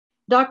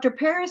Dr.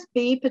 Paris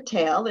B.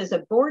 Patel is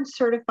a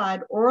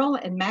board-certified oral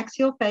and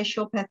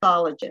maxillofacial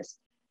pathologist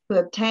who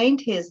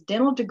obtained his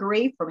dental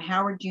degree from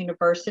Howard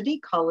University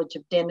College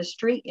of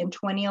Dentistry in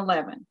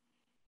 2011.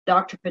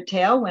 Dr.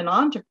 Patel went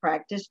on to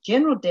practice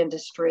general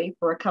dentistry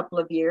for a couple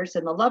of years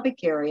in the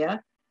Lubbock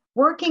area,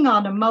 working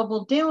on a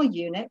mobile dental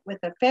unit with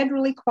a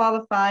federally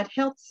qualified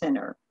health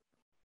center.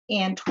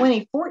 In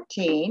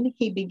 2014,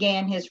 he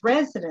began his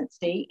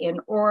residency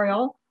in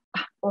oral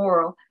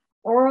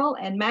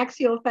and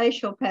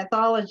maxillofacial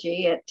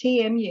pathology at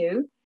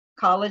TMU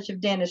College of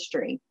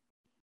Dentistry.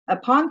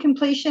 Upon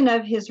completion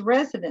of his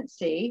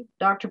residency,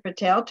 Dr.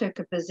 Patel took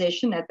a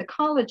position at the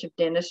College of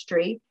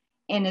Dentistry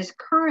and is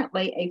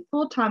currently a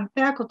full-time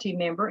faculty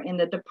member in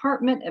the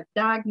Department of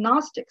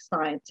Diagnostic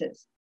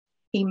Sciences.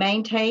 He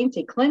maintains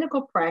a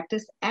clinical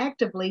practice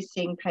actively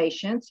seeing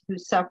patients who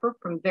suffer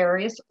from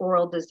various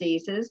oral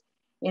diseases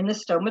in the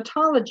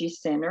Stomatology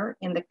Center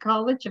in the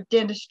College of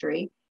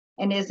Dentistry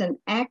and is an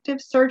active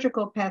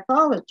surgical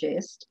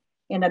pathologist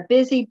in a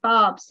busy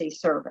biopsy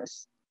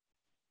service.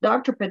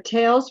 Dr.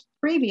 Patel's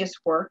previous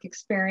work,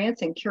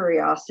 experience, and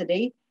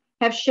curiosity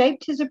have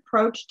shaped his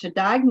approach to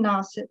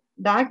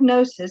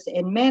diagnosis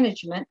and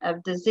management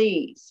of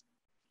disease.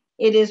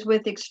 It is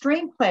with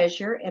extreme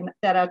pleasure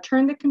that I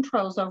turn the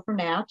controls over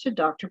now to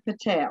Dr.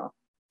 Patel.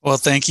 Well,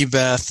 thank you,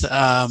 Beth.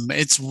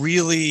 It's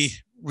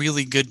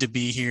really good to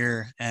be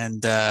here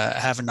and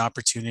have an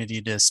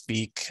opportunity to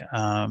speak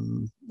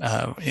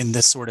in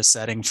this sort of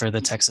setting for the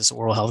Texas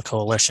Oral Health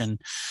Coalition.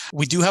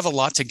 We do have a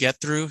lot to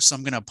get through, so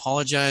I'm going to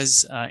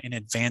apologize in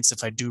advance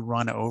if I do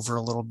run over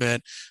a little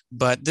bit,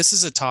 but this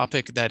is a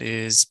topic that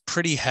is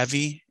pretty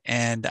heavy,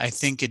 and I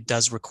think it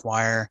does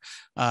require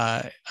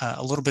a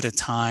little bit of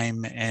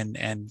time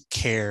and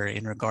care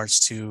in regards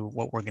to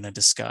what we're going to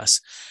discuss.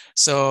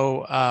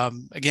 So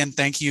again,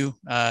 thank you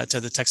to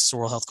the Texas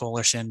Oral Health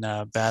Coalition,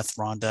 Beth,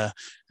 Rhonda,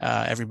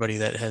 everybody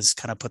that has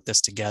kind of put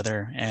this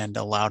together and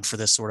allowed for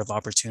this sort of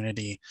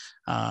opportunity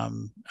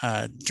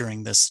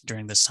during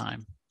this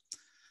time.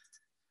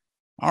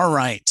 All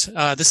right,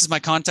 this is my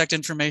contact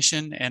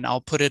information, and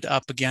I'll put it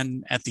up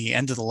again at the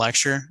end of the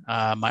lecture.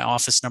 My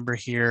office number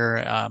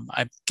here,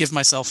 I give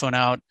my cell phone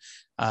out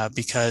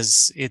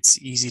because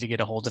it's easy to get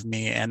a hold of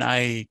me, and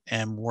I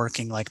am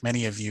working like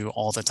many of you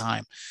all the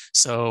time.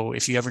 So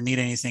if you ever need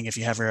anything, if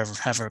you ever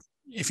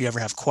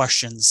have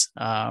questions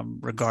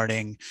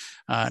regarding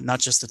not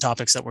just the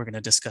topics that we're going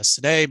to discuss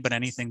today, but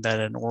anything that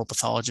an oral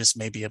pathologist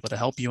may be able to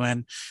help you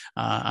in,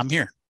 I'm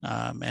here.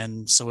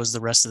 And so is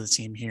the rest of the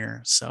team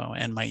here. So,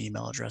 and my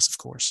email address, of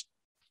course.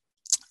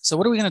 So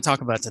what are we going to talk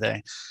about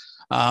today?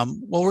 Well,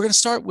 we're going to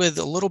start with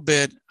a little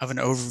bit of an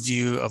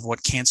overview of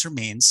what cancer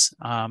means,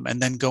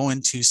 and then go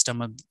into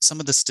some of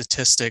the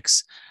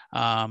statistics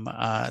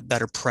that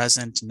are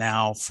present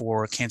now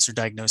for cancer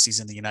diagnoses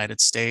in the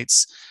United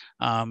States.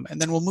 And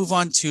then we'll move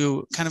on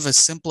to kind of a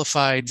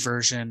simplified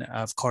version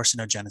of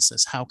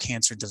carcinogenesis, how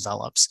cancer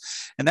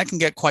develops. And that can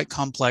get quite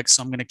complex,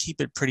 so I'm going to keep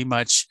it pretty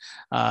much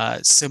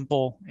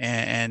simple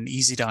and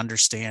easy to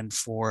understand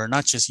for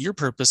not just your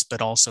purpose,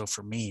 but also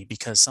for me,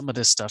 because some of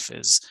this stuff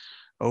is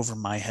over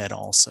my head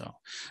also.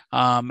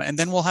 And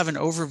then we'll have an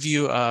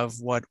overview of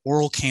what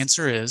oral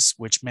cancer is,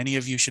 which many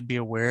of you should be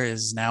aware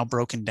is now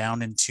broken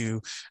down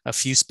into a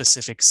few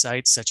specific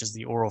sites, such as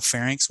the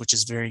oropharynx, which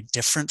is very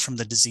different from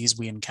the disease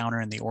we encounter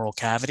in the oral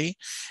cavity,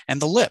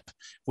 and the lip,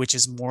 which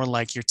is more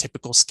like your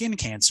typical skin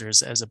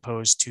cancers as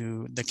opposed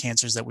to the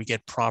cancers that we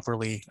get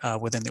properly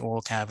within the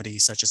oral cavity,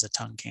 such as a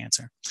tongue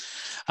cancer.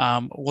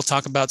 We'll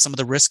talk about some of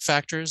the risk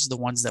factors, the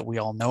ones that we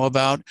all know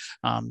about,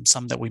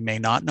 some that we may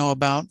not know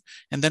about,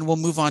 and then we'll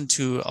move on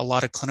to a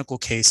lot of clinical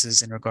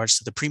cases in regards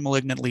to the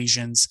premalignant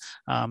lesions,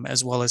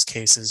 as well as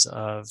cases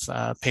of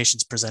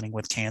patients presenting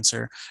with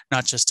cancer,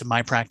 not just to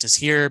my practice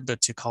here, but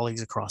to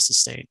colleagues across the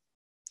state.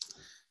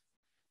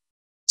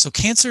 So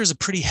cancer is a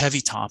pretty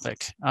heavy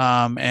topic,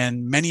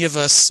 and many of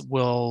us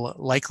will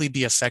likely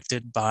be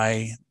affected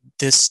by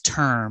this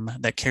term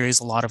that carries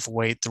a lot of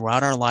weight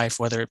throughout our life,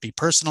 whether it be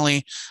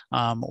personally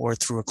or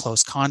through a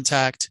close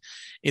contact.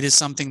 It is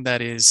something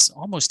that is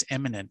almost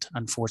imminent,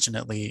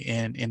 unfortunately,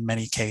 in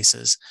many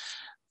cases.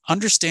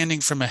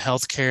 Understanding from a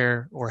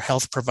healthcare or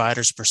health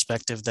provider's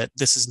perspective that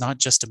this is not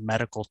just a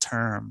medical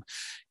term,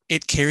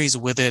 it carries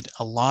with it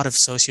a lot of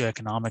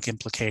socioeconomic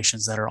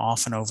implications that are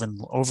often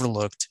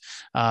overlooked,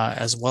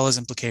 as well as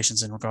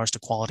implications in regards to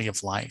quality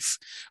of life.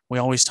 We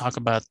always talk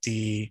about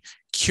the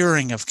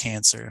curing of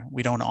cancer.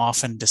 We don't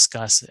often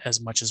discuss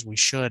as much as we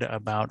should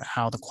about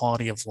how the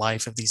quality of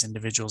life of these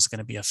individuals is going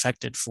to be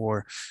affected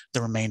for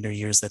the remainder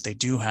years that they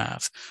do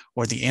have,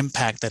 or the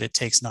impact that it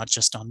takes not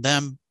just on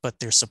them, but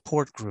their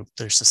support group,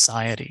 their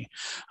society.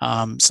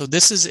 So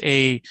this is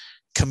a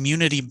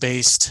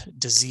community-based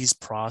disease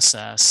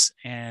process,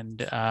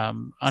 and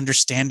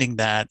understanding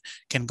that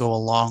can go a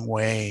long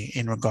way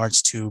in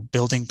regards to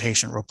building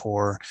patient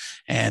rapport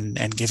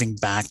and giving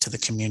back to the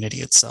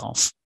community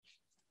itself.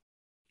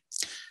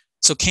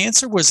 So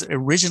cancer was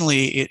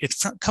originally, it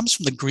comes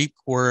from the Greek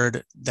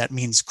word that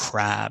means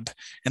crab.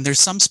 And there's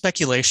some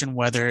speculation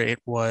whether it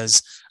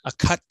was a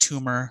cut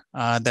tumor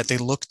that they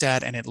looked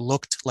at and it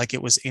looked like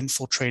it was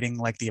infiltrating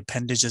like the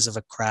appendages of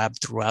a crab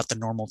throughout the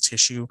normal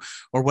tissue,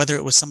 or whether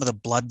it was some of the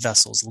blood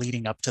vessels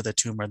leading up to the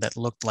tumor that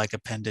looked like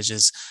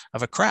appendages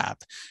of a crab.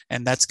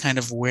 And that's kind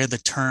of where the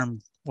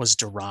term was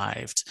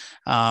derived.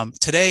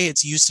 Today,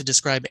 it's used to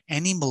describe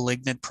any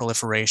malignant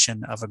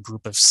proliferation of a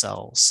group of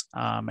cells.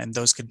 And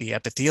those could be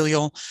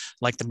epithelial,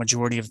 like the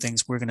majority of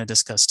things we're going to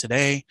discuss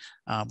today,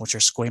 which are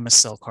squamous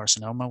cell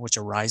carcinoma, which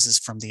arises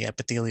from the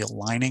epithelial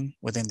lining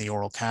within the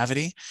oral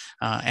cavity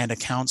and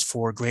accounts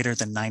for greater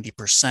than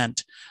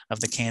 90% of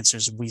the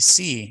cancers we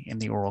see in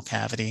the oral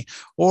cavity,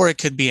 or it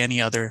could be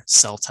any other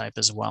cell type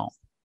as well.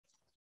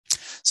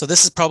 So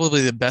this is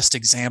probably the best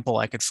example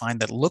I could find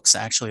that looks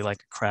actually like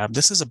a crab.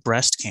 This is a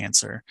breast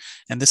cancer,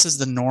 and this is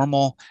the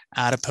normal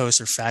adipose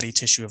or fatty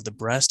tissue of the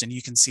breast. And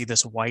you can see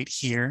this white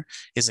here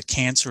is a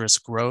cancerous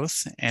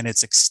growth, and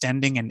it's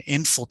extending and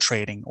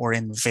infiltrating or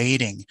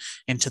invading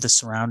into the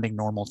surrounding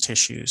normal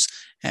tissues.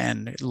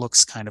 And it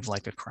looks kind of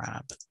like a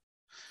crab.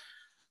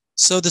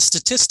 So the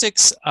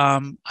statistics,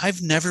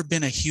 I've never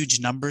been a huge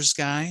numbers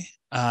guy,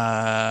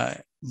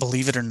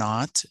 believe it or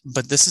not,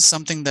 but this is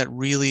something that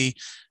really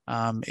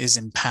is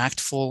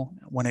impactful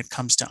when it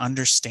comes to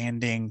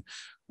understanding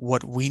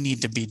what we need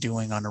to be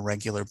doing on a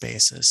regular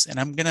basis. And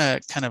I'm going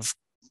to kind of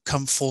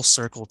come full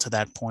circle to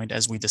that point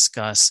as we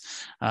discuss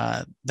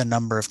the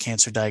number of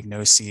cancer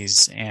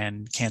diagnoses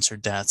and cancer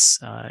deaths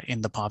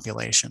in the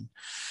population.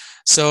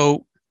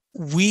 So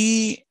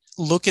we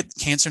look at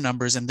cancer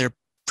numbers, and they're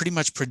pretty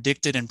much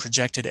predicted and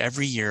projected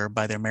every year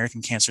by the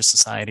American Cancer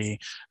Society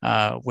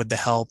with the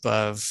help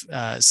of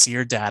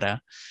SEER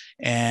data.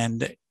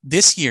 And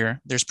this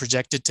year, there's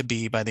projected to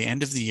be, by the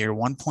end of the year,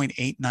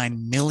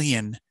 1.89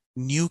 million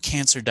new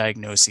cancer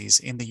diagnoses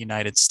in the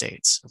United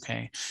States,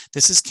 okay?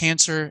 This is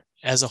cancer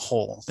as a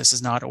whole. This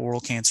is not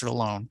oral cancer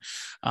alone.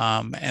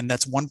 And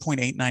that's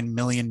 1.89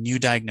 million new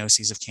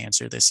diagnoses of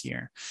cancer this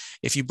year.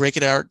 If you break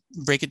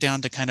it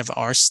down to kind of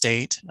our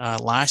state,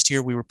 last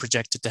year we were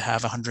projected to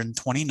have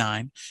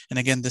 129. And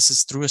again, this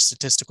is through a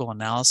statistical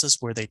analysis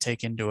where they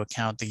take into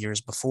account the years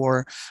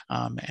before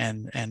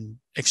and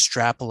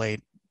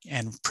extrapolate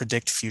and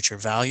predict future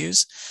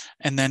values.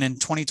 And then in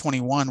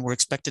 2021, we're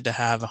expected to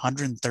have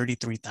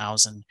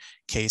 133,000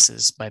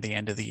 cases by the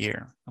end of the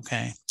year,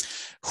 okay?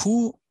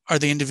 Who are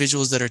the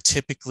individuals that are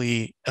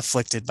typically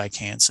afflicted by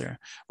cancer?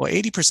 Well,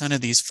 80% of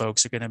these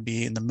folks are going to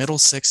be in the middle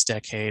sixth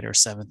decade or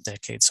seventh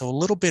decade, so a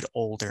little bit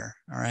older,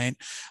 all right,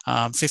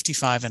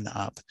 55 and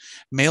up.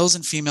 Males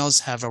and females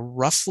have a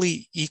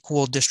roughly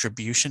equal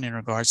distribution in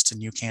regards to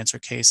new cancer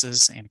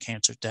cases and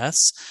cancer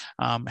deaths.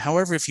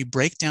 However, if you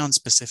break down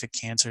specific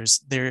cancers,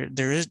 there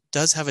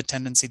does have a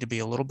tendency to be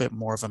a little bit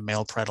more of a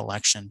male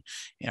predilection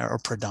or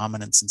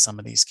predominance in some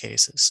of these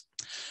cases.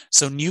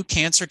 So new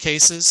cancer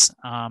cases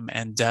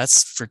and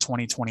deaths for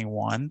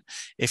 2021,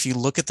 if you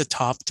look at the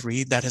top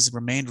three, that has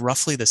remained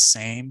roughly the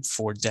same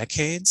for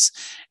decades.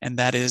 And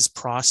that is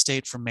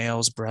prostate for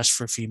males, breast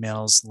for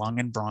females, lung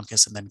and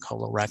bronchus, and then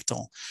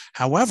colorectal.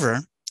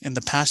 However, in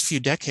the past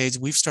few decades,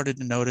 we've started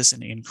to notice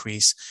an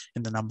increase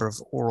in the number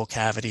of oral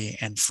cavity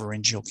and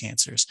pharyngeal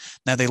cancers.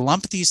 Now, they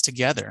lump these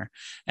together,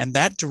 and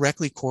that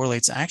directly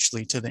correlates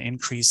actually to the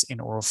increase in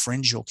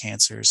oropharyngeal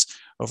cancers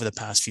over the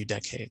past few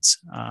decades,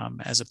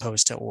 as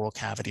opposed to oral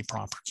cavity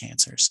proper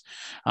cancers.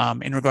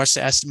 In regards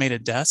to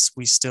estimated deaths,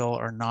 we still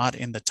are not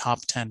in the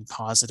top 10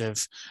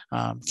 causative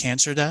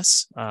cancer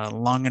deaths.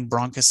 Lung and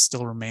bronchus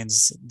still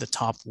remains the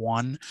top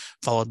one,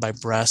 followed by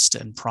breast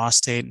and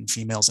prostate in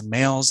females and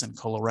males, and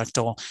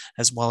colorectal,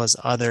 as well as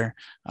other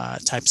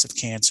types of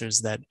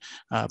cancers that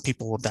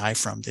people will die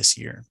from this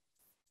year.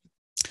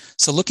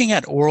 So looking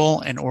at oral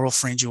and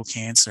oropharyngeal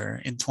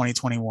cancer in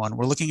 2021,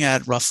 we're looking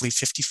at roughly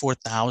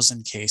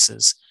 54,000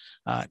 cases,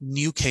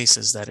 new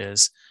cases that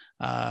is,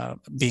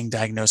 being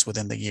diagnosed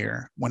within the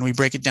year. When we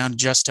break it down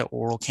just to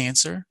oral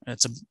cancer,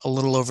 it's a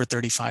little over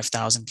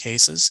 35,000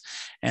 cases,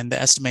 and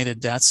the estimated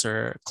deaths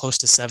are close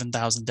to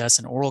 7,000 deaths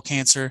in oral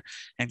cancer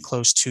and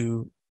close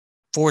to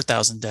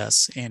 4,000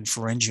 deaths in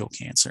pharyngeal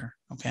cancer,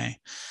 okay?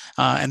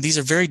 And these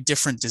are very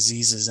different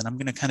diseases, and I'm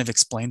going to kind of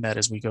explain that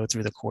as we go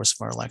through the course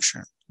of our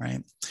lecture,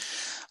 right?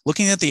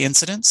 Looking at the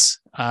incidence,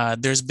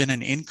 there's been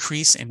an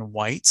increase in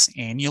whites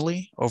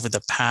annually over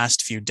the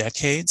past few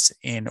decades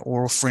in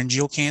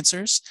oropharyngeal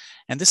cancers,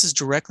 and this is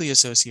directly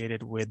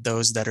associated with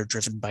those that are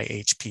driven by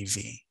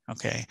HPV,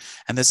 okay?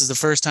 And this is the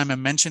first time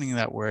I'm mentioning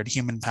that word,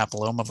 human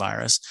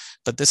papillomavirus,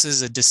 but this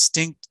is a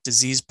distinct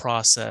disease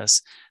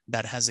process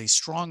that has a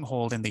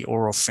stronghold in the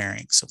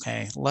oropharynx,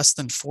 okay? Less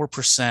than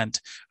 4%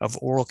 of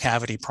oral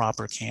cavity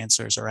proper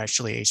cancers are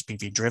actually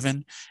HPV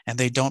driven, and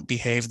they don't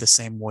behave the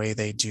same way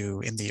they do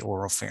in the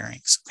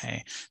oropharynx,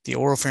 okay? The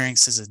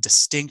oropharynx is a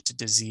distinct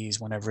disease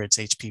whenever it's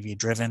HPV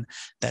driven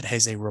that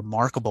has a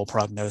remarkable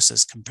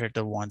prognosis compared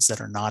to ones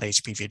that are not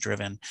HPV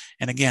driven,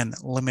 and again,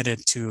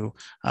 limited to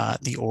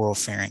the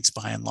oropharynx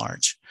by and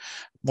large.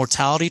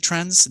 Mortality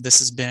trends, this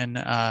has been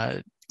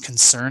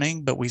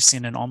concerning, but we've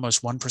seen an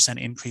almost 1%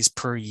 increase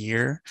per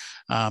year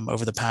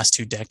over the past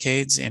 2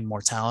 decades in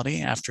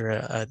mortality after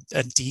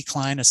a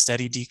decline, a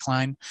steady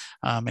decline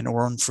in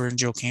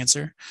oropharyngeal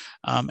cancer.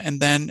 And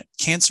then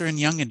cancer in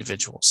young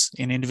individuals,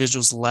 in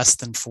individuals less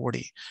than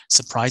 40.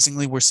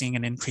 Surprisingly, we're seeing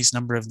an increased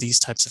number of these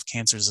types of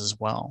cancers as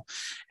well.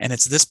 And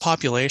it's this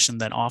population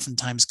that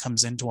oftentimes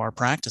comes into our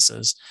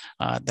practices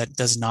that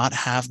does not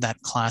have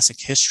that classic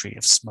history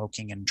of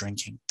smoking and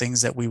drinking,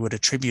 things that we would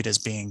attribute as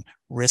being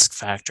risk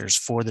factors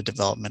for the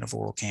development of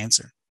oral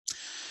cancer.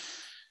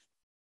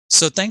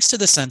 So thanks to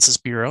the Census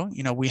Bureau,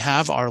 we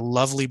have our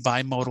lovely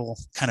bimodal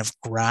kind of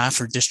graph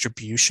or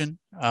distribution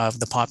of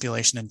the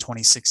population in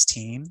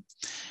 2016.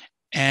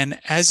 And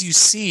as you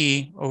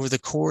see over the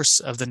course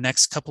of the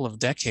next couple of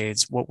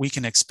decades, what we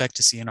can expect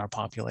to see in our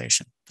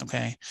population,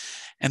 okay?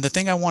 And the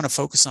thing I want to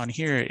focus on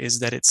here is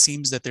that it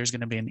seems that there's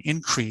going to be an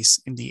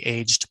increase in the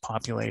aged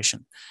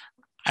population.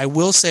 I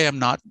will say I'm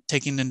not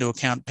taking into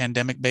account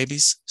pandemic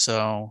babies,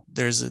 so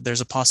there's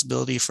a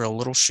possibility for a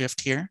little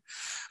shift here.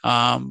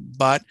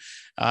 But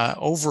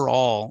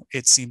overall,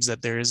 it seems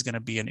that there is going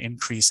to be an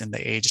increase in the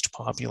aged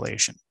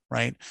population,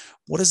 right?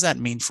 What does that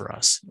mean for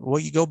us? Well,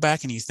 you go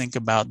back and you think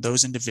about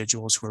those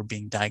individuals who are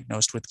being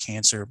diagnosed with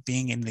cancer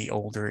being in the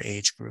older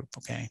age group,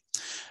 okay?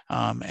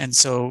 And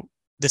so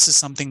this is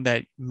something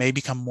that may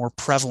become more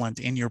prevalent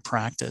in your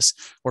practice,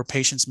 or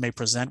patients may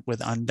present with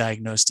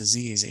undiagnosed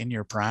disease in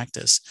your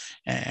practice.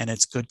 And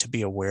it's good to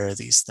be aware of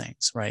these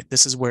things, right?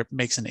 This is where it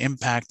makes an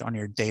impact on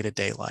your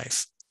day-to-day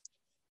life.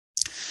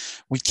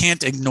 We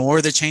can't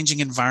ignore the changing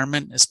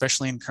environment,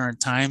 especially in current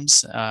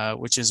times,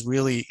 which is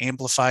really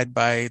amplified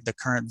by the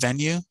current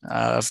venue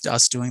of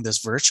us doing this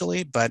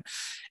virtually. But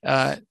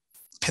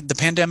the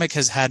pandemic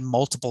has had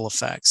multiple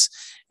effects.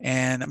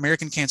 And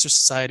American Cancer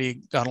Society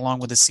got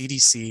along with the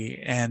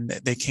CDC, and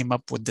they came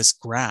up with this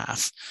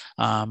graph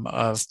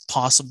of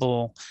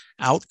possible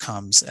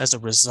outcomes as a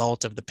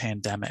result of the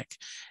pandemic.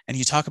 And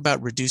you talk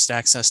about reduced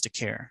access to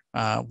care.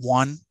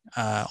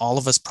 All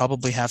of us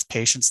probably have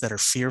patients that are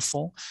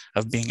fearful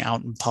of being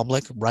out in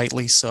public,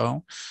 rightly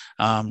so.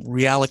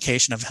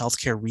 Reallocation of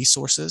healthcare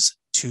resources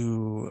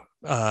to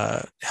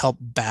help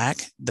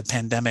back the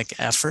pandemic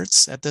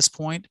efforts at this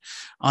point.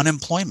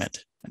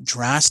 Unemployment.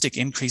 Drastic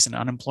increase in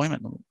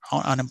unemployment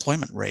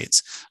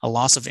rates, a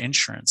loss of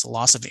insurance, a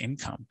loss of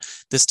income.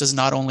 This does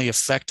not only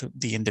affect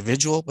the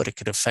individual, but it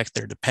could affect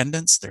their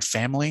dependents, their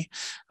family,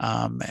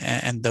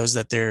 and those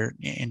that they're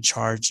in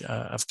charge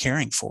of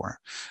caring for.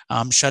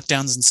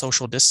 Shutdowns and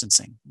social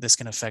distancing. This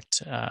can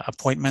affect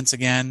appointments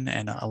again,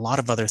 and a lot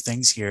of other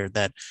things here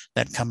that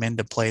come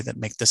into play that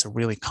make this a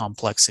really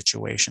complex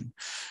situation.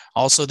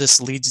 Also, this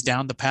leads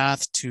down the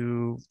path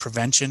to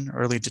prevention,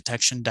 early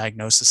detection,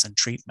 diagnosis, and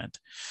treatment.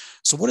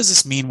 So what does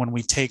this mean when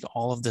we take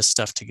all of this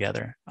stuff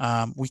together?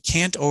 We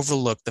can't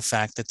overlook the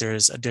fact that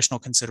there's additional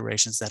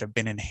considerations that have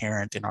been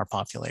inherent in our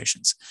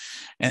populations,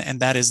 and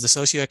that is the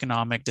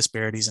socioeconomic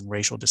disparities and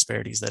racial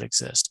disparities that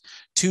exist.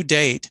 To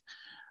date,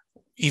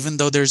 even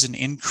though there's an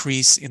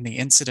increase in the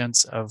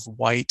incidence of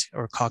white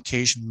or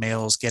Caucasian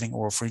males getting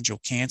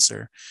oropharyngeal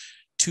cancer,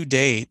 to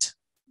date,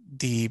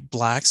 the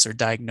Blacks are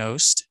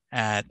diagnosed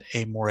at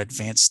a more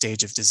advanced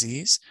stage of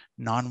disease.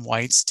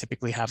 Non-whites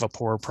typically have a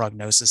poorer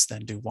prognosis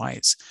than do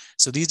whites.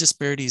 So these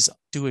disparities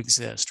do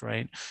exist,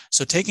 right?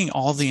 So taking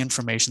all the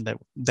information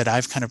that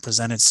I've kind of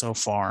presented so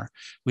far,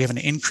 we have an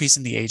increase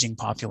in the aging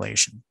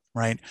population,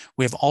 right?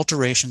 We have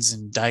alterations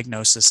in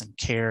diagnosis and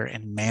care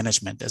and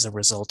management as a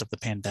result of the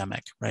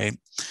pandemic, right?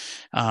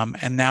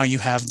 And now you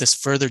have this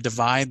further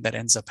divide that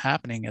ends up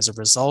happening as a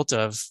result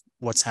of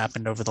what's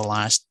happened over the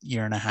last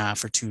 1.5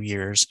 years or 2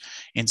 years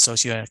in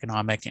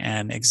socioeconomic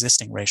and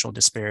existing racial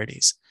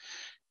disparities.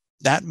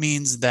 That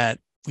means that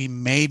we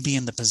may be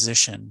in the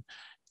position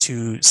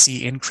to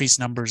see increased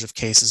numbers of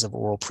cases of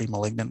oral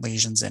premalignant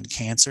lesions and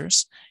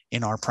cancers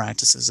in our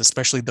practices,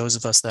 especially those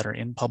of us that are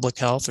in public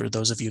health, or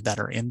those of you that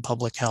are in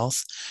public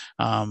health.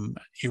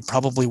 You're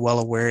probably well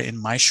aware,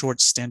 in my short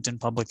stint in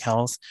public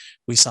health,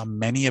 we saw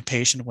many a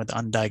patient with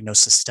undiagnosed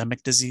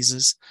systemic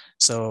diseases.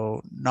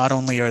 So not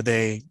only are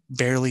they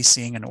barely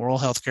seeing an oral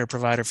healthcare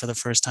provider for the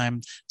first time,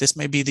 this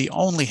may be the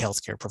only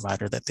healthcare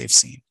provider that they've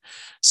seen.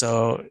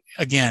 So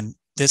again,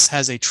 this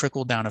has a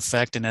trickle-down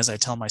effect, and as I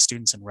tell my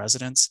students and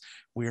residents,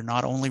 we are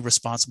not only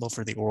responsible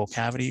for the oral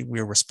cavity,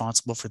 we are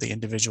responsible for the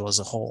individual as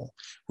a whole.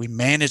 We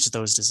manage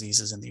those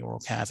diseases in the oral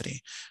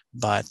cavity,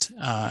 but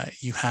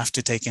you have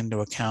to take into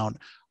account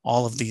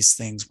all of these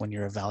things when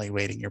you're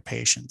evaluating your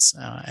patients,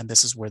 and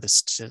this is where the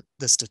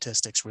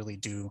statistics really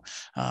do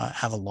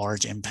have a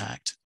large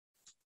impact.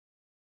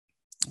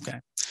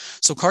 Okay,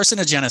 so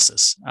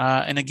carcinogenesis.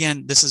 And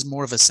again, this is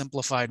more of a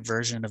simplified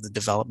version of the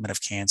development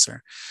of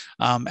cancer.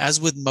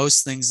 As with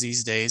most things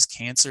these days,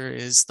 cancer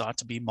is thought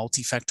to be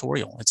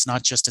multifactorial. It's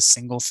not just a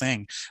single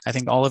thing. I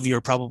think all of you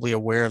are probably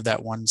aware of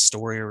that one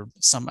story, or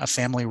a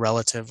family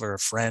relative or a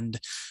friend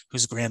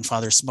whose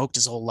grandfather smoked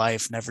his whole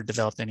life, never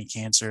developed any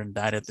cancer, and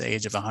died at the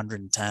age of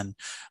 110.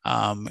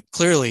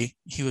 Clearly,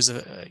 he was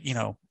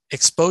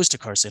exposed to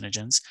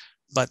carcinogens,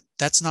 but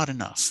that's not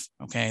enough.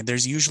 Okay,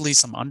 there's usually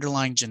some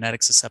underlying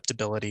genetic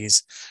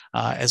susceptibilities,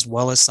 as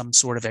well as some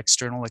sort of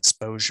external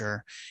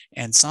exposure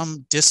and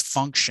some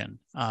dysfunction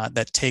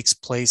that takes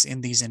place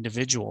in these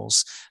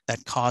individuals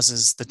that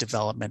causes the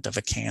development of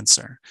a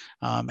cancer.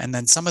 And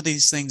then some of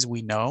these things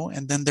we know,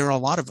 and then there are a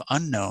lot of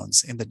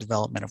unknowns in the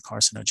development of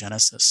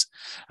carcinogenesis.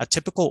 A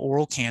typical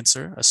oral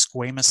cancer, a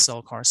squamous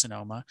cell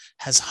carcinoma,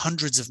 has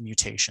hundreds of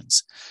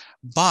mutations,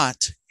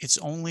 but it's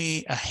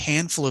only a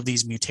handful of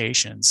these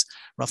mutations,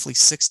 roughly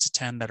 6 to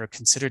 10, that are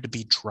considered to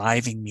be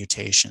driving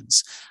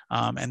mutations.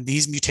 And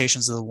these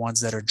mutations are the ones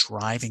that are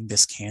driving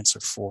this cancer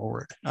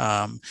forward.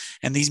 And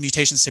these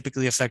mutations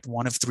typically affect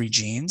one of 3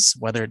 genes,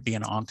 whether it be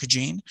an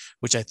oncogene,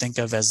 which I think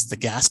of as the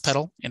gas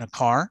pedal in a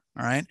car.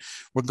 All right,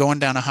 we're going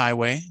down a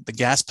highway. The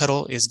gas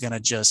pedal is going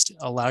to just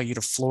allow you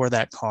to floor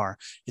that car.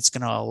 It's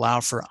going to allow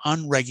for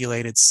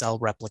unregulated cell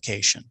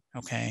replication.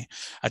 Okay,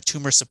 a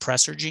tumor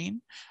suppressor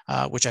gene,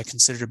 which I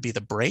consider to be the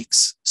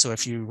brakes. So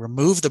if you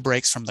remove the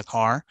brakes from the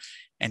car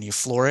and you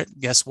floor it,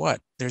 guess what?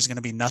 There's going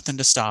to be nothing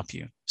to stop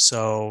you.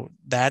 So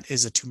that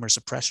is a tumor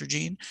suppressor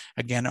gene,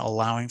 again,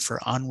 allowing for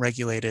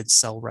unregulated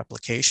cell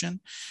replication.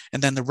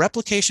 And then the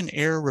replication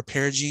error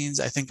repair genes,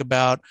 I think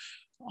about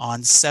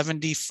on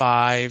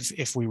 75,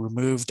 if we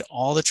removed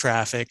all the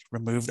traffic,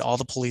 removed all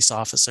the police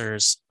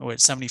officers,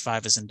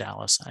 75 is in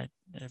Dallas. I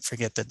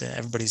forget that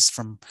everybody's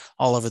from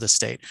all over the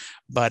state.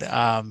 But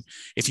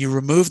if you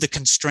remove the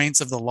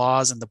constraints of the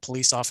laws and the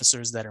police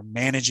officers that are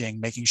managing,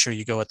 making sure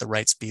you go at the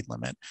right speed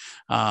limit,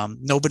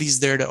 nobody's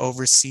there to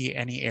oversee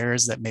any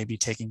errors that may be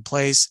taking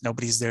place.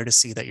 Nobody's there to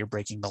see that you're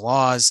breaking the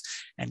laws,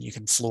 and you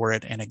can floor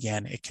it. And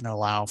again, it can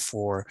allow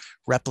for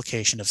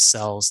replication of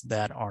cells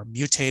that are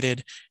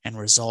mutated and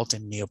result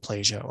in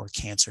neoplasia or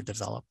cancer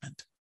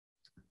development.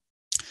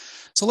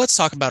 So let's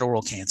talk about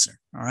oral cancer.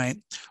 All right.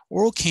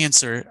 Oral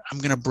cancer, I'm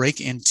going to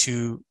break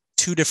into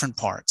 2 different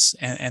parts,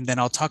 and then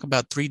I'll talk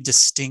about 3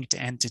 distinct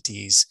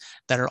entities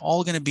that are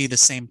all going to be the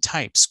same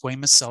type,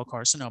 squamous cell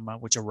carcinoma,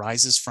 which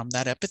arises from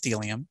that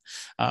epithelium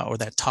or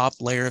that top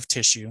layer of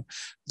tissue.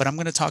 But I'm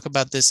going to talk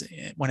about this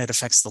when it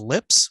affects the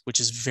lips, which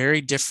is very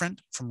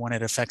different from when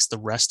it affects the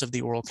rest of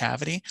the oral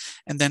cavity.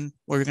 And then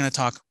we're going to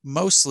talk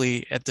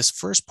mostly at this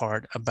first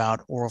part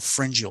about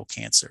oropharyngeal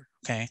cancer.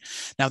 Okay.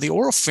 Now the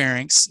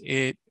oropharynx,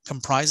 it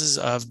comprises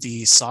of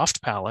the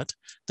soft palate,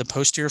 the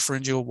posterior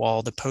pharyngeal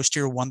wall, the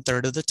posterior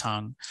 1/3 of the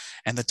tongue,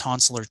 and the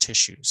tonsillar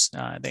tissues,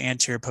 the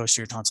anterior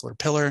posterior tonsillar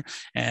pillar,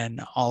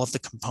 and all of the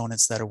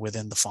components that are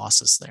within the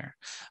fosses there.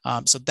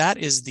 So that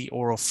is the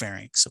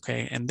oropharynx.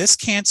 Okay. And this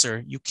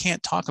cancer, you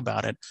can't talk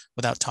about it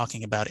without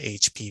talking about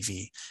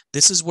HPV.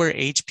 This is where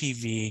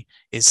HPV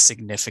is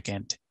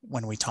significant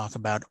when we talk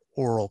about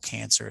oral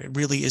cancer. It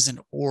really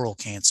isn't oral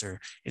cancer,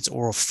 it's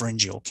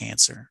oropharyngeal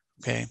cancer.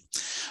 Okay,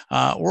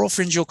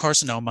 oropharyngeal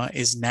carcinoma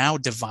is now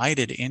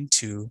divided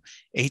into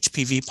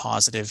HPV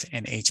positive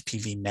and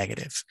HPV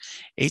negative.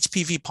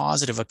 HPV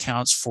positive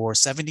accounts for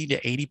 70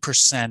 to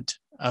 80%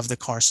 of the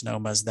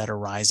carcinomas that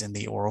arise in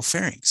the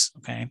oropharynx.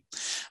 Okay,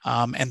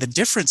 and the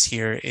difference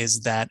here is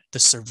that the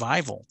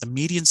survival, the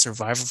median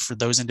survival for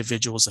those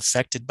individuals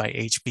affected by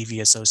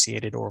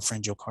HPV-associated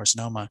oropharyngeal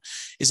carcinoma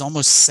is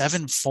almost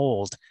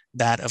 7-fold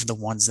that of the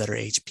ones that are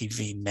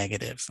HPV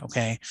negative.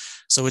 Okay,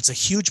 so it's a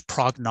huge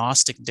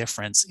prognostic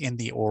difference in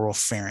the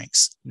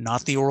oropharynx,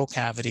 not the oral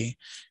cavity,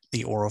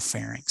 the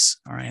oropharynx.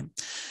 All right.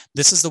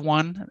 This is the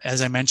one,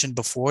 as I mentioned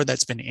before,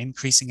 that's been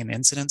increasing in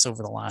incidence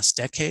over the last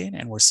decade.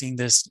 And we're seeing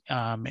this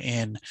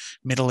in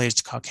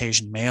middle-aged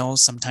Caucasian males.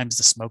 Sometimes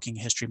the smoking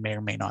history may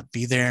or may not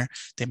be there.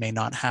 They may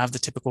not have the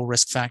typical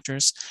risk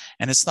factors.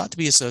 And it's thought to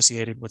be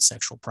associated with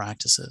sexual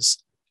practices.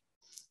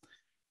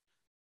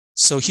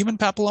 So human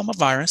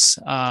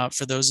papillomavirus,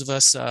 for those of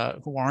us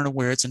who aren't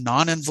aware, it's a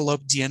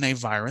non-enveloped DNA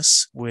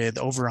virus with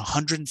over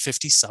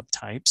 150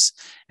 subtypes.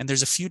 And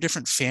there's a few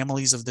different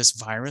families of this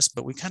virus,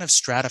 but we kind of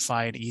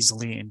stratify it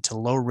easily into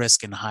low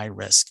risk and high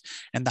risk.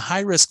 And the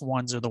high risk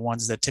ones are the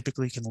ones that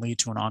typically can lead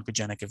to an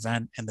oncogenic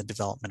event and the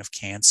development of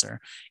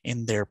cancer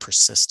in their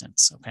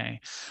persistence.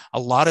 Okay, a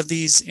lot of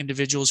these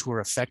individuals who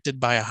are affected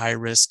by a high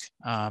risk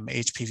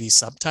HPV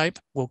subtype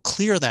will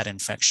clear that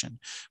infection,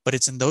 but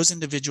it's in those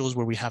individuals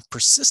where we have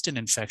persistent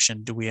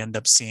infection do we end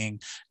up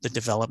seeing the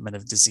development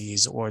of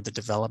disease or the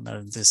development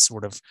of this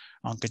sort of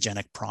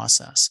oncogenic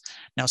process.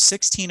 Now,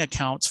 16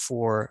 accounts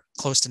for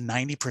close to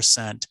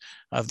 90%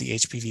 of the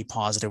HPV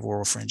positive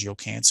oropharyngeal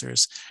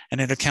cancers,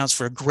 and it accounts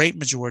for a great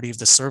majority of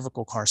the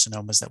cervical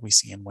carcinomas that we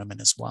see in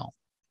women as well.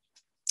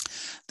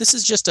 This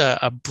is just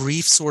a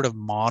brief sort of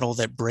model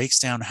that breaks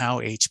down how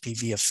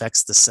HPV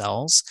affects the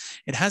cells.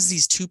 It has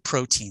these 2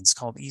 proteins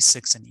called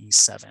E6 and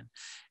E7.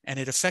 and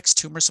it affects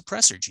tumor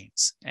suppressor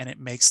genes, and it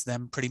makes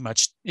them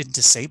it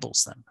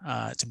disables them,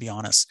 to be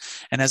honest.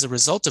 And as a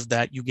result of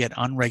that, you get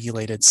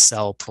unregulated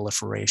cell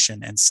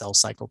proliferation and cell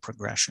cycle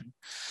progression.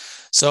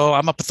 So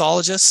I'm a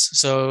pathologist,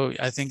 so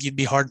I think you'd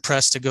be hard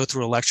pressed to go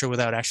through a lecture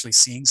without actually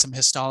seeing some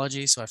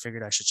histology. So I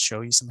figured I should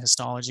show you some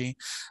histology.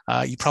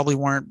 You probably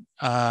weren't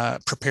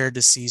prepared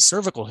to see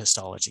cervical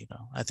histology,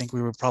 though. I think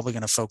we were probably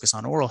going to focus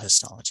on oral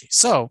histology.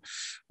 So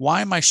why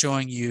am I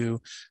showing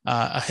you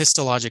a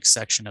histologic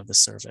section of the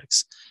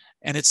cervix?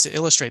 And it's to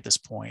illustrate this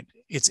point.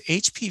 It's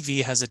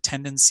HPV has a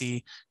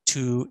tendency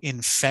to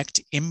infect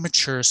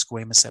immature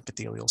squamous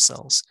epithelial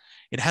cells.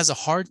 It has a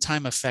hard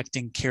time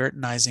affecting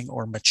keratinizing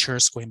or mature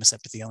squamous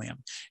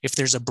epithelium. If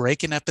there's a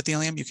break in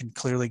epithelium, you can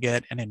clearly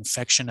get an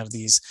infection of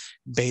these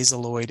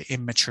basaloid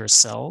immature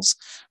cells.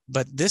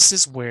 But this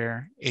is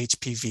where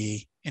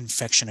HPV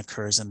infection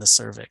occurs in the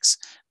cervix.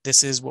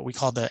 This is what we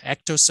call the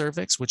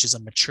ectocervix, which is a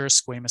mature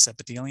squamous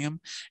epithelium,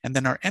 and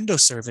then our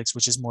endocervix,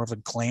 which is more of a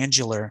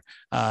glandular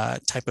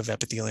type of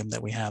epithelium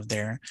that we have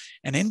there.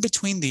 And in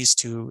between these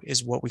two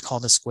is what we call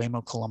the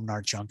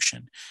squamocolumnar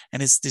junction.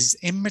 And it's these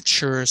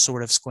immature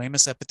sort of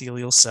squamous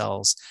epithelial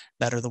cells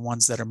that are the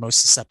ones that are most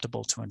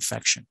susceptible to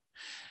infection.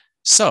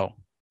 So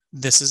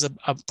this is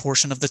a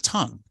portion of the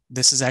tongue.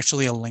 This is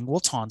actually a lingual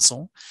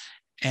tonsil.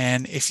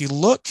 And if you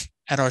look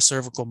at our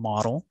cervical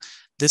model,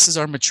 this is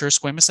our mature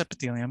squamous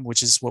epithelium,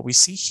 which is what we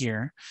see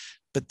here.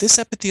 But this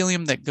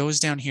epithelium that goes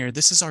down here,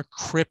 this is our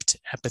crypt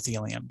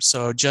epithelium.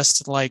 So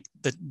just like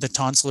the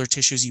tonsillar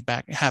tissues you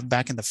have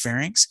back in the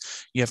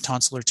pharynx, you have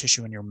tonsillar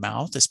tissue in your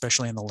mouth,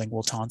 especially in the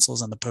lingual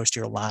tonsils and the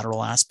posterior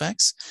lateral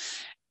aspects.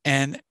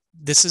 And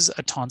this is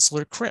a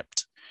tonsillar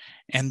crypt.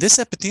 And this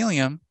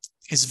epithelium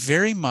is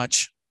very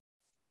much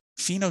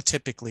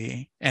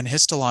phenotypically and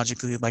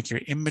histologically like your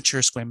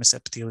immature squamous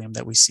epithelium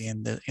that we see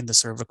in the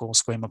cervical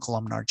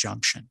squamocolumnar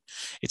junction.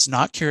 It's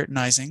not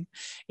keratinizing,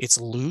 it's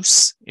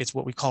loose, it's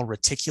what we call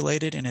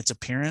reticulated in its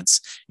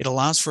appearance. It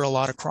allows for a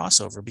lot of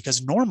crossover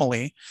because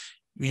normally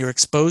you're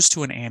exposed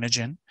to an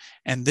antigen,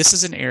 and this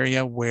is an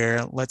area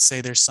where, let's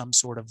say there's some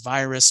sort of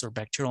virus or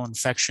bacterial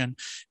infection.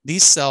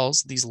 These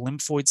cells, these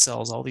lymphoid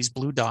cells, all these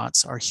blue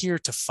dots are here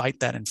to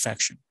fight that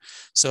infection.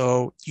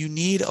 So you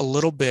need a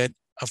little bit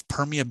of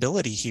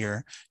permeability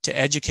here to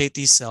educate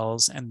these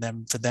cells and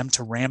then for them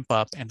to ramp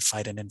up and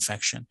fight an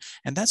infection.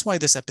 And that's why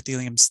this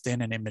epithelium is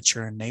thin and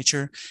immature in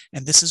nature.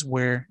 And this is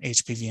where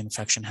HPV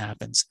infection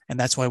happens. And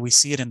that's why we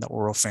see it in the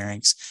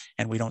oropharynx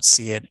and we don't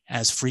see it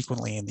as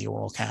frequently in the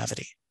oral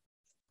cavity.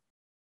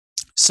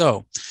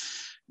 So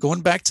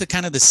going back to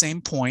kind of the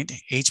same point,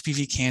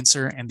 HPV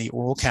cancer and the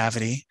oral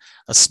cavity,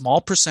 a small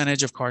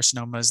percentage of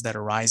carcinomas that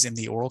arise in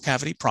the oral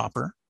cavity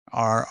proper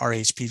are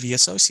HPV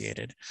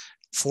associated.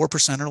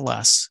 4% or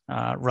less,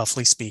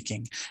 roughly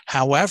speaking.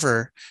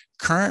 However,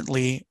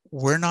 currently,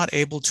 we're not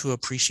able to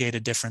appreciate a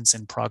difference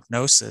in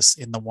prognosis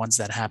in the ones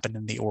that happen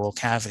in the oral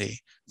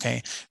cavity,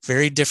 okay?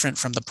 Very different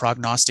from the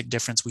prognostic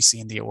difference we see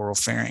in the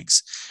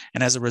oropharynx.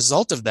 And as a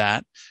result of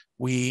that,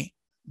 we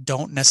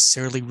don't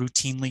necessarily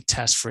routinely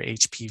test for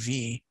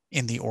HPV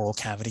in the oral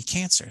cavity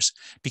cancers,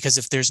 because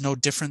if there's no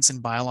difference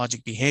in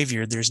biologic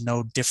behavior, there's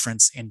no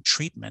difference in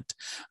treatment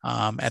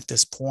at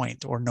this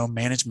point, or no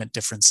management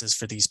differences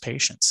for these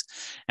patients.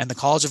 And the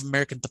College of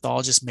American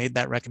Pathologists made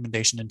that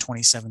recommendation in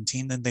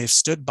 2017, and they've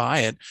stood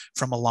by it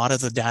from a lot of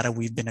the data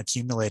we've been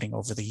accumulating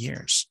over the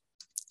years.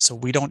 So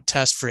we don't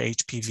test for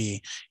HPV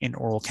in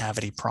oral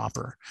cavity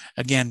proper.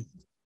 Again,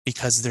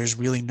 because there's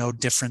really no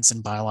difference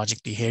in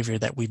biologic behavior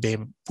that we've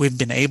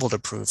been able to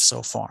prove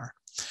so far.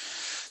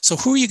 So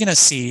who are you going to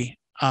see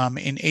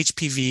in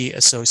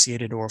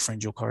HPV-associated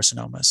oropharyngeal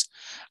carcinomas?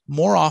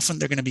 More often,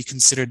 they're going to be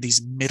considered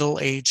these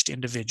middle-aged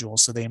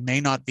individuals, so they may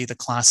not be the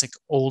classic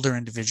older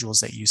individuals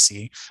that you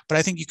see, but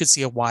I think you could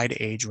see a wide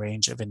age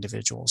range of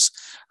individuals.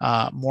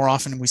 More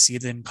often, we see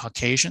it in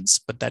Caucasians,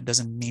 but that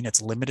doesn't mean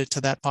it's limited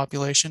to that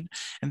population,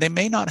 and they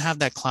may not have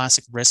that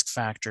classic risk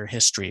factor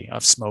history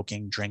of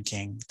smoking,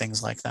 drinking,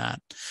 things like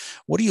that.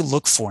 What do you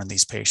look for in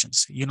these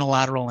patients?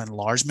 Unilateral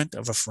enlargement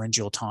of a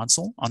pharyngeal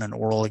tonsil on an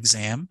oral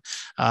exam.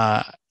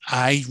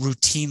 I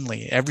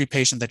routinely, every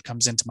patient that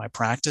comes into my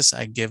practice,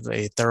 I give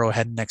a thorough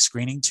head and neck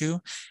screening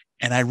to,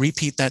 and I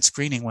repeat that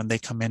screening when they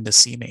come in to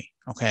see me,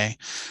 okay?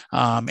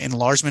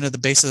 Enlargement of the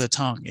base of the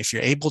tongue. If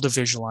you're able to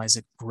visualize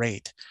it,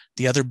 great.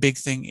 The other big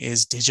thing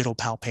is digital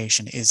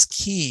palpation is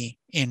key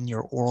in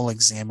your oral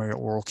exam or your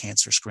oral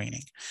cancer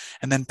screening.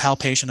 And then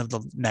palpation of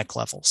the neck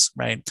levels,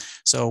 right?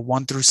 So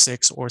 1 through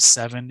 6 or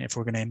 7, if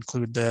we're going to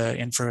include the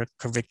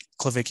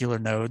infraclavicular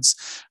nodes,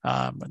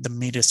 the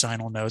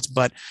mediastinal nodes,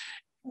 but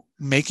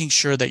making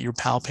sure that you're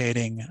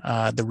palpating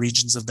the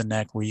regions of the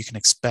neck where you can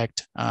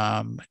expect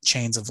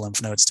chains of lymph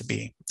nodes to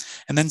be.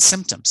 And then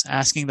symptoms,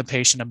 asking the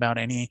patient about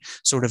any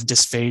sort of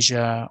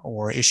dysphagia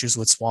or issues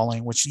with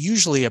swallowing, which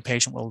usually a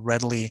patient will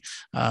readily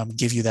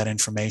give you that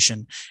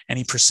information.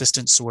 Any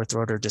persistent sore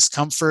throat or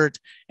discomfort,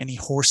 any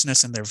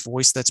hoarseness in their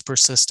voice that's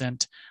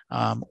persistent,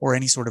 or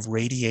any sort of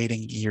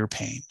radiating ear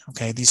pain.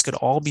 Okay, these could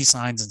all be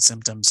signs and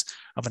symptoms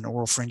of an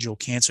oropharyngeal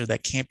cancer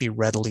that can't be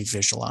readily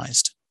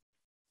visualized.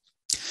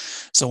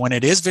 So when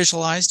it is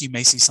visualized, you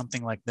may see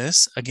something like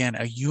this. Again,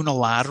 a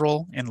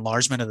unilateral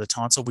enlargement of the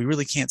tonsil. We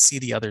really can't see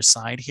the other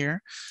side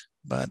here,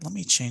 but let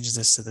me change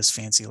this to this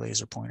fancy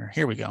laser pointer.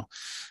 Here we go.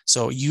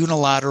 So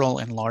unilateral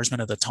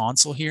enlargement of the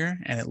tonsil here,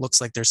 and it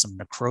looks like there's some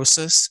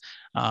necrosis.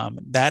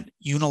 That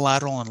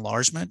unilateral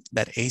enlargement,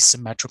 that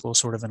asymmetrical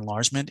sort of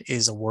enlargement,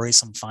 is a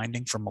worrisome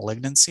finding for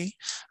malignancy.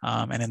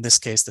 And in this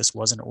case, this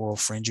was an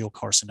oropharyngeal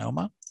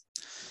carcinoma.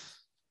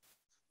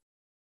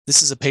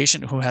 This is a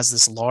patient who has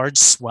this large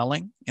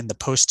swelling in the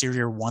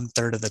posterior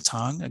 1/3 of the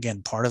tongue,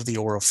 again, part of the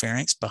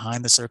oropharynx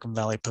behind the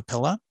circumvallate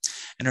papilla.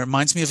 And it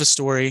reminds me of a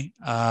story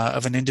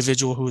of an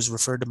individual who was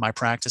referred to my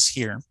practice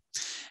here.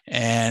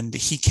 And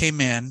he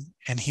came in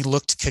and he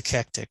looked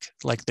cachectic,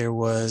 like there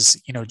was,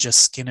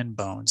 just skin and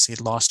bones. He'd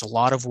lost a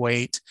lot of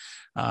weight.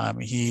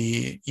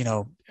 He,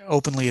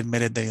 openly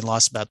admitted that he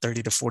lost about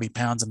 30 to 40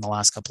 pounds in the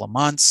last couple of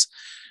months.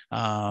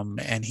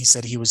 And he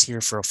said he was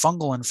here for a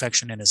fungal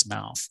infection in his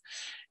mouth.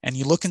 And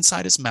you look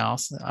inside his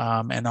mouth,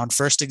 and on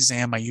first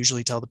exam, I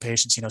usually tell the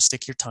patients,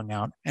 stick your tongue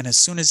out. And as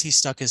soon as he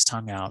stuck his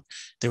tongue out,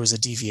 there was a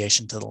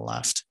deviation to the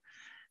left.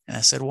 And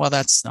I said, well,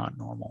 that's not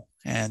normal.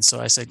 And so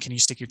I said, can you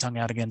stick your tongue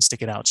out again,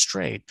 stick it out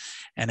straight?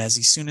 And as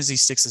soon as he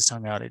sticks his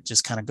tongue out, it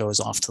just kind of goes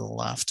off to the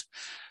left.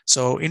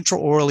 So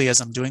intraorally,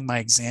 as I'm doing my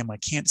exam, I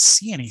can't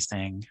see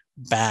anything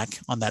back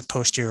on that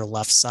posterior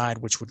left side,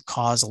 which would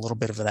cause a little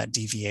bit of that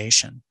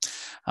deviation.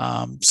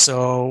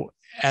 So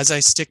as I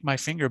stick my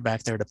finger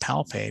back there to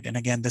palpate, and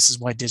again, this is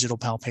why digital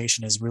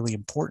palpation is really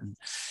important,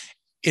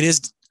 it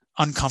is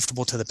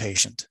uncomfortable to the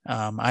patient.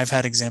 I've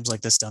had exams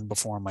like this done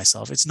before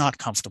myself. It's not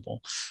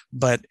comfortable,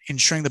 but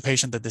ensuring the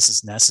patient that this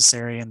is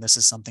necessary and this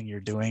is something you're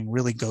doing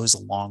really goes a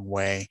long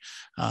way.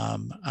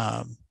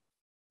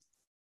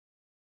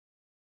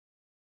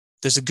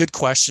 There's a good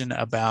question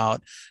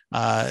about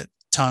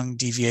tongue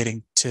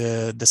deviating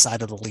to the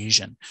side of the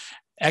lesion.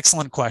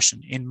 Excellent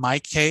question. In my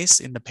case,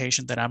 in the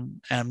patient that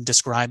I'm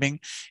describing,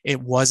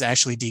 it was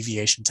actually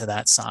deviation to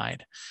that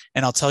side.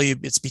 And I'll tell you,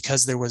 it's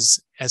because there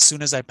was, as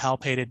soon as I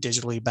palpated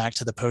digitally back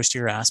to the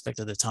posterior aspect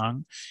of the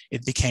tongue,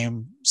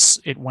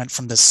 it went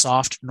from the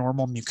soft,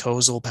 normal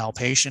mucosal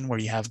palpation where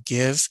you have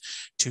give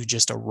to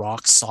just a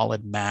rock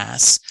solid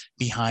mass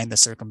behind the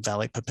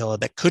circumvallate papilla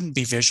that couldn't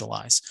be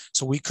visualized.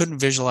 So we couldn't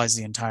visualize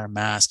the entire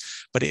mass,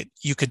 but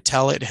you could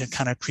tell it had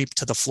kind of creeped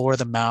to the floor of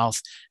the mouth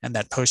and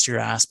that posterior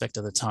aspect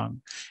of the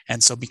tongue.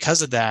 And so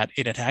because of that,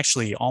 it had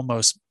actually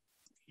almost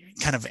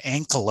kind of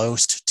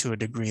ankylosed to a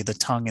degree the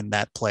tongue in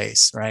that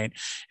place, right?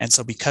 And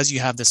so because you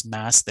have this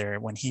mass there,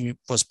 when he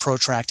was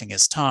protracting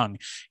his tongue,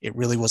 it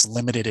really was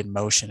limited in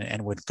motion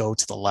and would go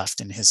to the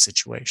left in his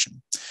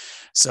situation.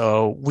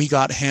 So we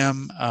got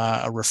him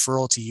a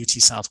referral to UT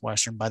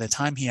Southwestern. By the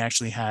time he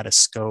actually had a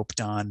scope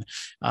done,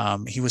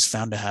 he was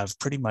found to have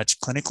pretty much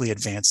clinically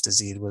advanced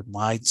disease with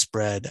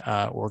widespread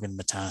organ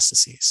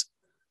metastases.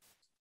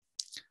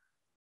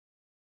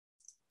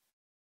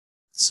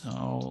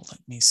 So let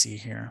me see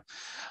here.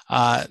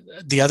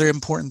 The other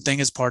important thing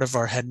as part of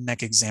our head and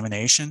neck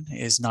examination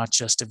is not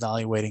just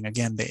evaluating,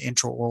 again, the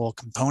intraoral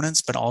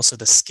components, but also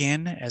the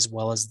skin as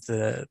well as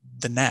the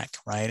neck,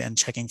 right? And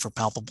checking for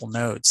palpable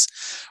nodes.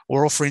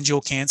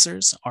 Oropharyngeal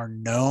cancers are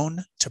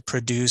known to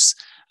produce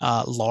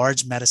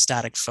large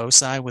metastatic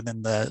foci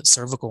within the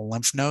cervical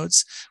lymph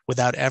nodes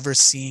without ever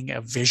seeing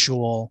a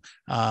visual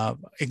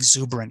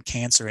exuberant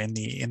cancer in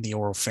the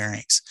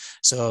oropharynx.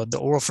 So the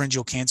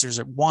oropharyngeal cancers,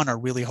 are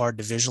really hard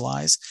to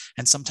visualize,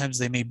 and sometimes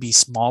they may be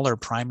smaller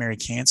primary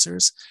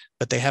cancers,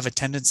 but they have a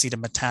tendency to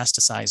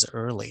metastasize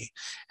early.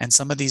 And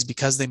some of these,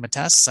 because they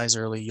metastasize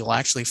early, you'll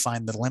actually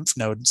find the lymph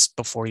nodes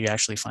before you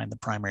actually find the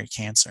primary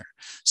cancer.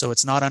 So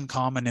it's not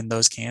uncommon in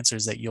those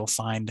cancers that you'll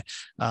find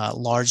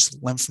large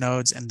lymph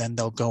nodes, and then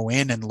they'll go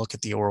in and look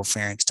at the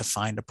oropharynx to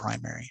find a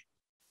primary.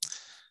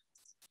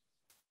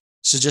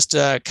 So just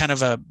kind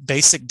of a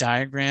basic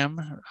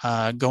diagram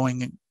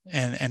going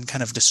and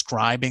kind of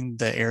describing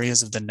the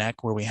areas of the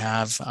neck where we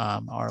have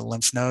our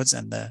lymph nodes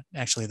and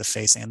actually the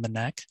face and the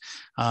neck,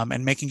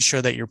 and making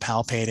sure that you're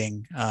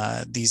palpating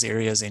these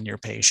areas in your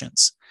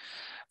patients.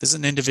 This is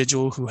an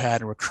individual who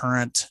had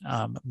recurrent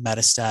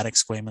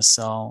metastatic squamous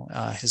cell.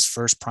 His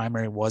first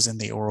primary was in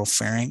the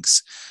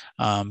oropharynx.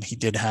 He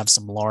did have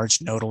some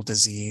large nodal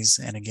disease.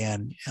 And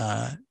again,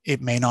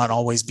 it may not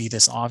always be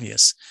this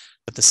obvious,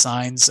 but the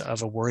signs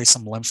of a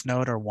worrisome lymph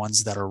node are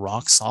ones that are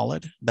rock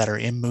solid, that are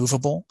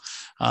immovable,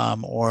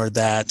 or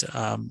that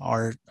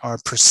are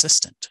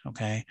persistent,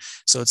 okay?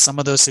 So it's some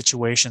of those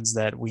situations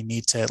that we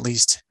need to at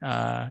least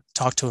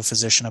talk to a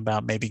physician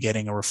about, maybe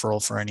getting a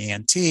referral for an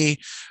ENT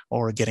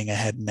or getting a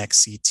head and neck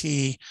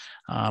CT,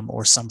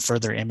 or some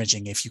further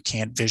imaging if you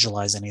can't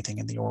visualize anything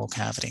in the oral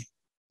cavity.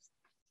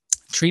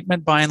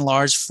 Treatment by and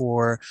large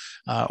for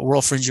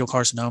oropharyngeal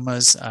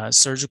carcinomas,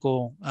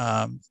 surgical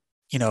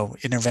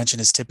intervention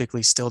is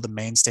typically still the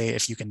mainstay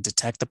if you can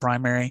detect the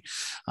primary,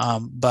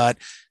 but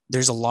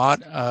there's a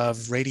lot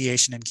of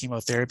radiation and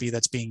chemotherapy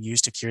that's being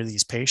used to cure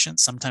these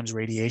patients. Sometimes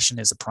radiation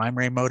is a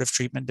primary mode of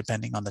treatment,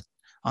 depending on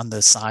on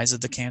the size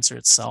of the cancer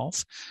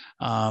itself.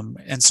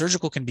 And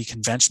surgical can be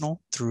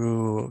conventional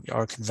through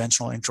our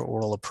conventional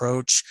intraoral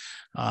approach,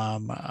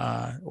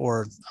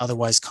 or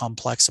otherwise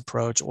complex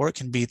approach, or it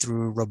can be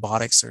through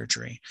robotic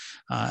surgery.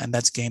 And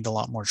that's gained a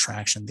lot more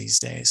traction these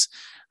days.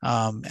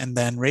 And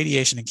then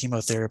radiation and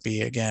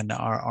chemotherapy, again,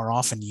 are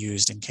often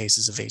used in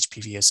cases of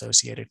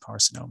HPV-associated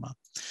carcinoma.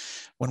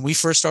 When we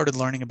first started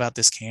learning about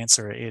this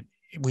cancer,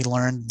 we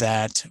learned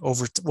that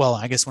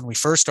when we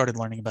first started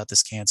learning about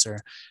this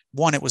cancer,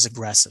 one, it was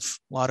aggressive,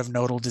 a lot of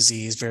nodal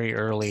disease very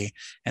early.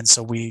 And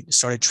so we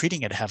started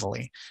treating it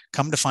heavily.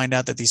 Come to find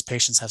out that these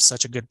patients have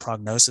such a good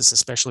prognosis,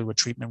 especially with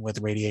treatment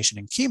with radiation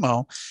and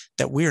chemo,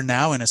 that we are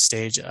now in a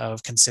stage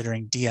of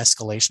considering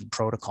de-escalation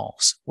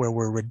protocols where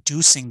we're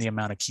reducing the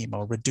amount of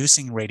chemo,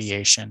 reducing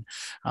radiation,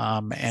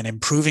 and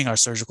improving our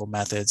surgical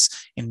methods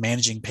in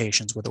managing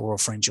patients with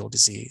oropharyngeal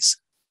disease.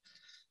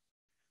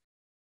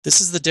 This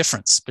is the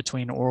difference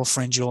between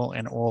oropharyngeal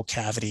and oral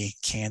cavity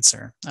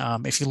cancer.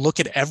 If you look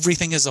at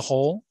everything as a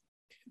whole,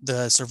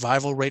 the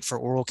survival rate for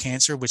oral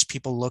cancer, which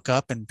people look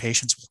up and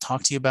patients will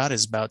talk to you about,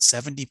 is about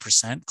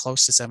 70%,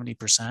 close to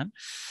 70%.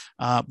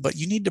 But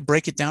you need to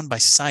break it down by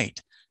site.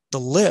 The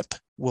lip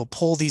will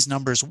pull these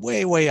numbers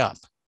way, way up,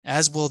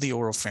 as will the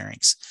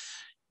oropharynx.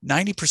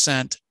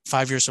 90%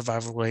 5-year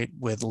survival rate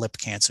with lip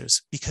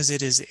cancers because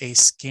it is a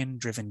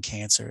skin-driven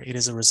cancer. It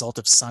is a result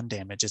of sun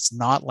damage. It's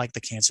not like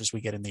the cancers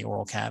we get in the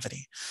oral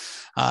cavity.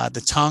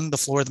 The tongue, the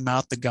floor of the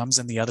mouth, the gums,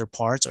 and the other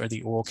parts are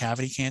the oral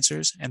cavity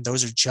cancers, and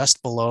those are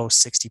just below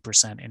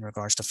 60% in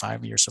regards to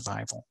 5-year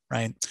survival,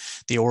 right?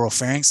 The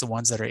oropharynx, the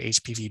ones that are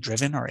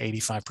HPV-driven, are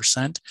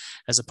 85%,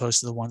 as opposed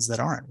to the ones that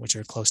aren't, which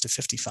are close to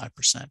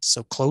 55%.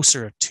 So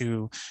closer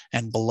to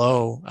and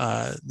below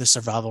the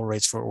survival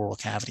rates for oral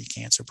cavity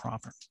cancer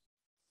proper.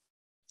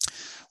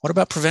 What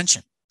about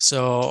prevention?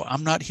 So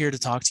I'm not here to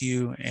talk to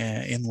you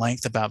in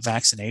length about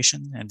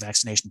vaccination and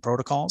vaccination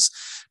protocols,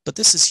 but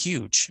this is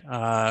huge.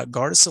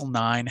 Gardasil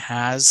 9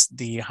 has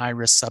the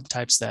high-risk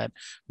subtypes that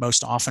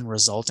most often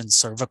result in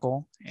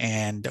cervical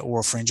and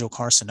oropharyngeal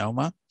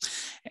carcinoma,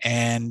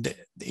 and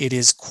it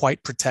is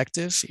quite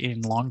protective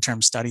in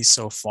long-term studies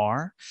so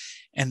far.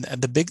 And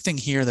the big thing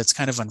here that's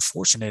kind of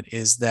unfortunate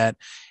is that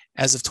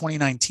as of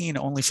 2019,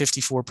 only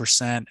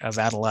 54% of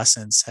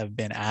adolescents have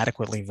been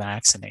adequately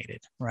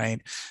vaccinated,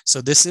 right? So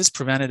this is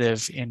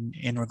preventative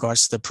in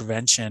regards to the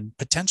prevention,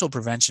 potential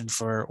prevention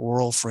for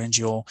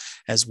oropharyngeal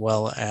as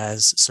well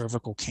as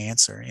cervical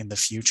cancer in the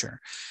future.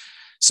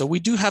 So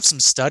we do have some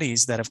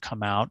studies that have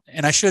come out,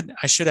 and I should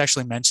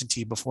actually mention to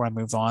you before I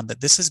move on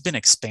that this has been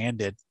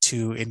expanded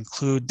to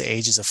include the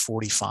ages of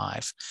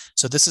 45.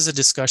 So this is a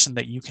discussion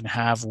that you can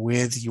have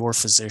with your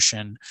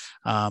physician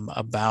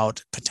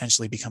about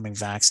potentially becoming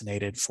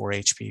vaccinated for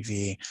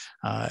HPV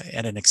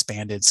at an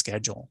expanded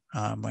schedule.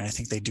 And I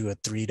think they do a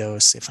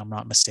 3-dose, if I'm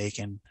not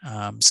mistaken,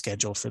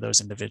 schedule for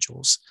those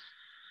individuals.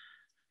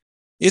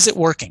 Is it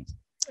working?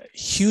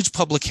 Huge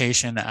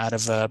publication out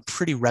of a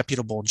pretty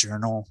reputable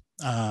journal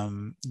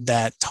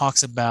that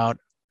talks about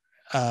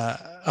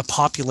a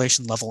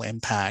population level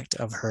impact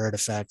of herd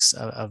effects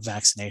of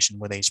vaccination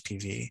with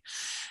HPV.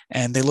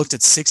 And they looked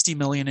at 60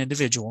 million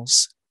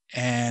individuals,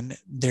 and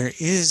there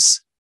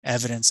is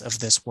evidence of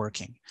this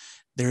working.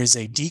 There is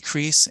a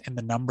decrease in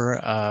the number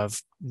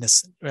of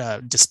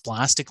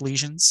dysplastic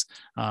lesions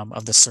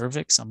of the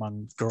cervix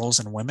among girls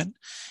and women,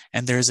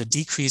 and there is a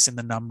decrease in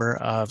the number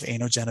of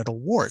anogenital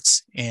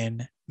warts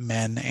in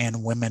men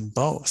and women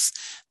both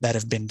that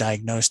have been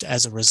diagnosed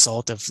as a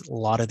result of a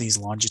lot of these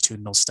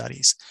longitudinal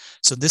studies.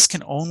 So this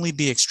can only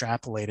be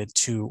extrapolated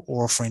to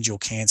oropharyngeal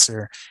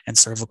cancer and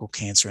cervical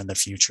cancer in the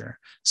future.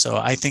 So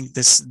I think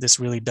this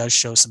really does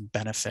show some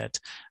benefit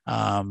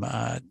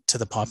to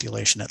the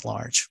population at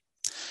large.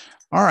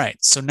 All right,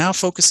 so now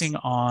focusing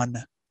on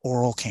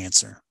oral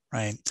cancer,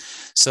 right?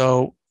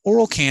 So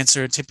oral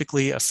cancer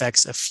typically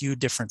affects a few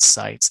different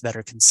sites that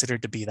are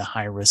considered to be the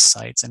high-risk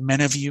sites. And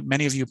many of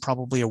you are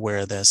probably aware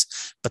of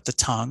this, but the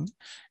tongue,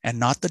 and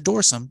not the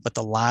dorsum, but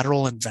the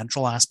lateral and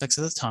ventral aspects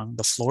of the tongue,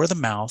 the floor of the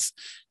mouth,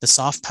 the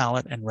soft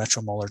palate, and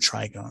retromolar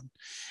trigone.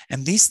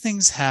 And these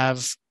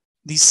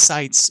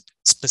sites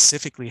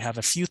specifically have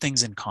a few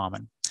things in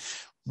common.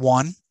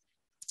 One,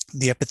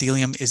 the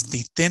epithelium is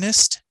the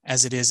thinnest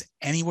as it is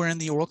anywhere in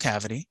the oral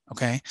cavity,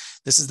 okay?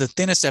 This is the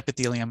thinnest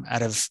epithelium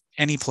out of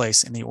any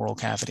place in the oral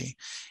cavity.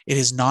 It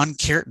is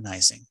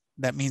non-keratinizing.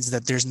 That means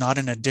that there's not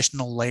an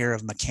additional layer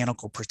of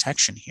mechanical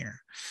protection here.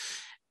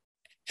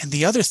 And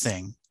the other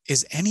thing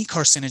is any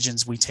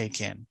carcinogens we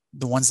take in,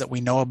 the ones that we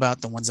know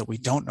about, the ones that we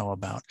don't know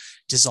about,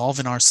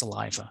 dissolve in our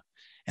saliva,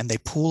 and they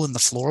pool in the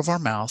floor of our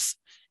mouth,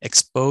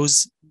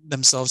 expose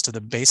themselves to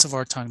the base of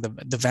our tongue,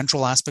 the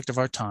ventral aspect of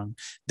our tongue.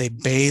 They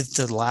bathe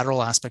the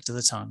lateral aspect of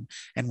the tongue.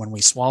 And when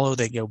we swallow,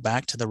 they go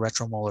back to the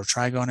retromolar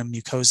trigone and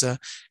mucosa,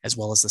 as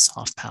well as the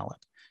soft palate.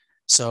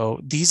 So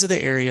these are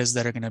the areas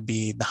that are going to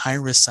be the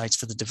high-risk sites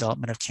for the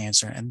development of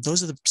cancer. And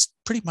those are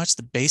pretty much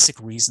the basic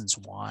reasons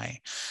why.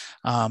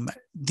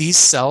 These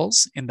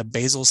cells in the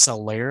basal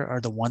cell layer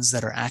are the ones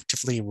that are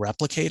actively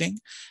replicating,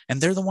 and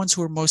they're the ones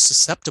who are most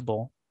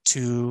susceptible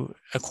to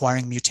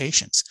acquiring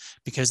mutations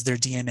because their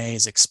DNA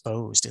is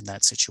exposed in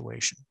that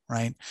situation,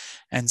 right?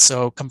 And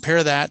so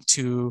compare that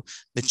to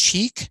the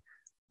cheek.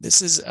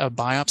 This is a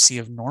biopsy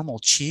of normal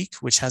cheek,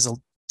 which has a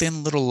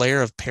thin little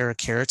layer of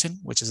parakeratin,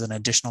 which is an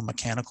additional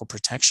mechanical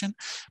protection.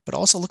 But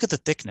also look at the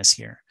thickness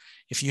here.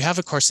 If you have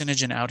a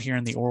carcinogen out here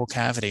in the oral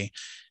cavity,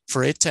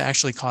 for it to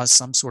actually cause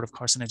some sort of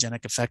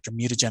carcinogenic effect or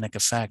mutagenic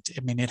effect,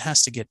 I mean, it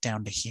has to get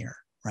down to here,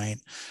 right?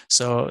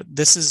 So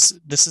this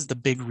is the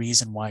big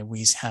reason why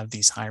we have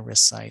these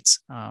high-risk sites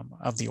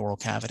of the oral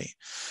cavity.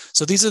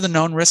 So these are the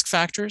known risk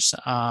factors: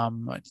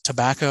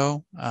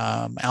 tobacco,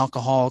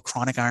 alcohol,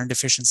 chronic iron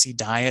deficiency,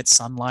 diet,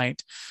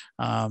 sunlight,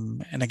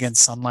 and again,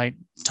 sunlight,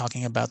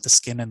 talking about the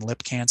skin and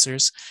lip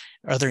cancers,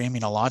 other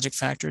immunologic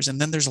factors, and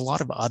then there's a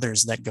lot of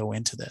others that go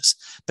into this.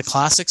 The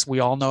classics we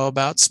all know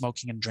about: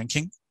 smoking and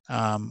drinking.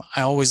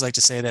 I always like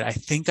to say that I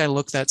think I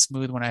look that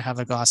smooth when I have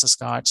a glass of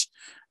scotch,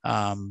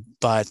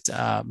 but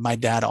my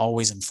dad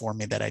always informed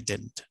me that I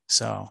didn't.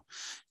 So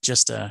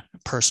just a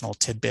personal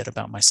tidbit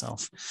about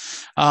myself.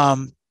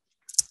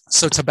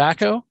 So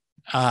tobacco,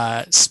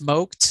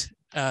 smoked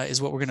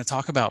is what we're going to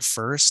talk about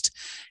first.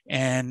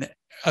 And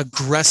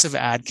aggressive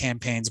ad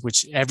campaigns,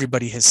 which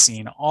everybody has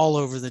seen all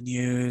over the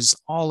news,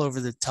 all over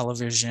the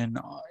television,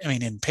 I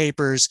mean, in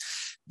papers.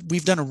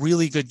 We've done a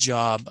really good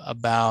job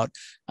about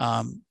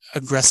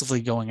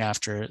aggressively going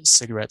after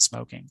cigarette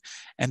smoking.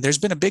 And there's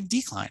been a big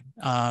decline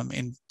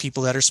in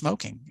people that are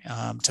smoking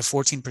to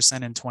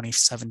 14% in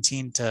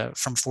 2017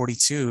 from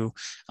 42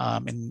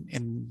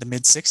 in the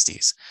mid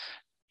 60s.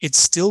 It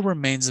still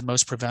remains the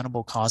most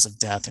preventable cause of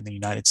death in the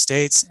United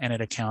States, and it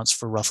accounts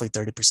for roughly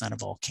 30%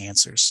 of all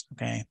cancers,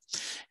 okay?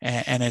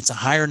 And it's a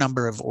higher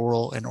number of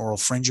oral and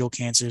oropharyngeal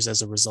cancers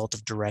as a result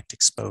of direct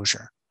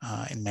exposure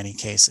in many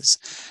cases.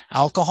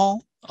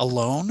 Alcohol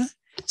alone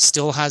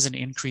still has an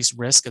increased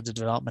risk of the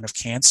development of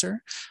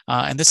cancer.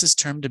 And this is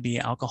termed to be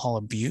alcohol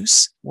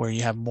abuse, where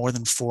you have more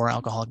than 4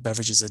 alcoholic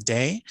beverages a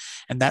day.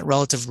 And that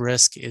relative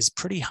risk is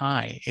pretty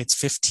high. It's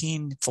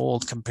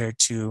 15-fold compared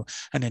to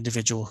an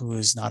individual who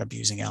is not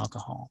abusing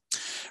alcohol.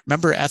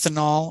 Remember,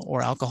 ethanol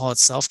or alcohol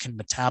itself can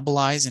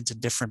metabolize into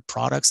different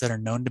products that are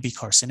known to be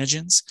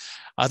carcinogens.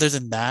 Other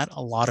than that,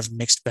 a lot of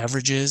mixed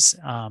beverages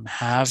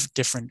have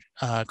different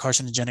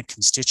carcinogenic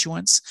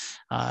constituents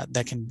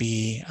that can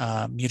be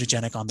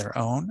mutagenic on their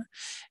own.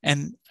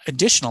 And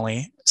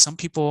additionally, some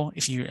people,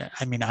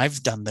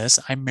 I've done this,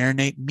 I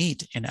marinate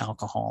meat in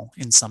alcohol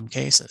in some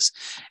cases,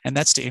 and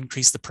that's to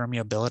increase the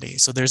permeability.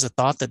 So there's a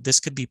thought that this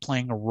could be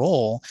playing a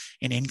role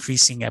in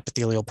increasing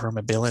epithelial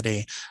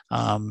permeability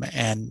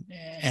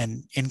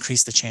and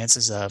increase the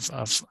chances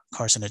of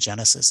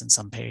carcinogenesis in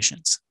some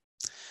patients.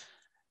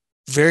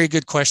 Very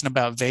good question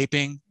about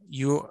vaping.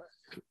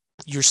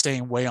 You're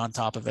staying way on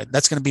top of it.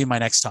 That's going to be my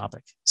next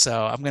topic.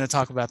 So I'm going to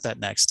talk about that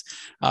next.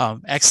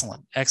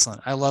 Excellent.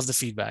 I love the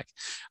feedback.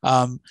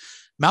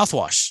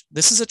 Mouthwash.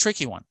 This is a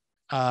tricky one.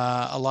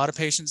 A lot of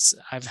patients,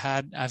 I've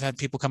had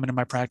people come into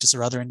my practice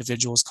or other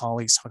individuals,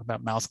 colleagues, talk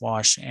about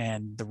mouthwash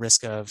and the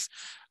risk of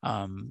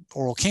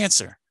oral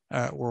cancer,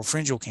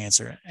 oropharyngeal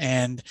cancer.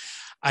 And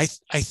I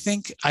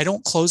think I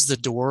don't close the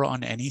door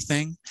on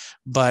anything,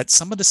 but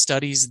some of the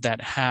studies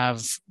that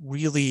have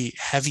really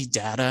heavy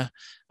data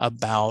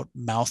about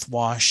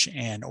mouthwash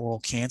and oral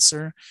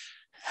cancer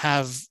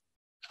have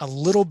a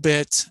little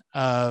bit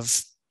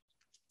of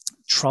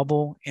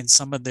trouble in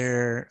some of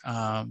their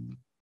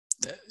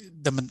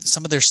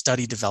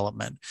study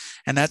development,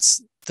 and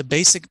that's the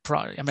basic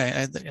I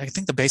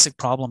think the basic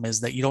problem is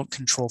that you don't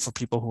control for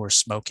people who are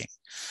smoking.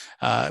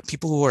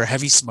 People who are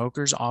heavy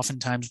smokers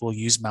oftentimes will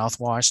use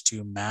mouthwash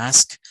to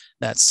mask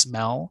that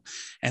smell,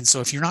 and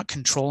so if you're not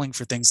controlling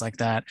for things like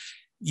that,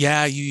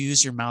 yeah, you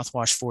use your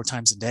mouthwash 4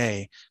 times a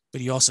day,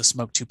 but you also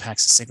smoke 2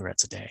 packs of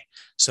cigarettes a day.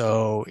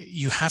 So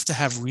you have to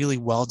have really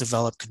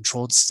well-developed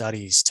controlled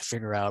studies to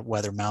figure out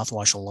whether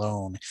mouthwash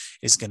alone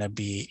is going to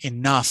be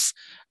enough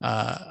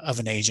of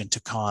an agent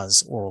to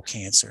cause oral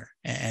cancer.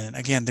 And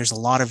again, there's a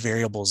lot of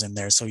variables in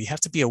there. So you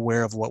have to be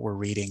aware of what we're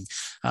reading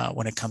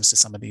when it comes to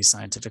some of these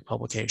scientific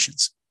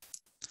publications.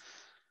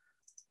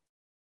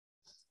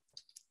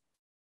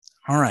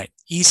 All right,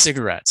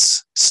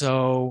 e-cigarettes.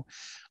 So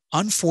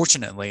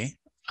unfortunately,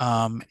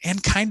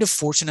 and kind of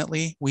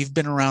fortunately, we've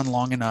been around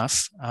long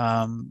enough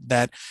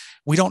that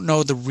we don't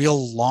know the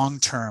real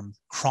long-term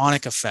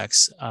chronic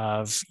effects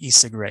of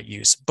e-cigarette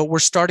use, but we're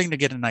starting to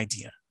get an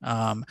idea.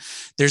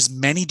 There's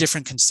many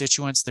different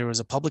constituents. There was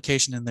a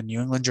publication in the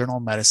New England Journal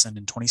of Medicine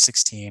in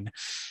 2016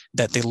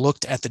 that they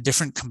looked at the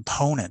different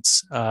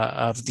components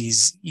of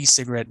these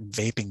e-cigarette and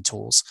vaping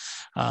tools.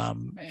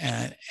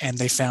 And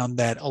they found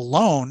that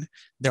alone,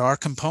 there are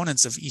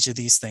components of each of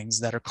these things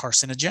that are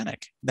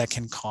carcinogenic, that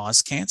can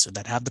cause cancer,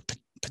 that have the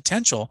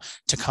potential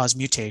to cause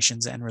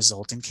mutations and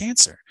result in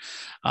cancer.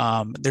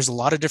 There's a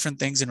lot of different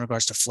things in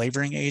regards to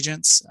flavoring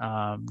agents,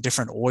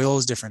 different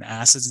oils, different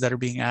acids that are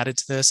being added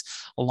to this.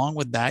 Along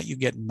with that, you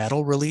get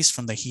metal release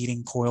from the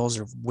heating coils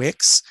or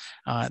wicks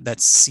that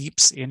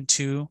seeps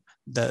into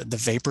the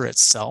vapor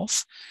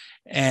itself.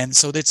 And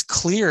so it's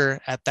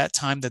clear at that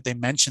time that they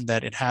mentioned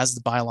that it has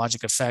the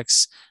biologic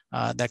effects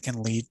that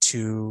can lead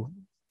to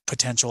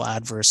potential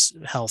adverse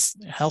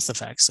health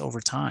effects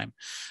over time.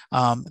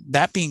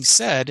 That being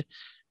said,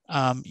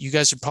 you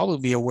guys should probably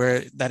be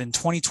aware that in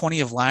 2020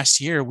 of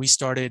last year, we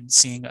started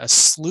seeing a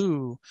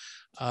slew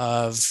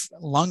of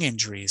lung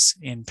injuries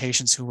in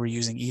patients who were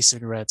using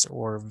e-cigarettes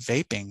or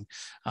vaping.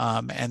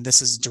 And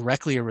this is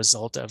directly a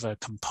result of a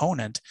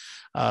component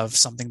of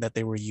something that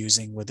they were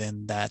using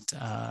within that,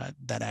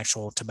 that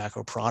actual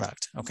tobacco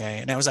product, okay?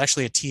 And it was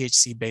actually a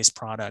THC-based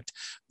product,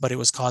 but it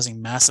was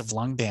causing massive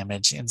lung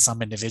damage in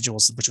some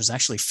individuals, which was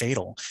actually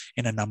fatal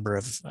in a number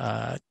of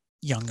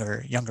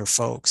younger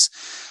folks.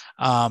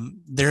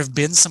 There have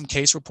been some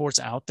case reports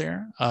out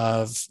there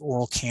of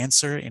oral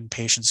cancer in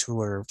patients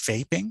who are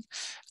vaping.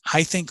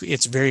 I think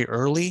it's very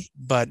early,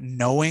 but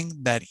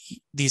knowing that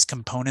these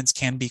components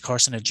can be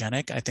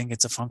carcinogenic, I think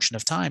it's a function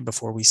of time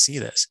before we see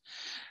this.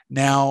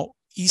 Now,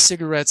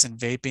 e-cigarettes and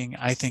vaping,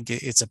 I think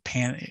it's a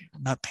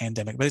not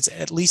pandemic, but it's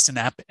at least an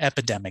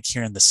epidemic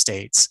here in the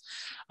States.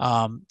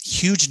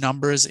 Huge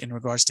numbers in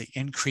regards to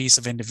increase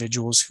of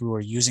individuals who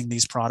are using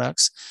these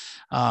products.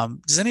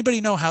 Does anybody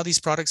know how these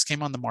products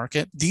came on the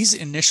market? These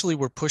initially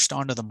were pushed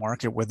onto the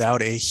market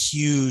without a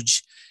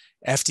huge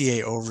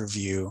FDA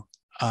overview,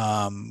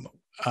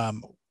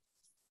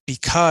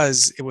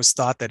 because it was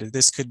thought that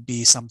this could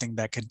be something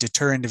that could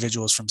deter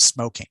individuals from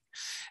smoking.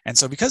 And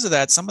so because of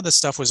that, some of the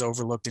stuff was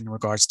overlooked in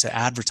regards to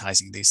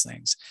advertising these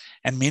things.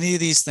 And many of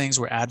these things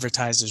were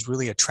advertised as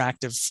really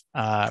attractive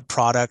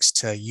products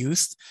to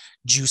youth,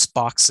 juice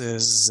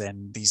boxes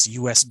and these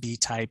USB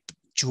type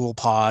jewel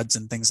pods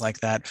and things like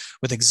that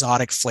with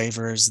exotic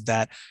flavors,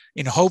 that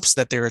in hopes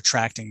that they're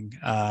attracting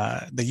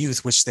the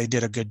youth, which they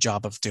did a good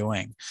job of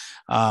doing.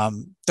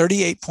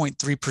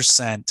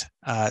 38.3%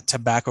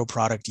 tobacco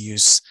product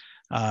use,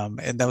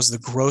 and that was the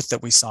growth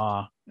that we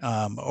saw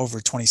over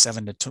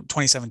 2017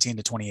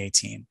 to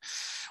 2018.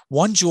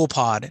 One jewel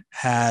pod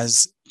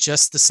has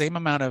just the same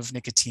amount of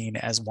nicotine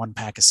as one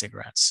pack of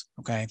cigarettes,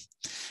 okay?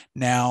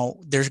 Now,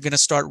 they're gonna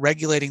start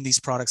regulating these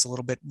products a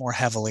little bit more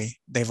heavily.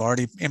 They've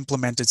already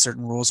implemented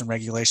certain rules and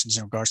regulations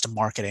in regards to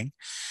marketing.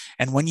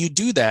 And when you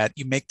do that,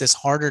 you make this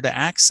harder to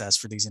access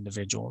for these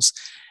individuals.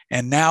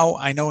 And now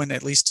I know in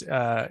at least,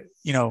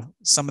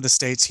 some of the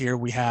states here,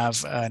 we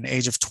have an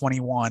age of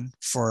 21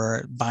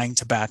 for buying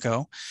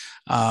tobacco.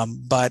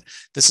 But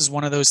this is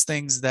one of those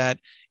things that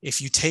if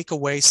you take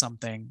away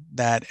something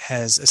that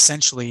has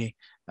essentially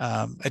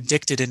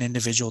addicted an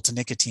individual to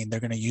nicotine, they're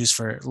going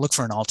to look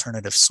for an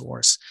alternative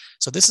source.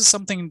 So this is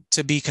something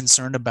to be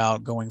concerned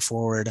about going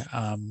forward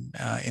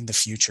in the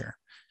future.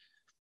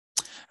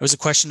 There was a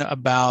question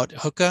about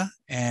hookah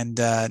and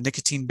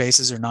nicotine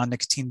bases or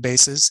non-nicotine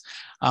bases.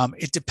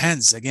 It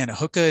depends. Again, a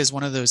hookah is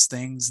one of those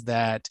things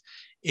that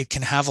it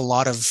can have a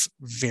lot of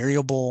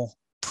variable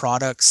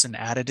products and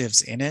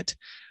additives in it.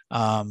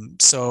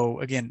 So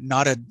again,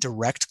 not a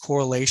direct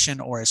correlation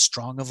or as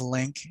strong of a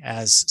link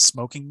as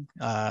smoking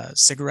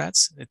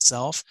cigarettes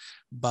itself,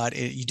 but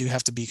you do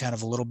have to be kind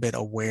of a little bit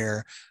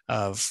aware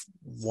of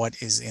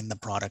what is in the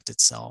product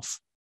itself.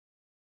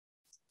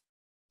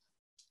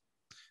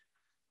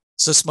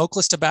 So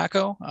smokeless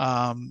tobacco,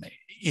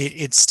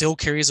 it still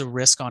carries a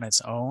risk on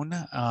its own,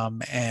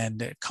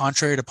 and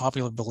contrary to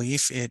popular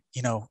belief,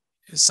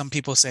 some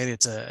people say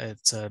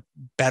it's a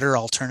better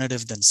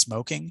alternative than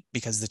smoking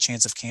because the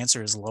chance of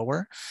cancer is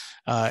lower.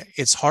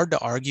 It's hard to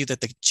argue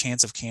that the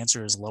chance of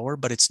cancer is lower,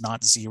 but it's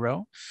not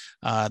zero.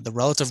 The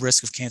relative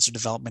risk of cancer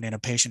development in a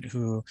patient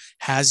who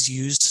has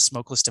used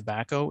smokeless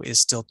tobacco is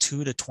still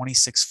 2 to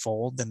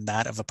 26-fold than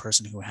that of a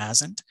person who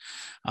hasn't.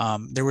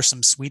 There were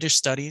some Swedish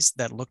studies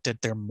that looked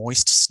at their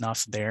moist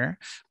snuff there,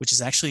 which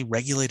is actually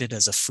regulated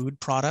as a food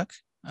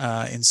product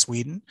in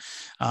Sweden.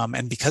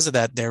 And because of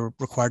that, they're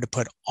required to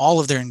put all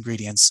of their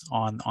ingredients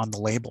on the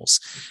labels.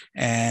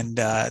 And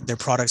their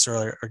products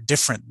are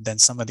different than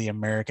some of the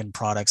American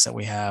products that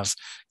we have,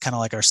 kind of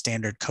like our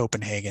standard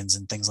Copenhagen's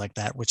and things like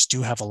that, which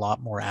do have a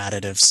lot more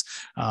additives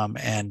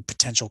and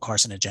potential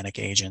carcinogenic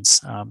agents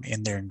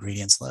in their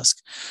ingredients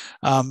list.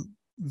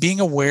 Being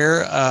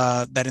aware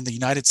that in the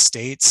United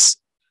States,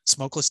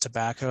 smokeless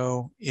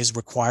tobacco is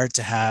required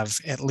to have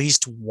at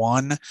least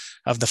one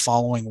of the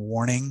following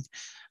warnings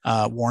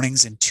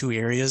in 2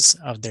 areas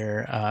of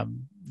their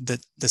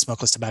the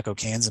smokeless tobacco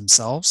cans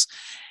themselves.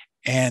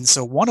 And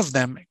so one of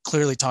them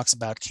clearly talks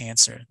about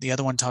cancer. The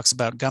other one talks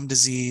about gum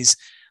disease,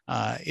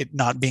 it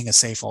not being a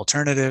safe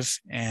alternative,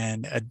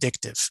 and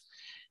addictive.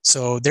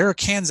 So there are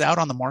cans out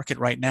on the market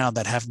right now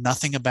that have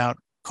nothing about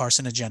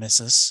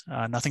carcinogenesis,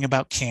 nothing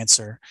about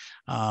cancer,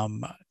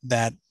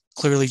 that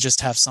clearly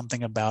just have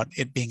something about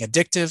it being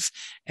addictive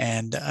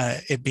and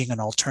it being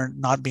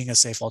not being a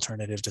safe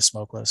alternative to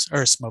smokeless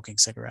or smoking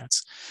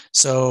cigarettes.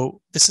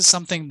 So this is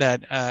something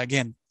that,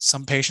 again,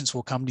 some patients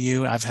will come to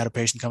you. I've had a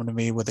patient come to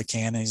me with a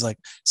can and he's like,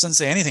 it doesn't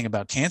say anything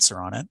about cancer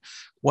on it.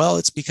 Well,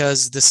 it's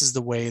because this is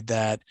the way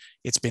that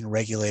it's been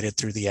regulated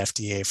through the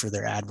FDA for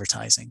their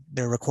advertising.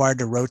 They're required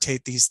to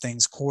rotate these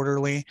things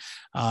quarterly,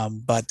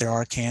 but there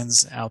are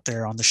cans out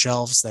there on the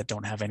shelves that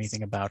don't have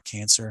anything about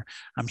cancer.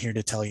 I'm here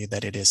to tell you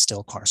that it is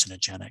still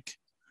carcinogenic.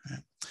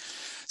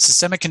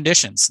 Systemic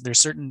conditions. There's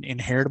certain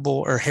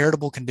inheritable or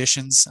heritable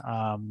conditions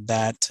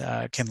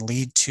that can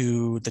lead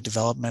to the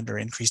development or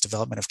increased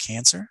development of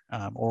cancer,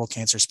 oral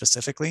cancer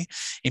specifically.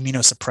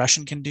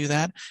 Immunosuppression can do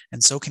that,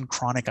 and so can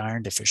chronic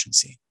iron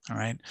deficiency. All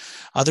right.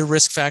 Other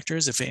risk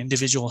factors, if an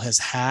individual has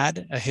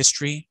had a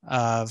history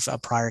of a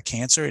prior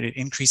cancer, it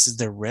increases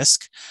their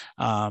risk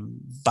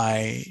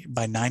by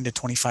 9 to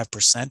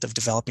 25% of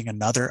developing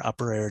another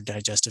upper air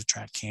digestive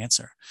tract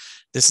cancer.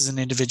 This is an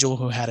individual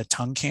who had a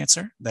tongue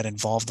cancer that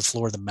involved the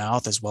floor of the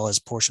mouth as well as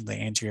portion of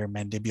the anterior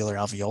mandibular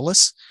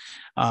alveolus.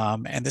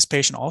 And this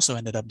patient also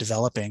ended up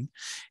developing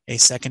a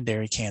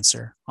secondary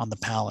cancer on the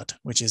palate,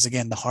 which is,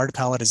 again, the hard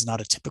palate is not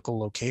a typical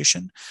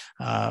location,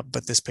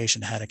 but this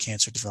patient had a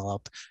cancer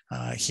develop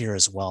here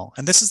as well.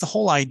 And this is the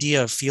whole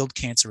idea of field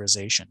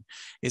cancerization,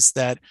 is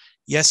that,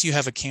 yes, you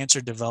have a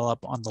cancer develop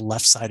on the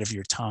left side of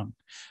your tongue,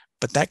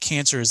 but that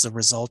cancer is the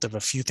result of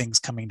a few things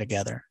coming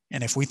together.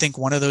 And if we think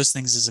one of those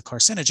things is a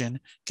carcinogen,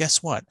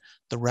 guess what?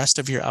 The rest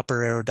of your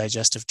upper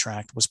aerodigestive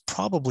tract was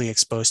probably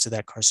exposed to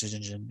that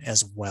carcinogen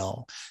as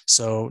well.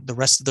 So the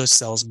rest of those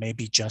cells may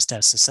be just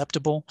as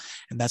susceptible.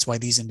 And that's why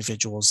these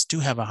individuals do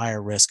have a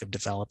higher risk of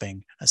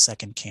developing a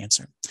second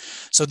cancer.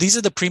 So these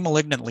are the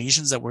premalignant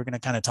lesions that we're going to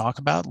kind of talk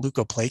about: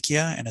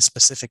 leukoplakia and a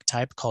specific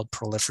type called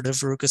proliferative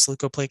verrucous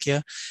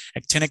leukoplakia.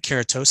 Actinic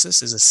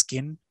keratosis is a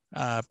skin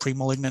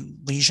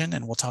premalignant lesion,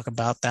 and we'll talk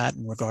about that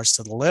in regards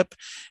to the lip,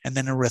 and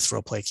then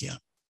erythroplakia.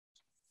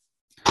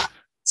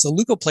 So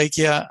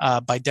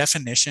leukoplakia, by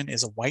definition,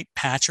 is a white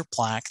patch or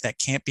plaque that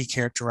can't be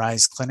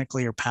characterized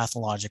clinically or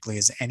pathologically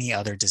as any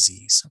other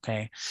disease,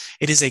 okay?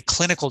 It is a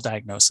clinical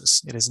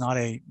diagnosis. It is not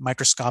a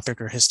microscopic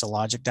or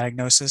histologic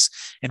diagnosis.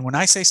 And when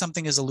I say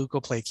something is a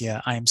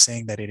leukoplakia, I am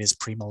saying that it is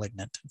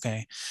premalignant,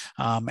 okay?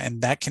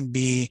 And that can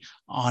be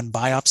on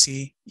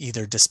biopsy,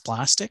 either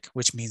dysplastic,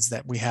 which means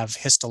that we have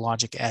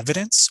histologic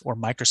evidence or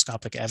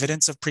microscopic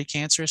evidence of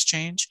precancerous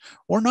change,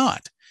 or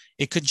not.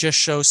 It could just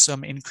show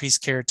some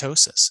increased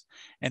keratosis.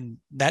 And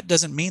that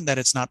doesn't mean that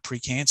it's not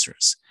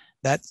precancerous.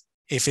 That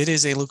if it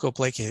is a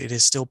leukoplakia, it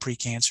is still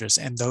precancerous.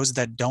 And those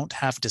that don't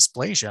have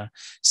dysplasia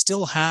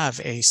still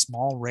have a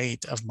small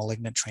rate of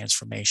malignant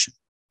transformation.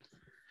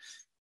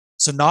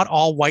 So not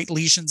all white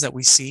lesions that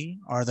we see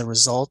are the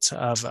result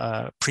of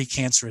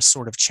precancerous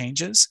sort of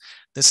changes.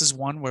 This is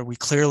one where we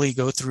clearly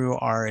go through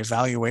our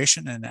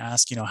evaluation and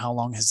ask, how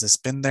long has this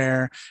been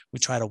there? We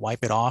try to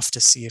wipe it off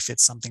to see if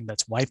it's something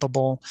that's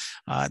wipeable.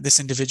 This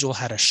individual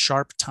had a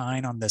sharp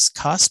tine on this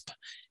cusp,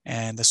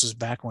 and this was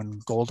back when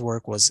gold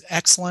work was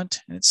excellent,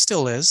 and it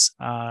still is,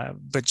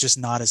 but just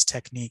not as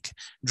technique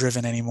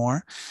driven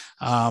anymore.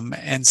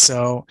 And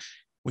so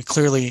we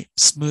clearly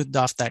smoothed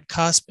off that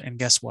cusp, and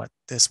guess what?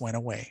 This went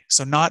away.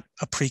 So not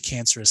a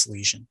precancerous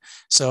lesion.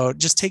 So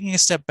just taking a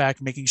step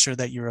back, making sure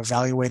that you're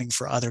evaluating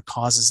for other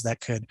causes that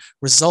could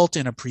result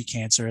in a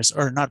precancerous,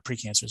 or not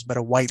precancerous, but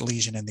a white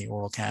lesion in the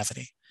oral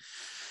cavity.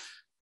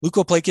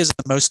 Leukoplakia is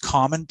the most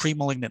common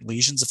premalignant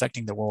lesions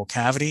affecting the oral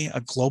cavity, a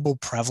global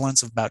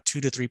prevalence of about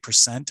 2 to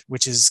 3%,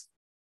 which is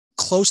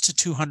close to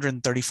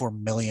 234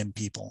 million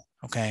people.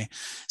 Okay,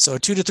 so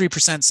 2 to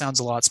 3% sounds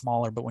a lot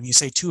smaller, but when you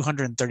say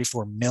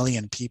 234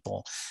 million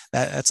people,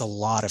 that's a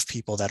lot of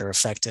people that are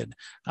affected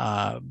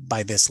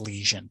by this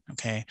lesion.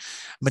 Okay,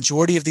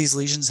 majority of these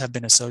lesions have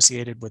been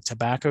associated with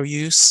tobacco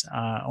use.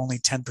 Only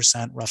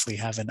 10% roughly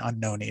have an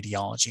unknown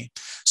etiology.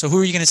 So who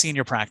are you going to see in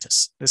your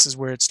practice? This is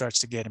where it starts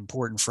to get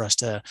important for us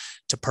to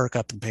perk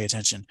up and pay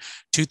attention.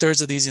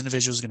 2/3 of these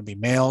individuals are going to be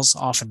males,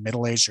 often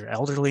middle-aged or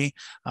elderly,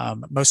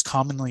 most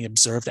commonly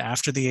observed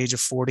after the age of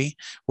 40.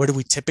 Where do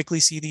we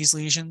typically see these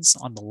lesions?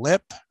 On the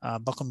lip,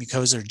 buccal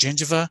mucosa or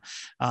gingiva.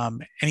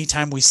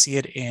 Anytime we see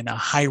it in a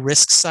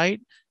high-risk site,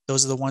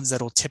 those are the ones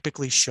that will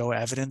typically show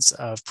evidence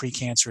of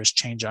precancerous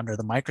change under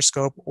the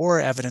microscope,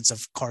 or evidence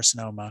of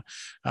carcinoma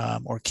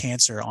or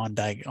cancer on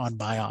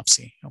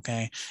biopsy,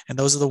 okay? And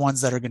those are the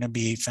ones that are going to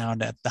be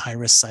found at the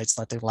high-risk sites,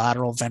 like the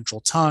lateral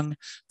ventral tongue,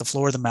 the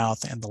floor of the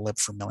mouth, and the lip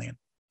vermilion.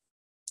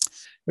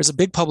 There's a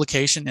big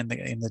publication in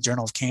the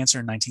Journal of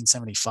Cancer in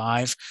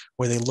 1975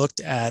 where they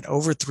looked at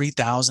over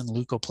 3,000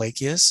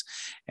 leukoplakias,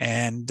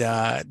 and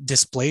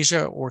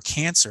dysplasia or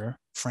cancer,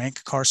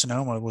 frank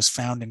carcinoma, was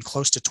found in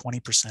close to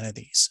 20% of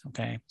these,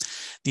 okay?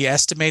 The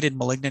estimated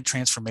malignant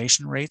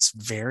transformation rates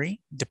vary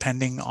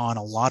depending on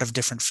a lot of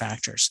different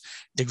factors: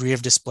 degree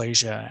of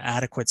dysplasia,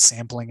 adequate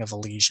sampling of a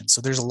lesion.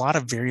 So there's a lot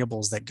of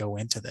variables that go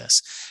into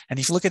this. And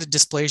if you look at a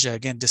dysplasia,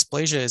 again,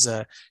 dysplasia is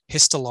a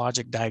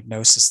histologic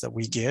diagnosis that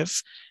we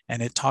give,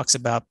 and it talks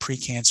about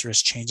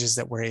precancerous changes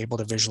that we're able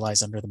to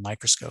visualize under the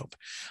microscope.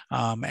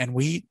 And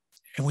we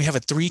and we have a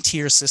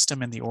 3-tier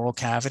system in the oral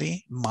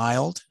cavity,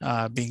 mild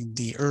being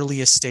the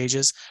earliest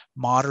stages,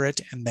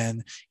 moderate, and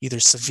then either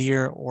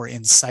severe or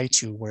in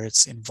situ, where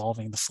it's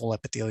involving the full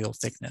epithelial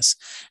thickness.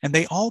 And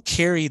they all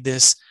carry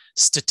this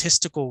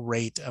statistical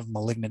rate of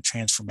malignant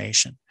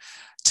transformation.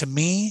 To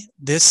me,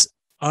 this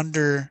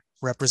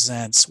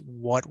underrepresents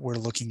what we're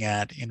looking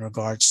at in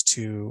regards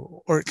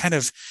to, or kind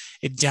of,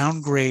 it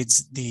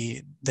downgrades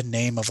the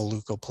name of a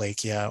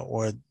leukoplakia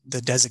or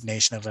the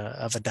designation of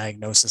a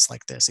diagnosis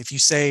like this. If you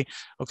say,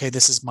 okay,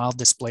 this is mild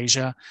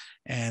dysplasia,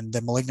 and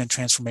the malignant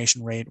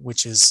transformation rate,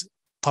 which is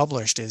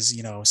published, is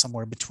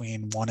somewhere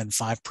between 1% and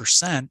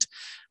 5%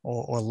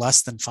 or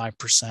less than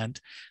 5%,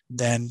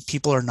 then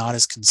people are not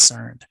as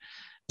concerned.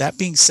 That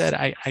being said,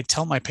 I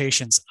tell my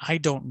patients, I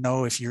don't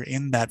know if you're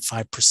in that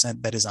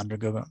 5% that is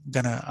going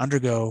to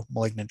undergo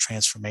malignant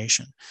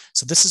transformation.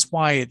 So this is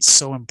why it's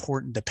so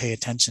important to pay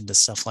attention to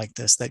stuff like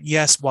this, that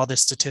yes, while the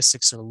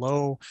statistics are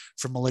low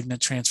for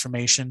malignant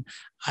transformation,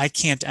 I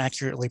can't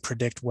accurately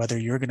predict whether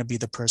you're going to be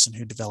the person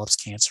who develops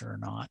cancer or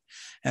not.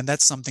 And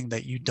that's something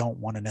that you don't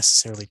want to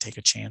necessarily take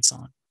a chance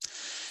on.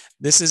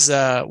 This is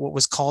what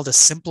was called a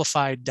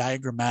simplified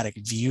diagrammatic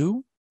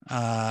view.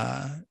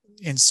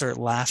 Insert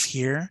laugh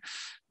here.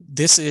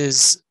 This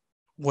is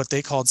what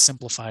they called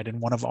simplified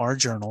in one of our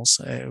journals.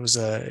 It was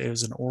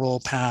an oral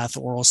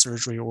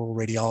surgery, oral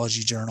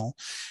radiology journal.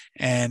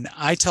 And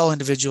I tell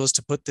individuals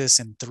to put this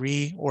in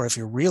 3, or if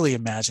you're really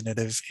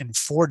imaginative, in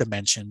 4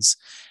 dimensions,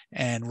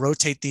 and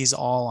rotate these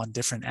all on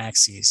different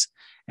axes.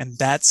 And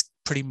that's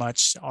pretty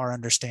much our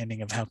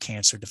understanding of how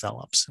cancer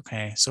develops.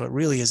 Okay, so it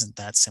really isn't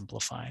that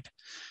simplified.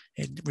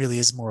 It really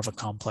is more of a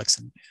complex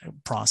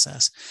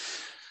process.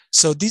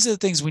 So these are the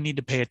things we need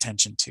to pay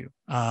attention to.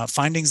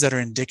 Findings that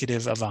are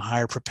indicative of a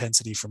higher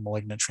propensity for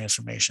malignant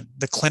transformation.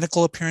 The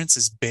clinical appearance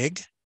is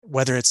big,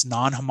 whether it's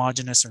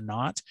non-homogeneous or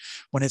not.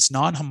 When it's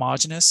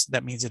non-homogeneous,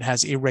 that means it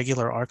has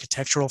irregular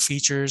architectural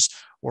features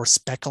or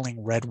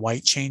speckling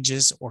red-white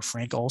changes or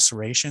frank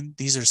ulceration.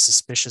 These are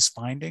suspicious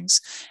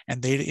findings,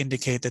 and they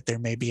indicate that there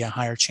may be a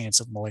higher chance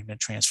of malignant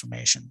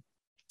transformation.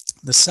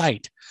 The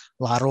site,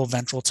 lateral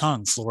ventral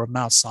tongue, floor of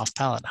mouth, soft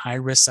palate,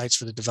 high-risk sites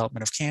for the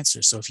development of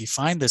cancer. So if you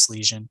find this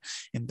lesion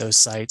in those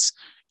sites,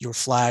 your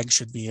flag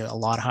should be a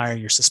lot higher,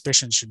 your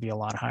suspicion should be a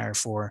lot higher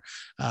for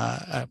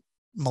a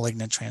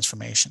malignant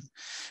transformation.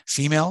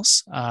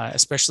 Females,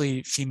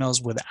 especially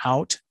females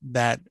without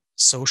that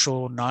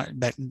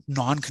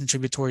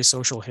non-contributory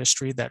social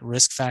history, that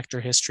risk factor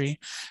history,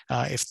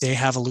 if they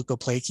have a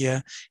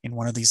leukoplakia in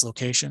one of these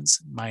locations,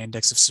 my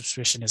index of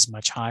suspicion is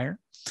much higher.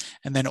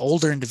 And then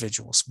older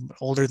individuals,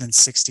 older than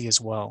 60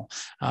 as well.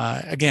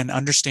 Again,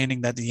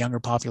 understanding that the younger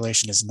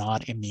population is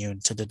not immune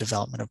to the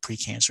development of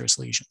precancerous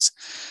lesions.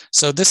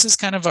 So this is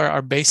kind of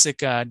our basic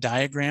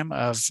diagram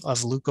of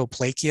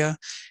leukoplakia.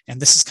 And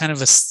this is kind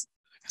of a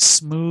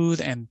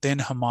smooth and thin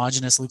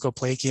homogeneous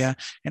leukoplakia,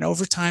 and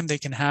over time they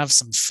can have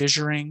some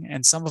fissuring,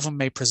 and some of them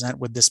may present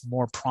with this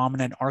more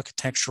prominent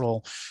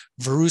architectural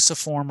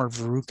verruciform or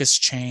verrucous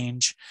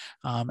change,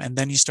 and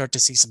then you start to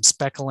see some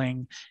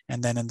speckling,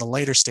 and then in the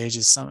later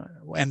stages,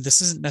 and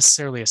this isn't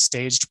necessarily a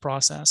staged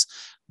process,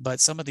 but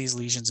some of these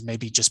lesions may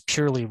be just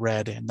purely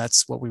red, and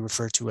that's what we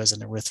refer to as an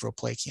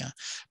erythroplakia.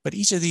 But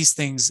each of these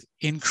things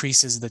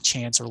increases the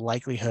chance or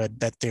likelihood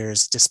that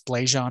there's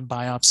dysplasia on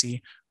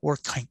biopsy or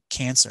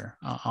cancer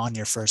on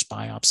your first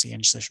biopsy,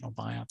 incisional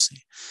biopsy.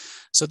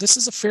 So this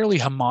is a fairly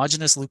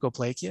homogeneous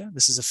leukoplakia.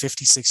 This is a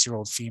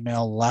 56-year-old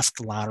female,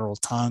 left lateral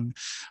tongue,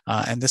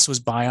 and this was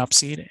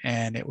biopsied,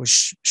 and it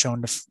was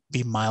shown to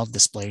be mild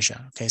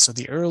dysplasia. Okay, so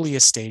the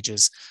earliest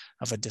stages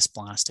of a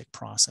dysplastic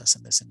process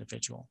in this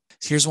individual.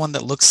 Here's one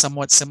that looks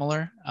somewhat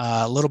similar,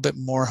 a little bit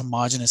more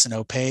homogeneous and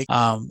opaque,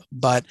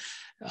 but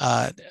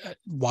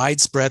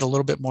widespread, a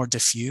little bit more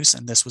diffuse,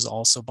 and this was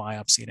also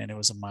biopsied, and it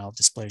was a mild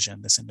dysplasia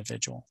in this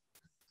individual.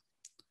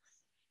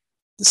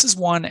 This is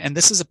one, and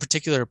this is a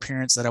particular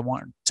appearance that I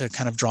want to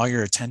kind of draw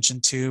your attention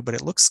to, but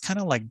it looks kind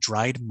of like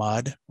dried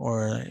mud,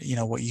 or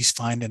what you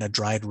find in a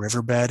dried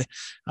riverbed.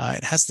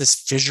 It has this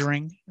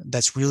fissuring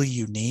that's really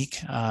unique,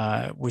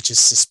 which is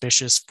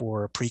suspicious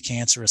for a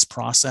precancerous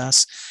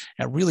process,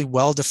 at really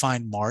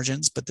well-defined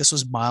margins, but this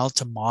was mild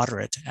to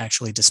moderate,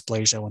 actually,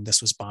 dysplasia when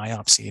this was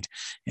biopsied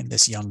in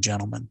this young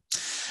gentleman.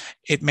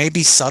 It may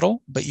be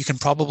subtle, but you can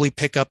probably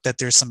pick up that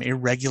there's some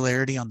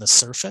irregularity on the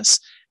surface,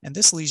 and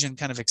this lesion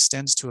kind of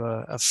extends to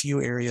a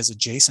few areas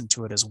adjacent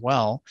to it as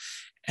well.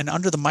 And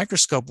under the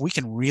microscope, we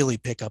can really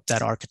pick up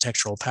that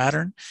architectural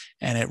pattern,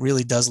 and it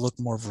really does look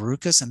more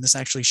verrucous, and this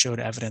actually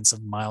showed evidence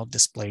of mild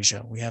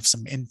dysplasia. We have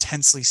some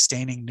intensely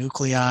staining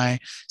nuclei,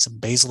 some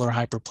basilar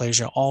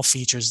hyperplasia, all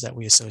features that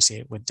we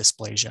associate with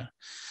dysplasia.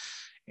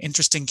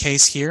 Interesting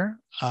case here.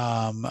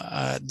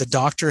 The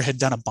doctor had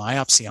done a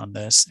biopsy on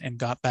this and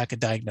got back a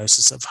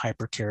diagnosis of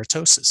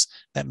hyperkeratosis.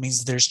 That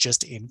means there's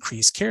just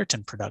increased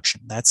keratin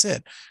production. That's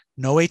it.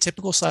 No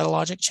atypical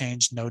cytologic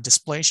change, no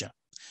dysplasia.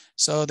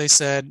 So they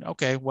said,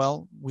 okay,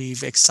 well,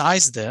 we've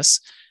excised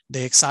this.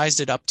 They excised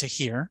it up to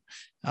here.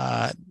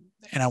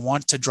 And I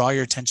want to draw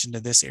your attention to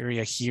this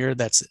area here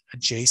that's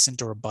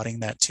adjacent or abutting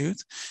that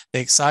tooth.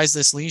 They excise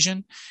this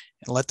lesion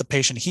and let the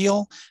patient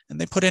heal, and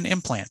they put in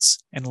implants.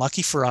 And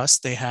lucky for us,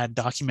 they had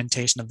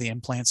documentation of the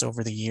implants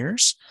over the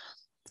years.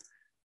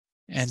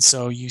 And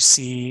so you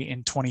see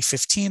in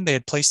 2015, they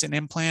had placed an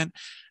implant.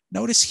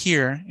 Notice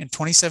here in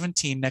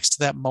 2017, next to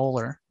that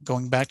molar,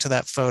 going back to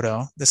that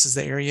photo, this is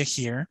the area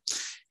here.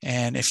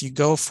 And if you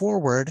go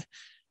forward,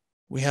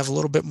 we have a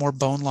little bit more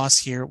bone loss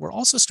here. We're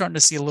also starting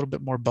to see a little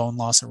bit more bone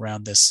loss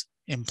around this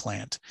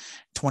implant.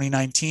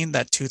 2019,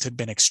 that tooth had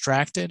been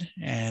extracted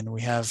and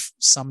we have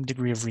some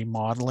degree of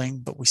remodeling,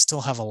 but we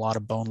still have a lot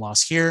of bone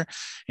loss here.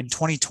 In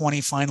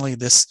 2020, finally,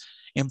 this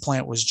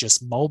implant was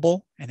just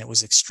mobile and it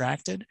was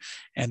extracted,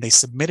 and they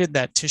submitted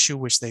that tissue,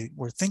 which they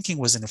were thinking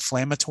was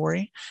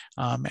inflammatory,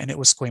 and it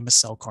was squamous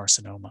cell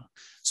carcinoma.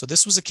 So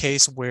this was a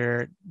case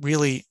where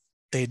really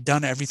they had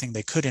done everything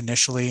they could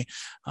initially,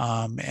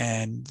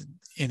 and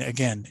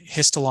again,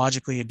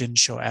 histologically, it didn't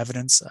show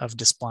evidence of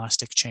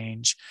dysplastic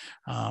change,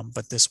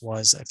 but this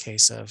was a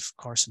case of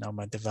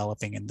carcinoma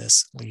developing in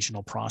this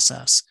lesional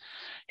process.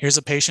 Here's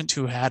a patient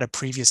who had a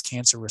previous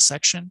cancer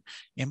resection,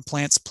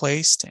 implants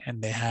placed, and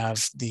they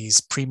have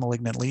these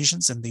premalignant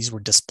lesions, and these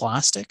were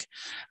dysplastic.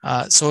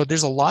 So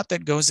there's a lot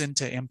that goes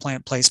into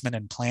implant placement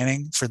and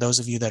planning. For those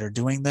of you that are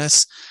doing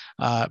this,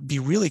 be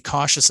really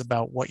cautious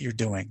about what you're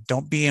doing.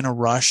 Don't be in a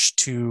rush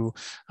to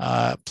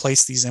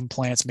place these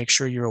implants. Make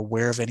sure you're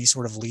aware of any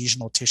sort of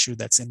lesional tissue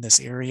that's in this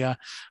area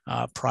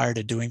prior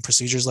to doing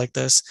procedures like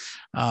this.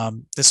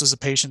 This was a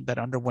patient that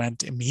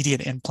underwent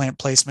immediate implant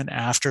placement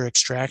after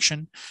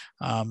extraction.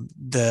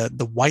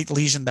 The white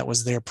lesion that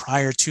was there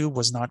prior to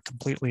was not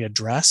completely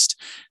addressed.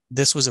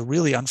 This was a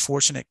really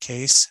unfortunate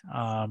case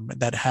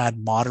that had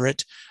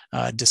moderate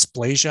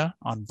dysplasia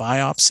on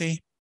biopsy.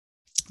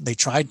 They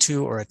tried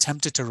to or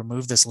attempted to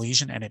remove this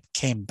lesion and it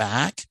came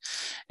back.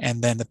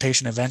 And then the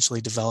patient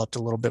eventually developed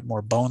a little bit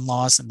more bone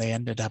loss, and they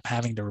ended up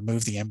having to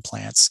remove the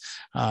implants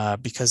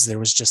because there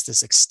was just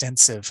this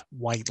extensive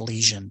white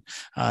lesion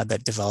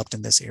that developed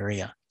in this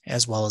area,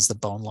 as well as the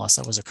bone loss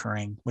that was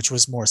occurring, which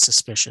was more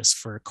suspicious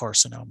for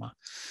carcinoma.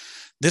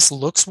 This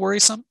looks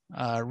worrisome,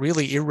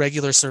 really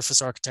irregular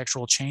surface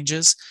architectural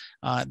changes.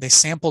 They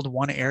sampled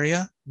one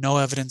area, no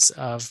evidence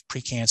of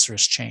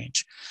precancerous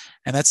change.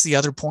 And that's the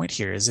other point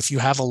here, is if you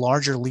have a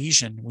larger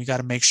lesion, we got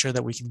to make sure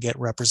that we can get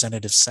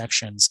representative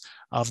sections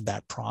of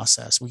that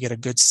process. We get a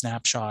good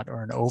snapshot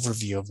or an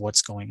overview of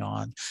what's going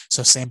on.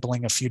 So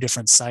sampling a few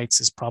different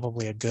sites is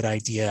probably a good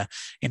idea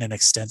in an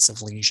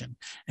extensive lesion.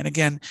 And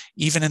again,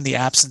 even in the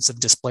absence of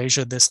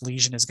dysplasia, this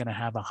lesion is going to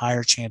have a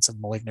higher chance of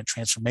malignant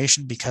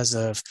transformation because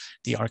of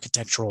the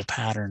architectural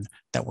pattern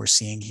that we're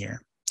seeing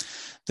here.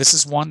 This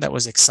is one that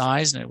was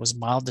excised and it was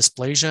mild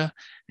dysplasia.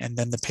 And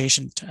then the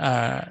patient,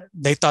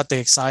 they thought they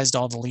excised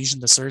all the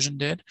lesion, the surgeon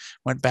did,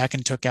 went back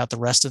and took out the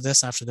rest of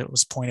this after that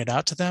was pointed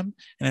out to them.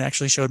 And it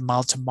actually showed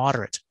mild to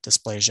moderate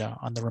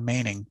dysplasia on the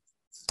remaining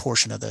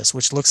portion of this,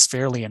 which looks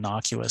fairly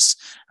innocuous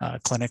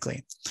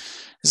clinically.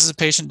 This is a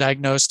patient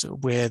diagnosed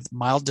with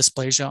mild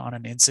dysplasia on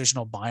an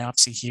incisional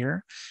biopsy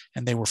here,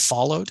 and they were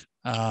followed,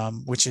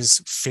 which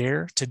is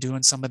fair to do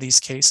in some of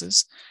these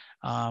cases.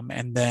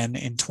 And then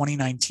in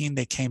 2019,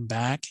 they came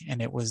back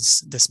and it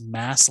was this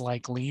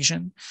mass-like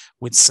lesion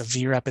with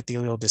severe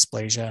epithelial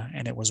dysplasia,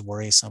 and it was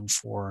worrisome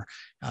for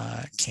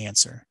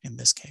cancer in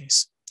this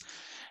case.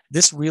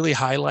 This really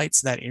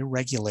highlights that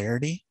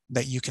irregularity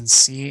that you can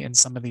see in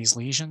some of these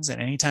lesions.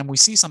 And anytime we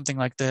see something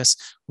like this,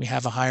 we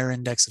have a higher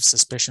index of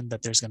suspicion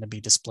that there's going to be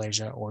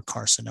dysplasia or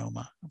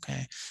carcinoma.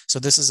 Okay, so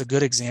this is a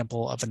good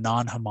example of a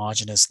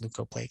non-homogeneous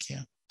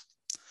leukoplakia.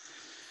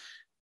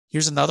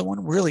 Here's another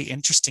one, really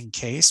interesting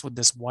case with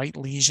this white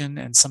lesion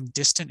and some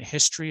distant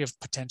history of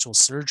potential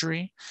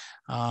surgery.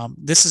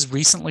 This has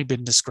recently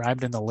been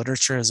described in the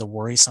literature as a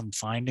worrisome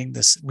finding,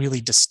 this really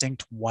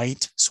distinct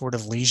white sort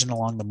of lesion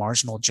along the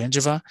marginal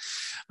gingiva.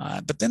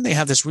 But then they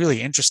have this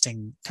really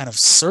interesting kind of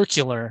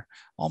circular,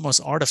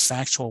 almost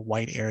artifactual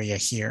white area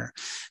here.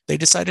 They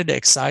decided to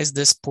excise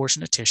this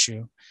portion of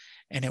tissue,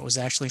 and it was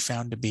actually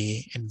found to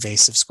be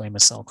invasive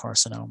squamous cell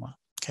carcinoma.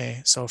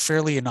 Okay, so a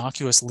fairly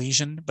innocuous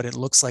lesion, but it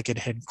looks like it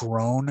had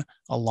grown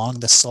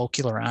along the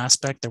sulcular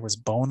aspect. There was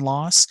bone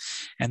loss,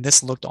 and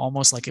this looked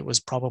almost like it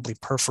was probably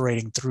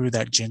perforating through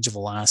that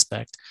gingival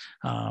aspect.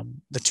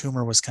 The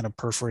tumor was kind of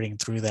perforating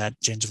through that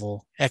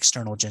gingival,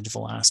 external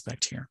gingival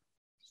aspect here.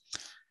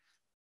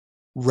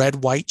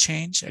 Red-white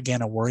change,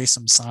 again, a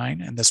worrisome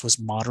sign, and this was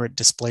moderate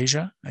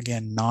dysplasia.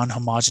 Again,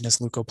 non-homogeneous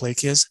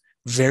leukoplakias.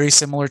 Very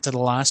similar to the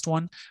last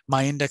one.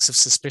 My index of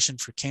suspicion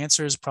for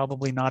cancer is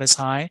probably not as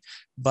high,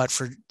 but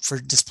for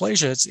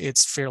dysplasia,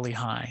 it's fairly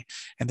high.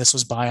 And this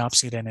was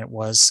biopsied and it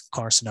was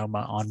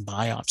carcinoma on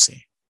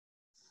biopsy.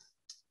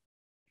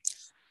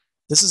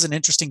 This is an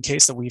interesting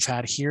case that we've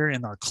had here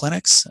in our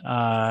clinics.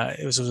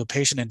 It was a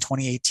patient in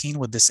 2018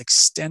 with this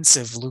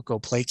extensive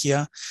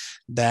leukoplakia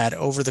that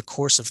over the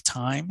course of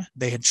time,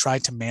 they had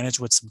tried to manage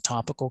with some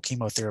topical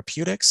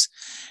chemotherapeutics.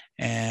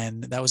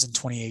 And that was in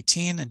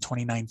 2018. In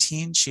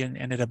 2019, she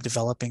ended up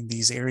developing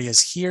these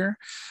areas here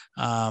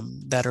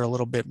that are a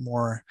little bit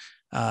more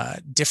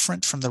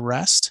different from the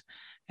rest.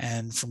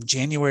 And from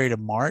January to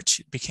March,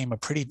 it became a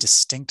pretty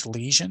distinct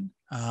lesion.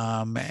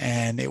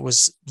 And it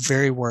was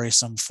very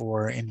worrisome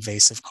for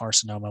invasive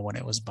carcinoma when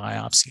it was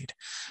biopsied.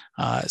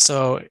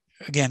 So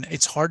again,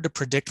 it's hard to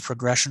predict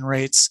progression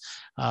rates,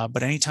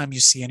 but anytime you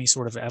see any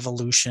sort of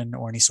evolution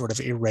or any sort of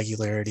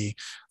irregularity,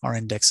 our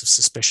index of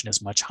suspicion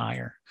is much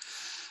higher.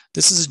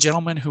 This is a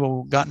gentleman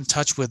who got in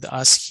touch with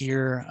us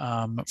here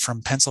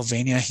from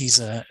Pennsylvania. He's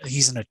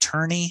an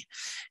attorney,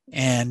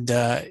 and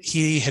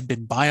he had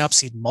been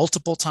biopsied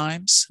multiple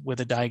times with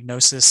a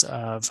diagnosis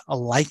of a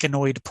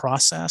lichenoid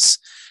process,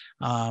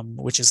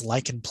 which is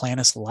lichen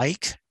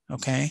planus-like.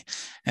 Okay,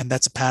 and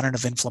that's a pattern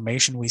of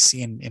inflammation we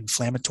see in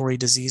inflammatory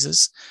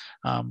diseases.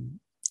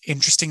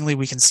 Interestingly,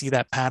 we can see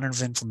that pattern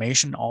of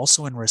inflammation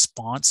also in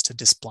response to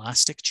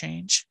dysplastic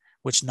change,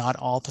 which not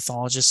all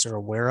pathologists are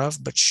aware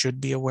of, but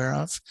should be aware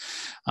of.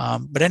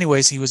 But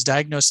anyways, he was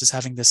diagnosed as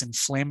having this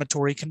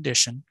inflammatory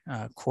condition,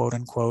 quote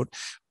unquote,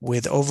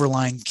 with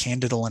overlying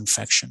candidal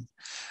infection.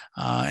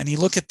 And you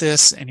look at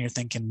this and you're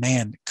thinking,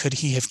 man, could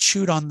he have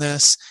chewed on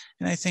this?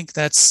 And I think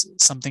that's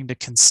something to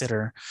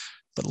consider.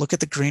 But look at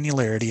the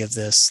granularity of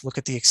this, look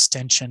at the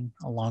extension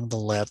along the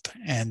lip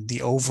and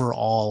the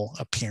overall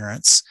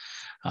appearance.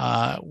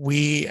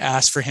 We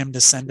asked for him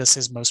to send us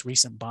his most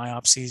recent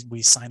biopsies.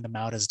 We signed them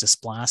out as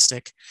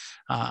dysplastic.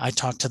 I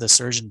talked to the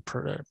surgeon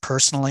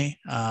personally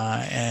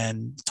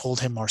and told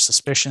him our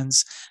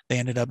suspicions. They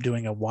ended up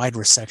doing a wide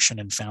resection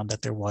and found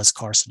that there was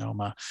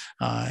carcinoma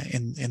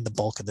in the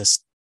bulk of this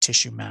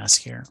tissue mass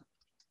here.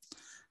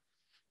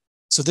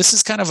 So this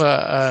is kind of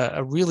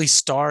a really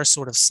star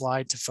sort of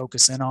slide to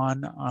focus in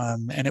on.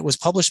 And it was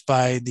published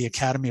by the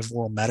Academy of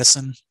Oral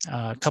Medicine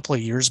a couple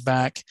of years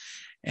back.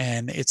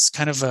 And it's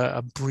kind of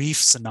a brief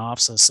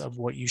synopsis of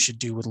what you should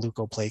do with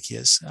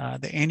leukoplakias.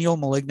 The annual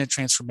malignant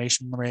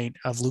transformation rate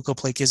of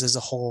leukoplakias as a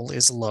whole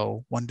is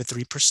low, 1 to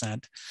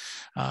 3%.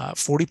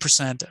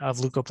 40% of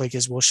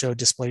leukoplakias will show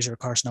dysplasia or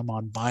carcinoma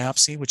on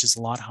biopsy, which is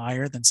a lot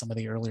higher than some of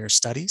the earlier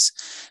studies.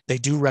 They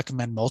do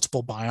recommend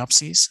multiple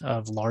biopsies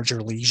of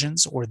larger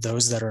lesions or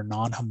those that are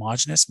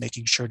non-homogeneous,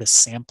 making sure to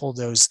sample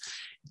those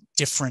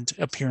different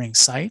appearing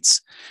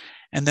sites.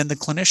 And then the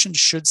clinician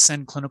should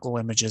send clinical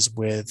images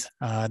with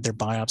their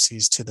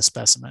biopsies to the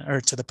specimen or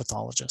to the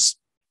pathologist.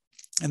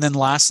 And then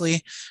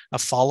lastly, a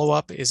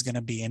follow-up is going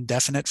to be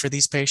indefinite for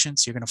these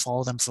patients. You're going to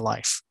follow them for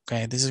life.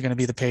 Okay, these are going to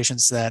be the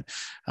patients that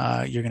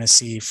you're going to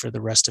see for the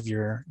rest of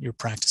your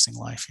practicing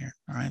life here.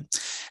 All right.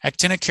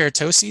 Actinic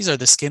keratoses are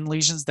the skin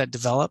lesions that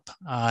develop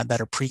that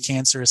are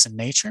precancerous in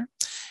nature.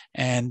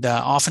 And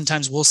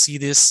oftentimes we'll see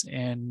this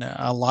in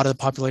a lot of the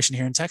population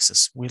here in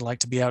Texas. We like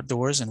to be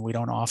outdoors and we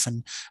don't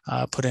often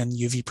put in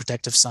UV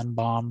protective sun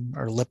balm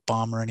or lip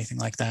balm or anything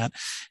like that.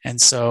 And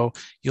so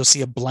you'll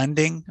see a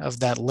blending of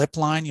that lip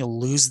line. You'll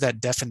lose that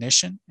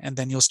definition and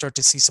then you'll start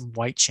to see some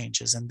white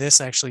changes. And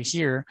this actually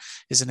here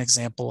is an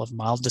example of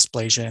mild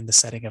dysplasia in the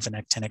setting of an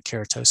actinic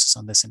keratosis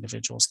on this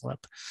individual's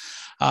lip.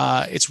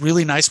 It's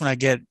really nice when I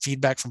get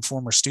feedback from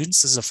former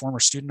students. This is a former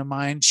student of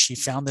mine. She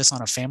found this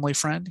on a family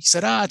friend. He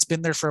said, it's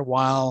been there for a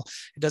while.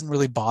 It doesn't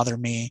really bother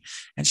me.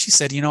 And she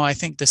said, I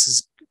think this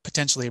is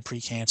potentially a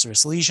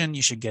precancerous lesion.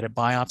 You should get it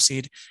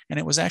biopsied. And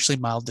it was actually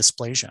mild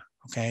dysplasia.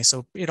 Okay,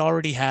 so it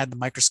already had the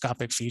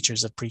microscopic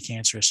features of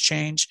precancerous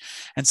change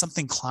and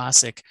something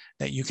classic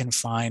that you can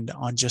find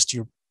on just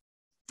your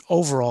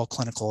overall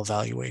clinical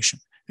evaluation.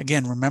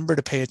 Again, remember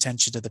to pay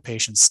attention to the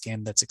patient's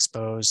skin that's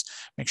exposed.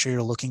 Make sure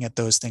you're looking at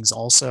those things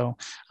also,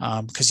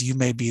 because you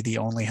may be the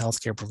only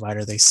healthcare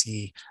provider they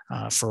see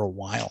for a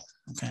while.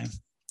 Okay.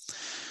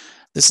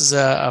 This is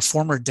a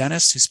former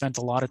dentist who spent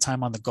a lot of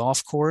time on the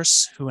golf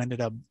course who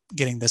ended up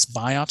getting this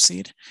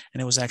biopsied,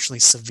 and it was actually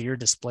severe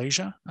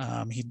dysplasia.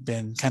 He'd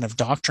been kind of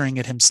doctoring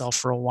it himself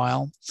for a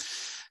while.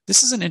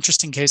 This is an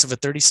interesting case of a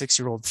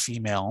 36-year-old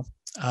female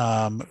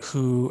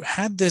who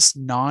had this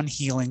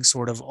non-healing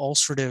sort of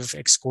ulcerative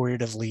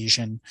excoriative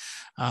lesion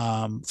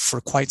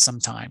for quite some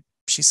time.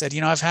 She said,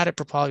 I've had it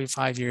for probably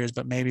 5 years,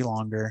 but maybe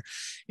longer.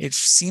 It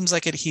seems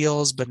like it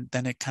heals, but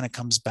then it kind of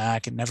comes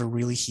back. It never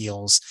really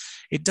heals.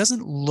 It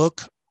doesn't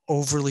look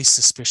overly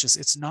suspicious.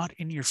 It's not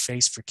in your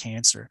face for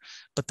cancer,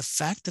 but the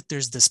fact that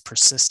there's this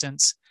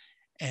persistence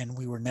and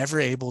we were never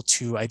able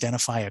to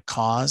identify a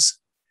cause,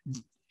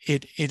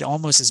 it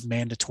almost is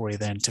mandatory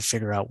then to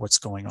figure out what's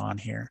going on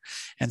here.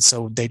 And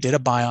so they did a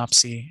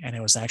biopsy and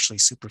it was actually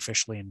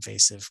superficially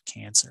invasive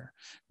cancer.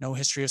 No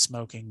history of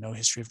smoking, no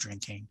history of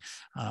drinking,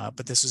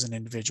 but this was an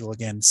individual,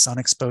 again,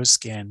 sun-exposed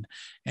skin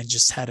and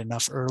just had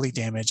enough early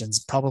damage and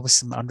probably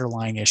some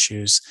underlying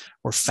issues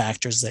or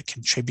factors that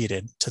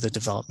contributed to the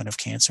development of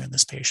cancer in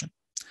this patient.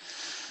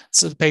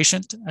 So the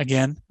patient,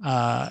 again,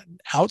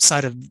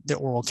 outside of the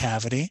oral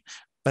cavity,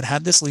 but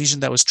had this lesion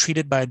that was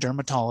treated by a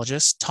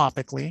dermatologist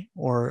topically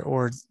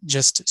or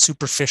just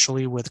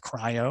superficially with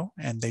cryo,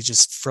 and they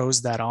just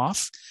froze that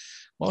off.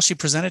 Well, she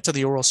presented to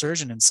the oral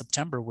surgeon in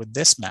September with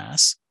this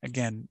mass.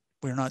 Again,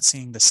 we're not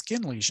seeing the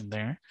skin lesion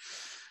there,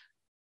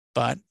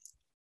 but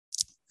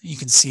you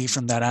can see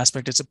from that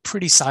aspect, it's a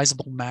pretty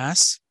sizable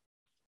mass.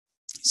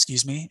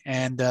 Excuse me.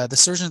 And the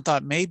surgeon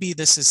thought maybe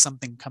this is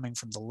something coming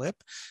from the lip.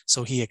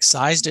 So he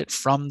excised it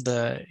from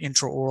the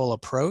intraoral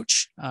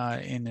approach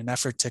in an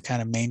effort to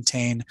kind of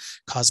maintain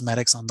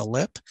cosmetics on the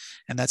lip.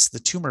 And that's the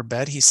tumor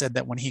bed. He said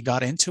that when he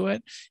got into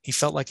it, he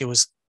felt like it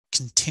was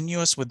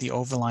continuous with the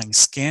overlying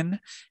skin,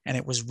 and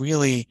it was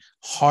really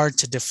hard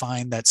to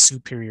define that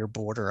superior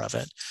border of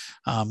it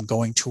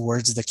going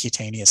towards the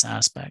cutaneous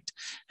aspect.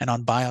 And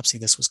on biopsy,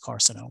 this was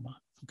carcinoma.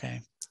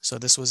 Okay. So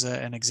this was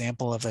an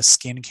example of a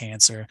skin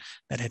cancer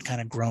that had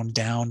kind of grown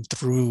down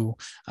through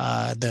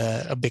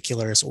the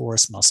orbicularis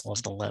oris muscle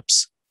of the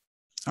lips.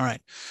 All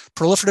right.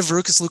 Proliferative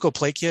verrucous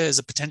leukoplakia is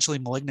a potentially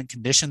malignant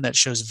condition that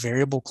shows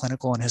variable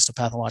clinical and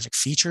histopathologic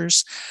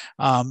features.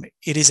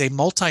 It is a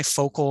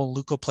multifocal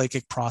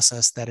leukoplakic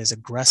process that is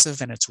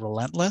aggressive and it's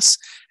relentless,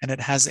 and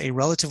it has a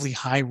relatively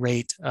high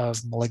rate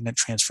of malignant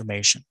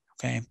transformation.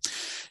 Okay.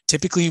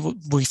 Typically,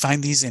 we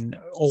find these in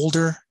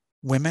older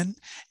women,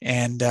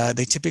 and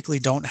they typically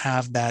don't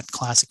have that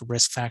classic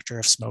risk factor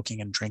of smoking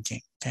and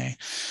drinking. Okay,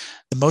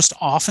 the most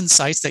often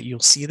sites that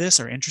you'll see this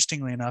are,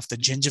 interestingly enough, the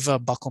gingiva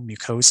buccal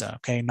mucosa.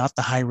 Okay, not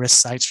the high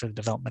risk sites for the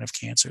development of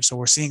cancer. So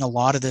we're seeing a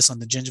lot of this on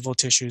the gingival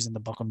tissues and the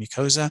buccal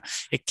mucosa.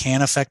 It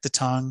can affect the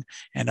tongue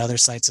and other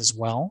sites as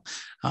well,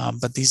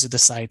 but these are the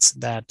sites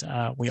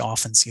that we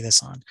often see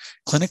this on.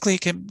 Clinically,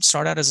 it can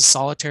start out as a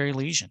solitary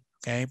lesion.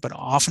 Okay, but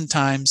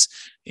oftentimes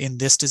in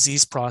this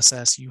disease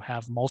process, you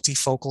have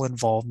multifocal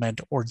involvement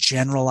or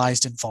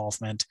generalized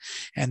involvement,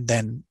 and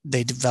then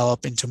they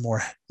develop into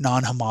more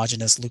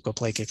non-homogeneous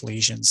leukoplakic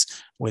lesions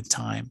with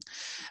time.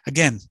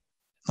 Again,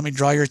 let me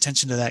draw your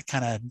attention to that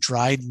kind of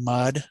dried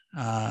mud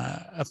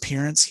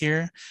appearance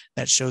here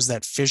that shows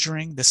that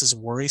fissuring. This is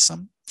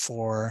worrisome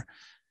for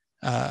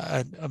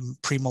a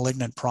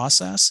premalignant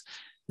process.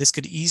 This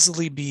could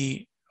easily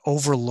be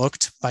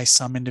overlooked by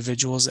some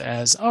individuals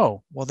as,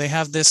 oh, well, they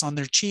have this on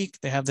their cheek,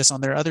 they have this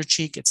on their other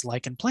cheek, it's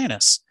lichen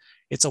planus.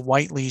 It's a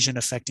white lesion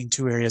affecting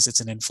two areas,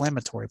 it's an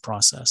inflammatory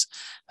process.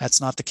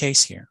 That's not the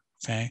case here.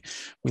 Okay,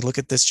 we look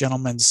at this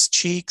gentleman's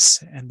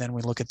cheeks, and then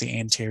we look at the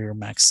anterior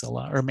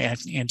maxilla or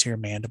anterior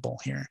mandible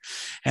here.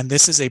 And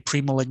this is a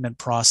premalignant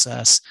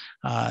process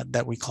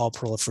that we call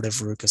proliferative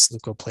verrucous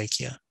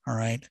leukoplakia. All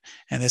right,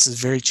 and this is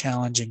very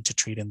challenging to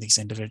treat in these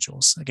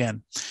individuals.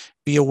 Again,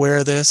 be aware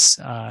of this.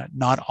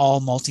 Not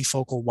all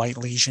multifocal white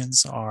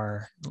lesions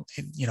are,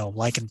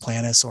 lichen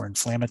planus or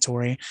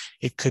inflammatory.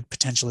 It could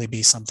potentially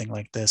be something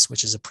like this,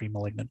 which is a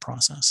premalignant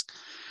process.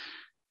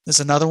 There's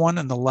another one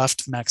in the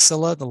left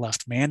maxilla, the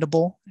left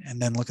mandible,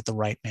 and then look at the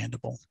right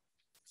mandible.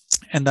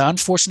 And the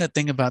unfortunate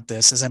thing about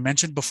this, as I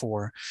mentioned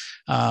before,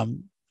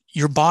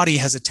 your body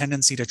has a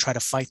tendency to try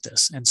to fight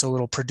this. And so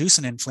it'll produce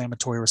an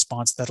inflammatory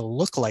response that'll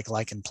look like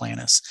lichen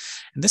planus.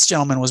 And this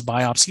gentleman was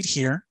biopsied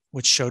here,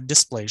 which showed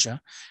dysplasia,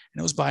 and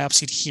it was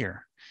biopsied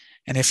here.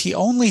 And if he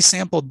only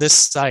sampled this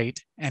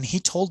site and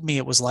he told me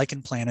it was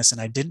lichen planus and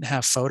I didn't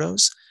have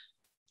photos,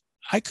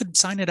 I could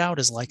sign it out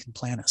as lichen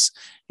planus.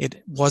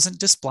 It wasn't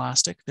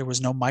dysplastic. There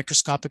was no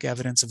microscopic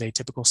evidence of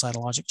atypical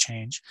cytologic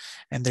change.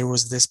 And there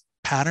was this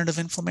pattern of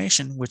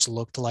inflammation which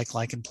looked like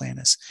lichen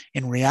planus.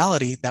 In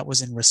reality, that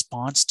was in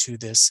response to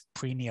this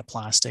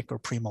pre-neoplastic or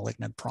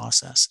pre-malignant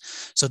process.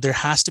 So there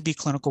has to be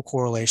clinical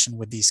correlation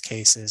with these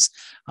cases,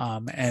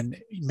 and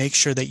make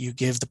sure that you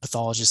give the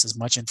pathologist as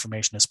much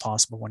information as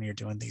possible when you're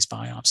doing these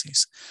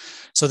biopsies.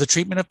 So the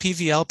treatment of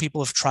PVL,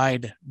 people have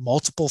tried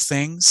multiple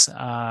things,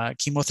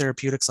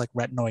 chemotherapeutics like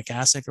retinoic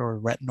acid or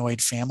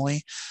retinoid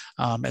family,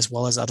 as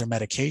well as other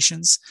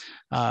medications,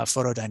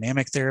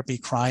 photodynamic therapy,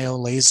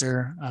 cryo,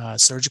 laser,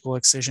 surgical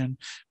excision,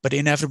 but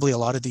inevitably a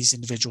lot of these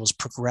individuals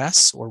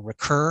progress or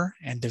recur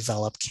and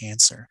develop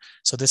cancer.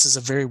 So this is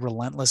a very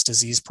relentless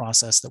disease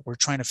process that we're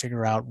trying to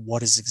figure out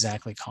what is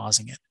exactly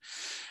causing it.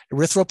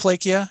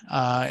 Erythroplakia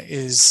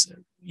is,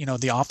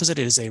 the opposite.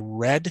 It is a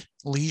red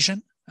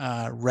lesion.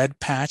 Red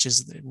patch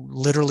is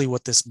literally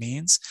what this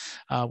means,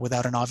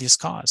 without an obvious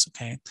cause.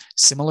 Okay,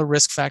 similar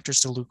risk factors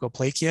to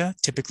leukoplakia,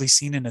 typically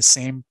seen in the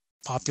same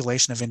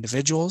population of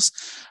individuals.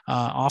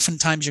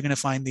 Oftentimes you're going to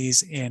find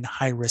these in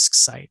high-risk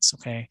sites.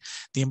 Okay,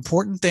 the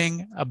important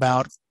thing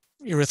about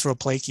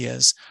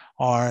erythroplakias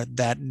are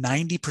that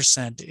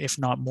 90%, if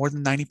not more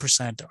than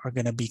 90%, are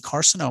going to be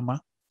carcinoma,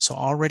 so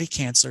already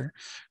cancer,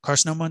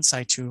 carcinoma in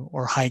situ,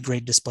 or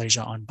high-grade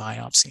dysplasia on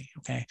biopsy.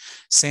 Okay,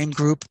 same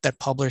group that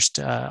published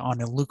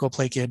on a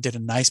leukoplakia did a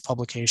nice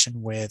publication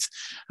with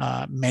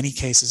many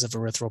cases of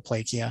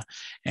erythroplakia,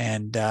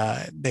 and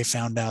they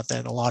found out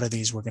that a lot of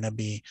these were going to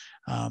be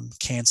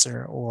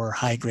cancer or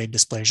high-grade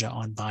dysplasia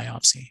on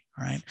biopsy.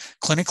 All right.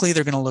 Clinically,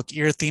 they're going to look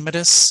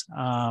erythematous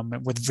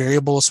with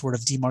variable sort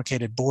of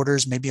demarcated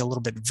borders, maybe a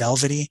little bit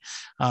velvety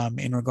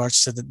in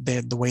regards to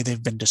the way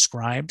they've been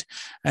described.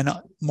 And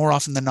more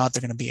often than not,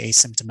 they're going to be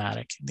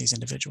asymptomatic in these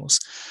individuals.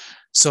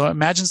 So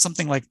imagine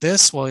something like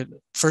this. Well,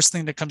 first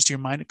thing that comes to your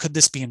mind, could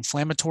this be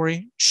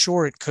inflammatory?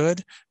 Sure, it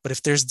could. But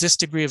if there's this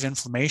degree of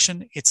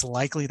inflammation, it's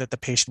likely that the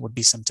patient would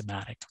be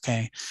symptomatic,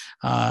 okay?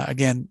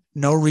 Again,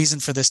 no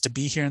reason for this to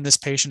be here in this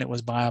patient. It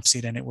was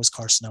biopsied and it was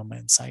carcinoma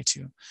in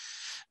situ.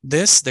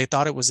 This, they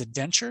thought it was a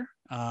denture.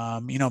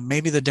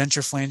 Maybe the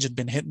denture flange had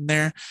been hidden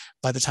there.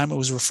 By the time it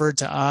was referred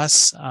to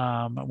us,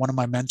 one of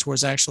my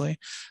mentors actually,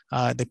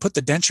 they put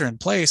the denture in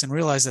place and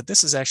realized that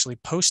this is actually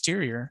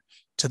posterior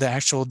to the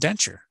actual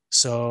denture.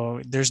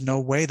 So there's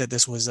no way that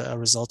this was a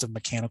result of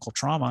mechanical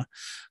trauma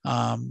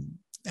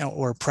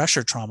or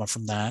pressure trauma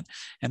from that.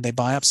 And they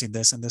biopsied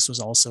this, and this was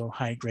also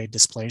high-grade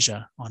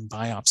dysplasia on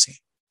biopsy.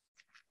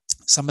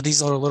 Some of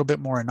these are a little bit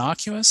more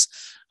innocuous,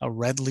 a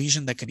red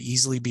lesion that could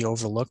easily be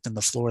overlooked in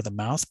the floor of the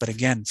mouth. But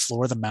again,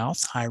 floor of the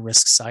mouth, high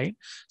risk site.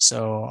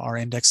 So our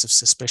index of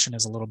suspicion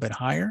is a little bit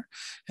higher.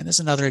 And there's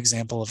another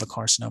example of a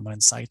carcinoma in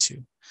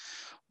situ.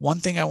 One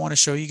thing I want to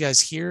show you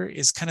guys here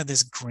is kind of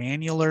this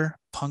granular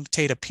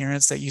punctate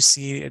appearance that you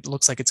see. It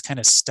looks like it's kind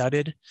of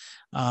studded.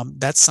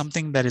 That's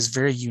something that is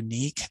very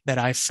unique that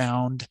I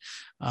found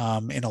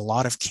in a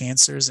lot of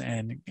cancers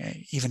and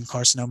even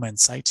carcinoma in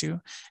situ.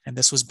 And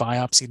this was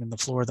biopsied in the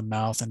floor of the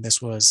mouth, and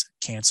this was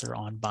cancer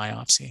on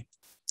biopsy.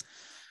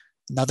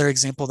 Another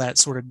example, that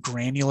sort of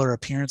granular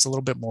appearance, a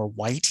little bit more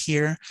white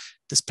here.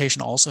 This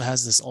patient also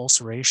has this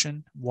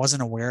ulceration,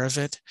 wasn't aware of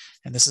it.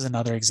 And this is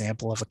another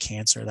example of a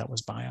cancer that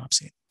was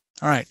biopsied.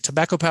 All right,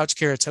 tobacco pouch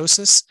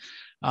keratosis.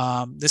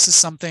 This is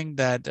something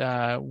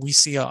that we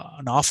see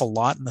an awful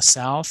lot in the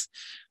South,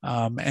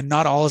 and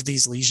not all of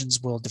these lesions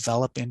will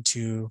develop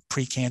into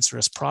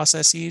precancerous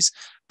processes,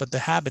 but the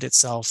habit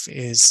itself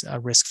is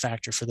a risk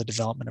factor for the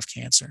development of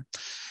cancer.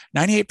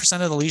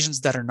 98% of the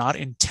lesions that are not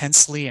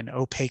intensely and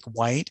opaque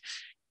white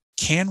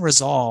can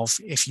resolve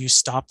if you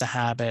stop the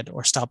habit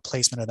or stop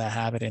placement of that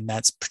habit in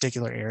that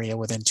particular area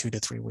within 2 to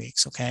 3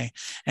 weeks, okay?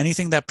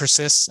 Anything that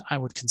persists, I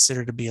would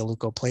consider to be a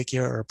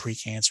leukoplakia or a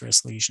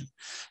precancerous lesion.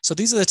 So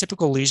these are the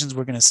typical lesions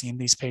we're gonna see in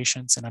these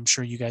patients, and I'm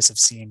sure you guys have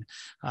seen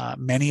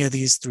many of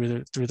these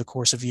through the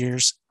course of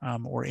years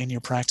or in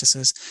your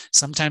practices.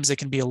 Sometimes they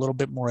can be a little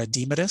bit more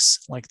edematous,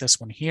 like this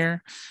one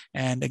here.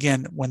 And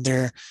again, when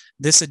they're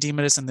this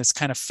edematous and this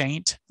kind of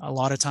faint, a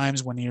lot of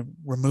times when you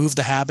remove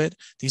the habit,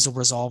 these will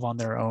resolve on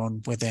their own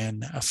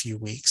within a few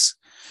weeks.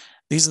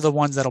 These are the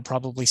ones that'll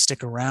probably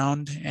stick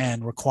around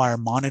and require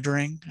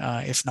monitoring,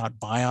 if not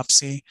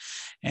biopsy.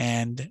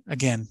 And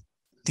again,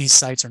 these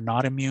sites are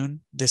not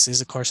immune. This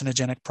is a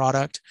carcinogenic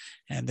product,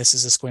 and this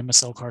is a squamous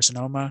cell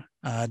carcinoma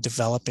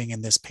developing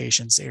in this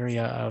patient's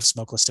area of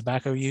smokeless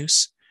tobacco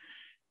use.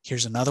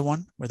 Here's another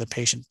one where the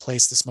patient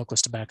placed the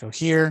smokeless tobacco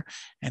here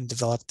and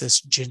developed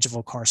this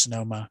gingival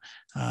carcinoma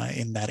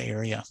in that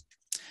area.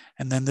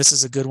 And then this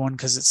is a good one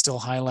because it still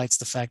highlights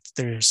the fact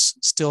that there's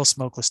still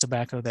smokeless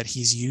tobacco that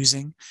he's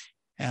using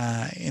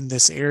in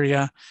this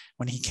area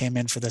when he came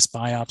in for this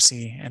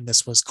biopsy, and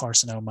this was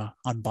carcinoma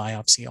on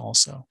biopsy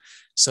also.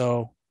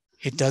 So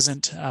it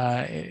doesn't,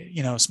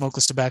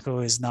 smokeless tobacco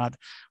is not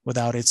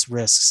without its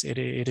risks. It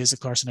is a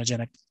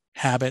carcinogenic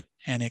habit,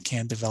 and it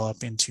can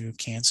develop into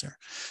cancer.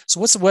 So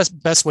what's the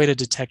best way to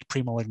detect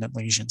premalignant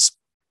lesions?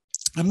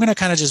 I'm going to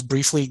kind of just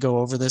briefly go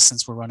over this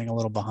since we're running a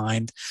little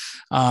behind.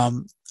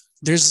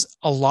 There's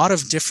a lot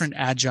of different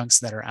adjuncts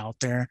that are out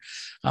there.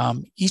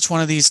 Each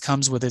one of these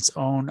comes with its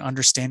own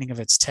understanding of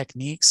its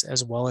techniques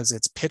as well as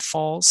its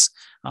pitfalls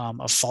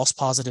of false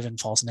positive and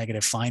false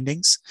negative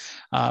findings.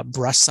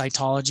 Brush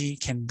cytology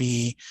can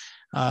be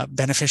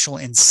beneficial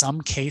in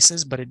some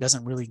cases, but it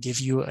doesn't really give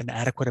you an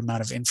adequate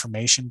amount of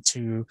information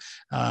to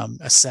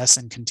assess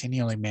and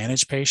continually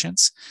manage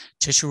patients.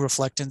 Tissue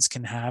reflectance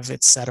can have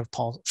its set of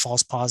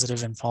false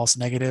positive and false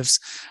negatives.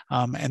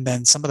 And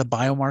then some of the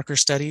biomarker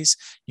studies,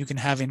 you can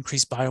have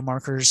increased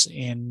biomarkers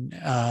in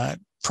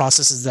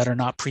processes that are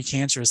not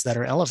precancerous that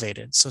are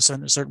elevated. So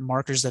certain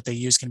markers that they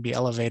use can be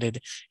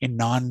elevated in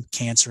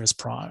non-cancerous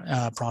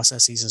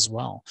processes as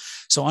well.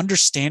 So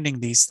understanding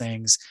these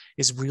things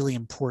is really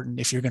important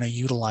if you're going to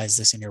utilize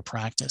this in your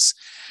practice.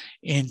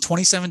 In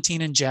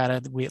 2017 in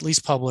JADA, we at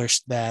least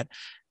published that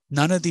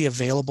none of the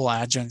available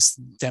adjuncts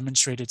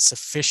demonstrated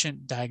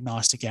sufficient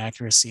diagnostic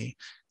accuracy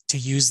to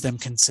use them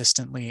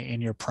consistently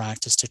in your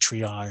practice to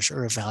triage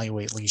or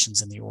evaluate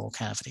lesions in the oral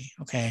cavity,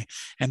 okay?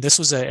 And this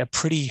was a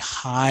pretty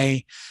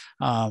high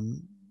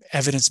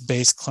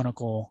evidence-based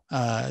clinical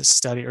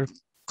study or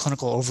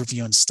clinical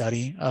overview and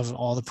study of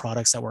all the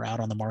products that were out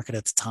on the market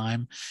at the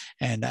time.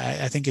 And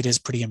I think it is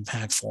pretty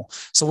impactful.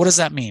 So what does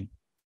that mean?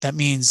 That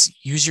means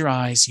use your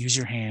eyes, use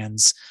your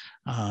hands.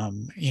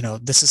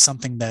 This is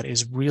something that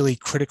is really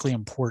critically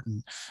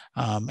important,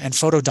 and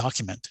photo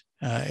document.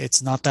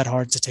 It's not that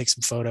hard to take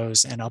some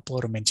photos and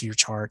upload them into your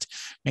chart.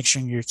 Make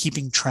sure you're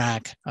keeping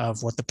track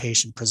of what the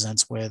patient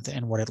presents with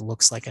and what it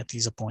looks like at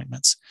these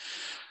appointments.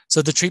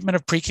 So the treatment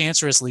of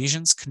precancerous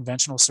lesions,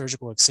 conventional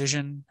surgical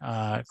excision,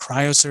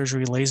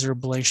 cryosurgery, laser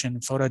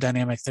ablation,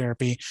 photodynamic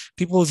therapy,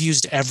 people have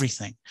used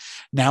everything.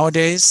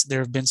 Nowadays,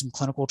 there have been some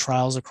clinical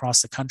trials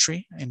across the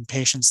country in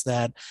patients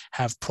that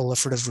have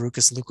proliferative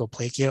verrucous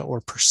leukoplakia or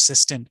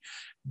persistent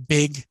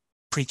big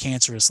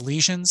precancerous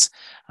lesions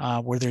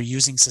where they're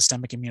using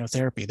systemic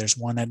immunotherapy. There's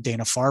one at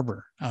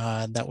Dana-Farber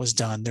that was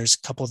done. There's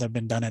a couple that have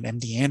been done at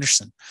MD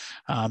Anderson.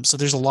 So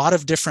there's a lot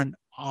of different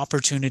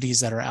opportunities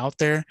that are out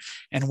there,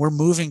 and we're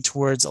moving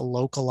towards a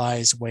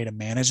localized way to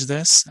manage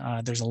this.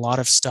 There's a lot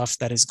of stuff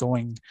that is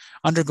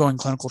undergoing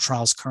clinical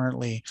trials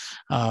currently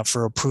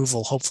for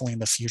approval, hopefully in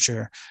the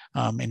future,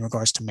 in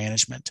regards to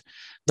management.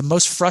 The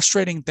most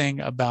frustrating thing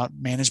about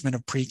management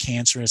of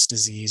precancerous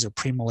disease or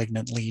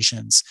premalignant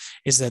lesions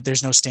is that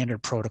there's no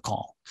standard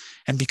protocol.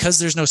 And because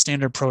there's no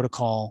standard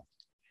protocol,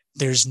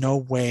 there's no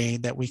way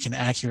that we can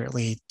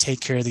accurately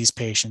take care of these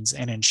patients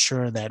and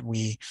ensure that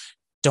we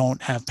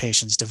don't have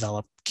patients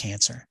develop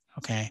cancer.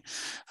 Okay.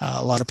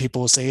 A lot of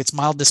people will say it's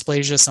mild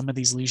dysplasia. Some of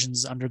these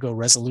lesions undergo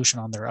resolution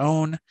on their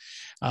own,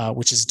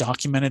 which is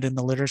documented in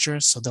the literature.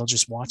 So they'll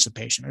just watch the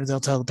patient, or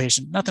they'll tell the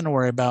patient, nothing to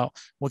worry about.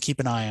 We'll keep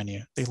an eye on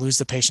you. They lose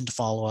the patient to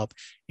follow up.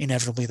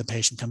 Inevitably, the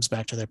patient comes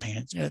back to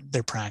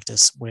their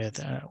practice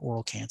with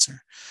oral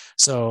cancer.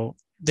 So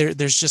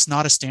there's just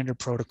not a standard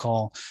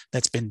protocol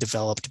that's been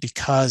developed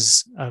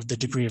because of the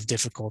degree of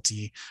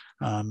difficulty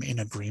in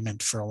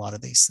agreement for a lot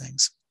of these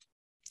things.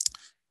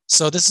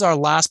 So this is our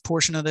last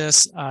portion of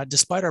this.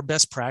 Despite our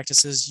best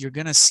practices, you're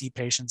going to see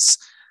patients,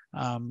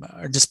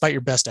 or despite your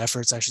best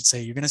efforts, I should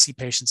say, you're going to see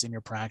patients in your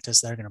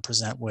practice that are going to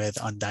present with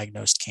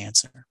undiagnosed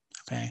cancer.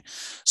 Okay,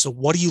 so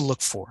what do you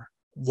look for?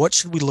 What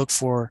should we look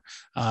for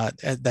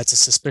that's a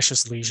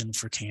suspicious lesion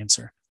for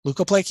cancer?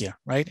 Leukoplakia,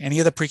 right? Any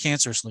of the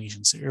precancerous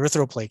lesions,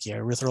 erythroplakia,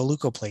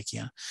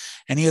 erythroleukoplakia,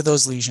 any of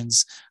those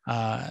lesions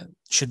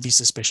should be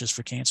suspicious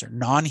for cancer.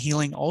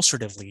 Non-healing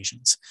ulcerative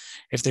lesions.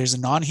 If there's a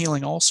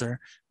non-healing ulcer,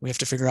 we have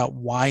to figure out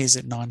why is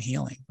it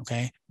non-healing,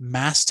 okay?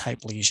 Mass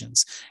type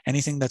lesions,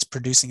 anything that's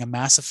producing a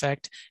mass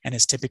effect and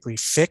is typically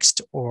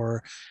fixed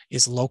or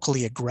is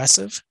locally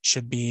aggressive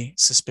should be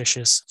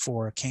suspicious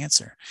for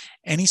cancer.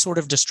 Any sort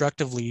of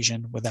destructive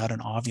lesion without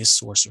an obvious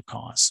source or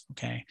cause,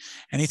 okay?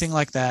 Anything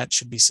like that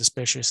should be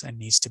suspicious and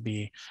needs to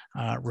be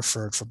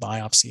referred for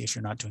biopsy if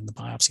you're not doing the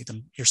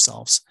biopsy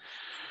yourselves.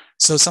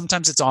 So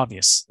sometimes it's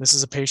obvious. This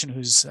is a patient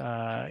who's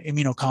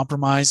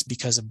immunocompromised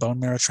because of bone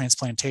marrow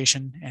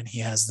transplantation, and he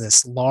has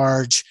this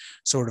large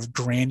sort of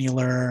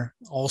granular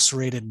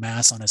ulcerated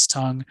mass on his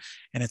tongue,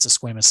 and it's a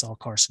squamous cell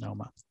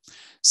carcinoma.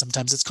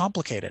 Sometimes it's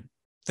complicated.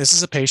 This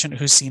is a patient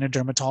who's seen a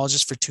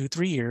dermatologist for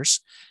 2-3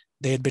 years.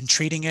 They had been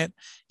treating it.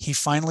 He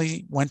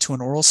finally went to an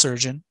oral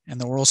surgeon,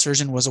 and the oral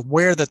surgeon was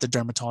aware that the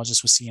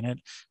dermatologist was seeing it,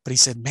 but he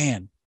said,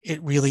 man,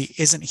 it really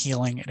isn't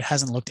healing. It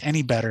hasn't looked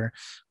any better.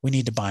 We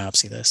need to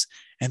biopsy this.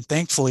 And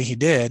thankfully he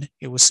did.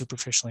 It was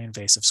superficially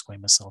invasive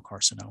squamous cell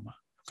carcinoma.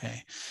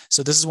 Okay.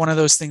 So this is one of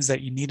those things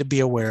that you need to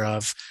be aware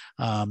of.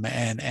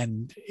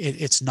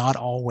 It's not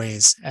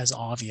always as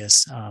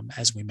obvious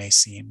as we may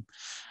seem,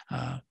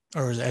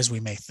 or as we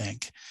may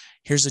think.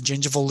 Here's a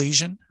gingival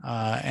lesion,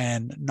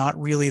 and not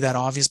really that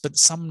obvious, but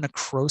some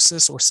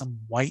necrosis or some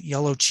white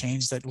yellow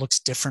change that looks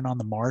different on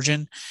the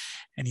margin.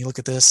 And you look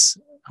at this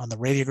on the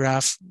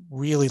radiograph,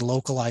 really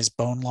localized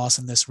bone loss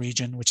in this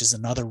region, which is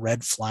another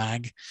red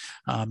flag.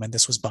 And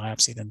this was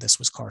biopsied, and this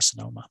was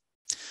carcinoma.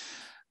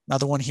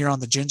 Another one here on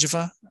the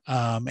gingiva.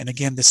 And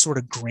again, this sort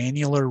of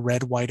granular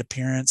red-white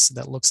appearance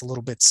that looks a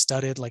little bit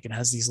studded, like it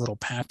has these little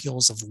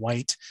papules of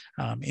white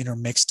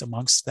intermixed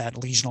amongst that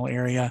lesional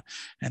area.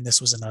 And this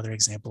was another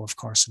example of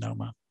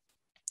carcinoma.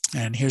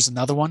 And here's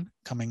another one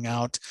coming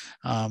out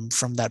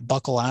from that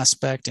buccal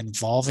aspect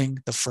involving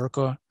the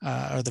furca,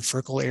 or the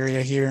furcal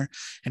area here.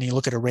 And you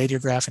look at a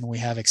radiograph and we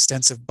have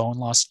extensive bone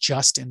loss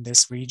just in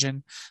this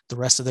region. The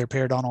rest of their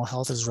periodontal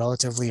health is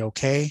relatively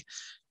okay.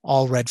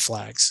 All red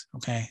flags,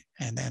 okay?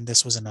 And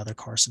this was another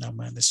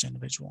carcinoma in this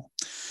individual.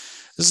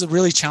 This is a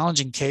really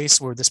challenging case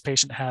where this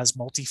patient has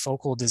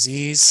multifocal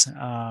disease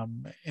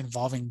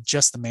involving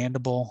just the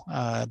mandible,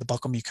 the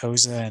buccal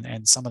mucosa,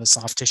 and some of the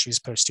soft tissues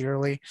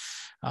posteriorly.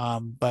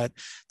 But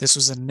this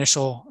was an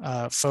initial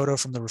photo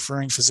from the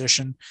referring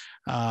physician,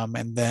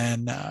 and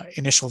then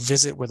initial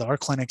visit with our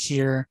clinic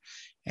here.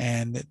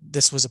 And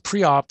this was a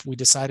pre-op. We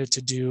decided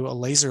to do a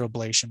laser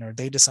ablation, or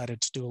they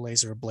decided to do a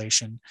laser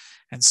ablation.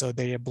 And so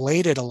they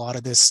ablated a lot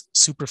of this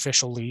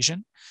superficial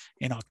lesion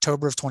in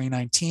October of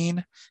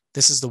 2019.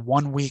 This is the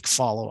 1 week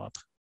follow-up.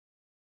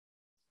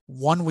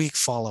 1 week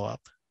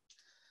follow-up.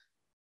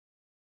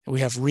 We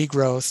have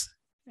regrowth,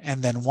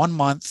 and then 1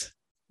 month,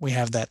 we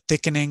have that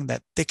thickening,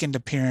 that thickened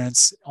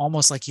appearance,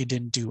 almost like you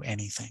didn't do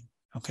anything.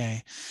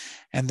 Okay.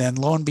 And then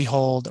lo and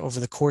behold, over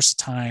the course of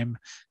time,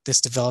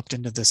 this developed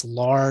into this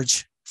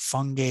large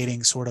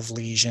fungating sort of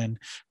lesion,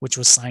 which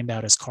was signed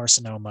out as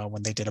carcinoma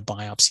when they did a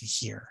biopsy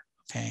here.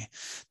 Okay.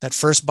 That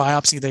first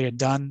biopsy they had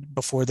done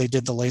before they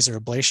did the laser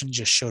ablation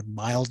just showed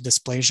mild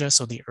dysplasia.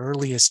 So the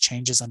earliest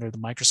changes under the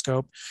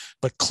microscope,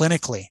 but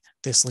clinically,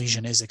 this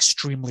lesion is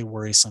extremely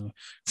worrisome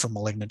for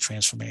malignant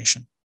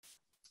transformation.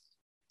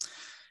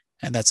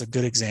 And that's a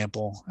good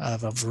example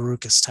of a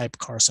verrucous type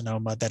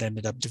carcinoma that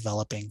ended up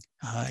developing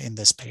in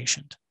this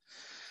patient.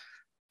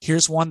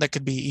 Here's one that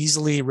could be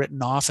easily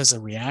written off as a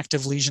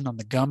reactive lesion on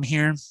the gum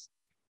here.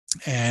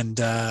 And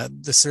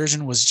the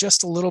surgeon was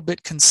just a little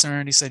bit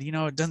concerned. He said,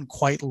 it doesn't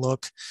quite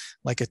look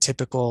like a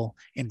typical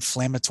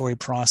inflammatory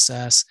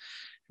process.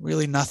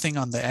 Really nothing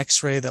on the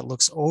x-ray that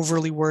looks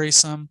overly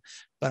worrisome,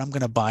 but I'm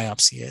going to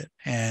biopsy it.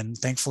 And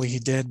thankfully he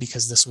did,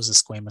 because this was a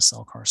squamous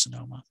cell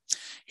carcinoma.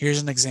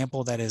 Here's an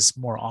example that is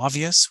more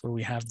obvious, where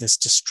we have this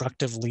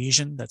destructive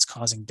lesion that's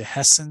causing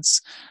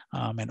dehiscence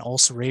and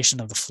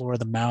ulceration of the floor of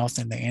the mouth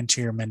and the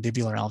anterior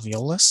mandibular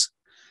alveolus.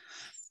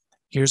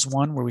 Here's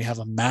one where we have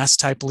a mass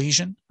type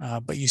lesion,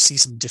 but you see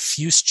some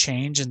diffuse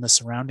change in the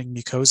surrounding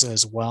mucosa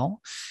as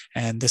well.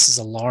 And this is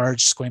a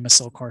large squamous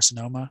cell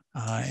carcinoma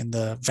in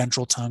the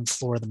ventral tongue,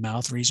 floor of the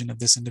mouth region of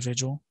this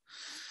individual.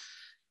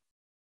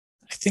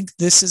 I think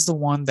this is the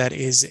one that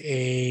is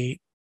a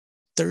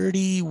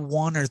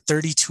 31 or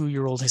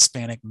 32-year-old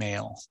Hispanic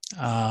male.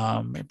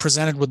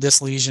 Presented with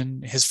this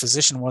lesion. His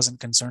physician wasn't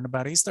concerned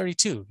about it. He's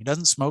 32. He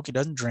doesn't smoke. He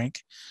doesn't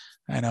drink.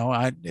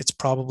 It's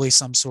probably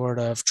some sort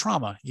of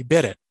trauma. You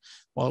bit it.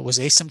 Well, it was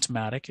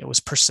asymptomatic. It was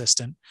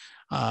persistent.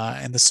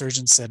 And the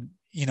surgeon said,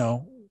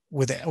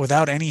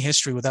 without any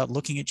history, without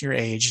looking at your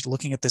age,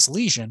 looking at this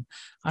lesion,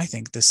 I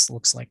think this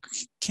looks like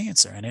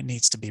cancer and it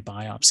needs to be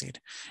biopsied.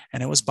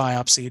 And it was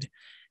biopsied.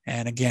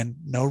 And again,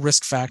 no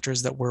risk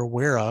factors that we're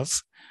aware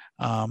of.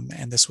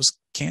 And this was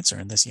cancer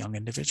in this young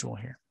individual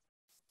here.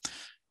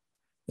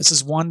 This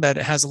is one that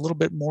has a little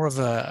bit more of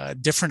a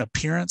different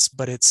appearance,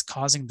 but it's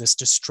causing this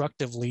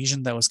destructive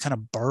lesion that was kind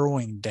of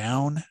burrowing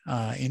down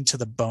into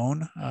the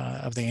bone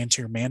of the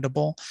anterior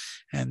mandible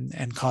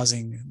and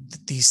causing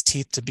these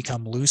teeth to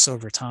become loose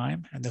over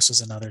time. And this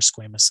was another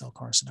squamous cell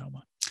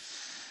carcinoma.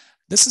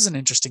 This is an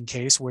interesting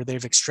case where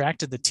they've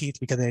extracted the teeth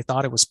because they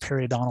thought it was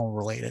periodontal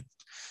related.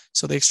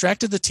 So they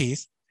extracted the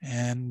teeth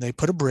and they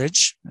put a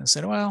bridge and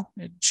said, well,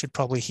 it should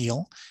probably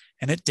heal.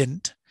 And it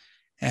didn't.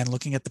 And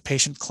looking at the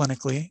patient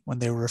clinically, when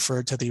they were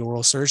referred to the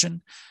oral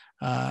surgeon,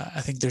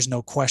 I think there's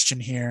no question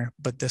here,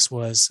 but this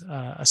was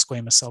a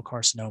squamous cell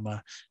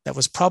carcinoma that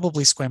was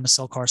probably squamous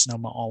cell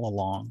carcinoma all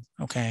along,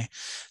 okay?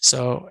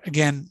 So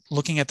again,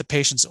 looking at the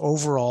patient's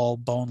overall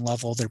bone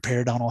level, their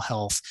periodontal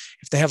health,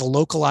 if they have a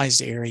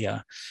localized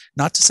area,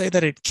 not to say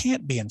that it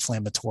can't be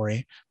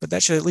inflammatory, but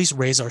that should at least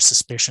raise our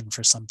suspicion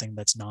for something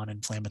that's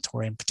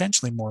non-inflammatory and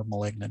potentially more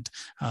malignant,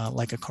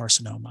 like a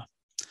carcinoma.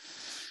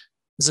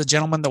 This is a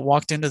gentleman that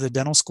walked into the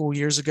dental school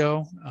years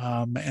ago,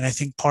 and I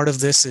think part of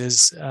this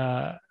is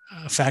a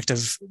fact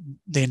of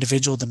the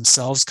individual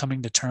themselves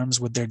coming to terms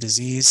with their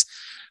disease.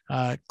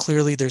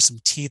 Clearly, there's some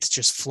teeth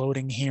just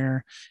floating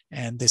here,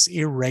 and this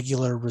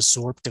irregular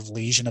resorptive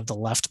lesion of the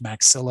left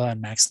maxilla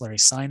and maxillary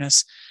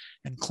sinus.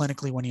 And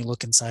clinically, when you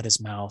look inside his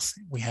mouth,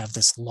 we have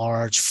this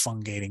large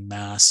fungating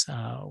mass,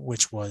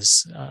 which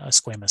was a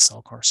squamous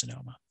cell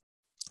carcinoma.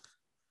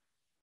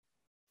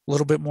 A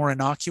little bit more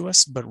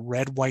innocuous, but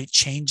red-white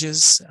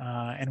changes.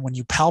 And when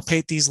you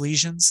palpate these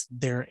lesions,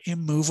 they're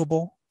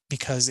immovable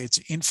because it's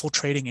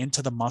infiltrating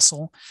into the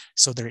muscle.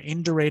 So they're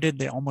indurated.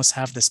 They almost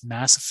have this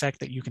mass effect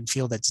that you can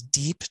feel that's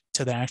deep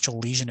to the actual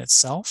lesion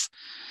itself.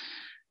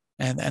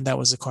 And that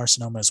was a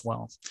carcinoma as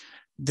well.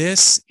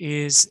 This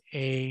is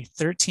a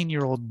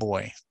 13-year-old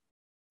boy.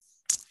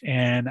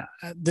 And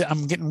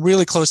I'm getting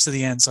really close to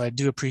the end, so I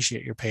do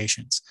appreciate your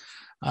patience.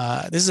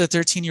 This is a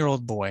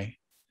 13-year-old boy.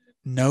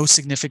 No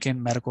significant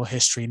medical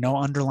history, no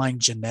underlying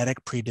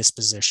genetic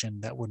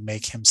predisposition that would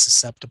make him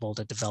susceptible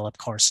to develop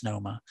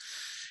carcinoma.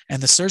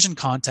 And the surgeon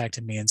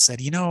contacted me and said,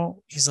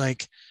 he's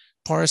like,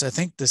 Paris, I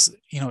think this,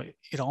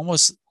 it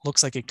almost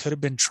looks like it could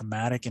have been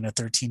traumatic in a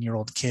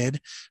 13-year-old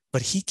kid,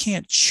 but he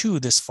can't chew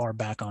this far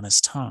back on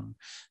his tongue.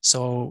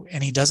 So,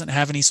 and he doesn't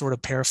have any sort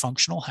of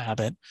parafunctional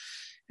habit.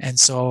 And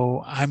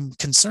so I'm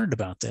concerned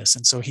about this.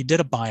 And so he did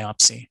a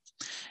biopsy.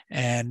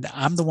 And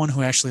I'm the one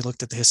who actually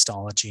looked at the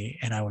histology,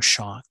 and I was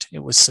shocked. It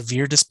was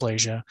severe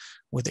dysplasia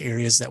with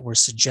areas that were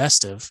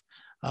suggestive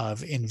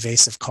of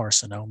invasive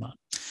carcinoma.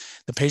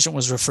 The patient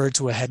was referred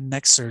to a head and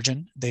neck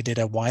surgeon. They did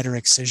a wider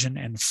excision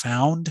and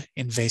found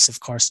invasive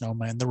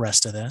carcinoma in the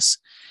rest of this.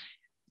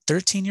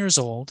 13 years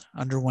old,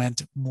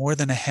 underwent more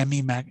than a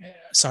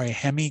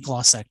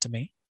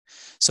hemiglossectomy.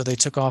 So they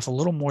took off a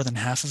little more than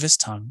half of his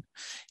tongue.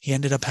 He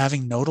ended up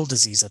having nodal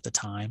disease at the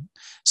time.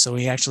 So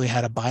he actually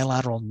had a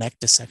bilateral neck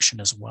dissection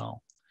as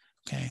well.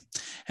 Okay.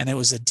 And it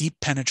was a deep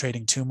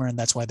penetrating tumor, and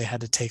that's why they had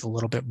to take a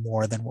little bit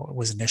more than what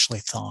was initially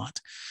thought.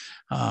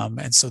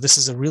 And so this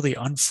is a really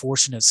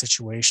unfortunate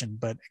situation,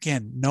 but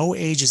again, no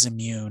age is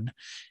immune.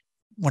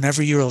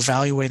 Whenever you're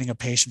evaluating a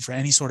patient for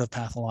any sort of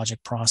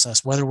pathologic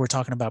process, whether we're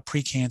talking about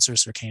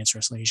precancerous or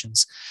cancerous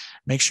lesions,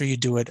 make sure you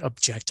do it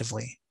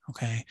objectively.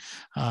 Okay.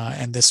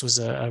 And this was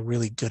a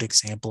really good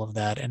example of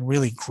that, and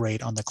really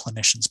great on the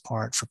clinician's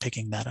part for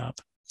picking that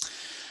up.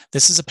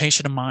 This is a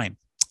patient of mine.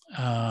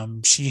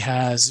 She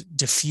has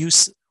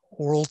diffuse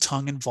oral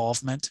tongue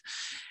involvement,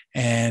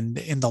 and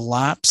in the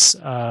lapse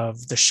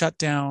of the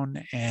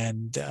shutdown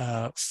and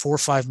 4 or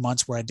 5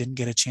 months where I didn't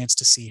get a chance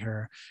to see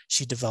her,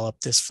 she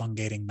developed this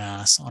fungating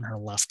mass on her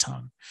left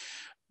tongue.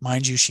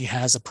 Mind you, she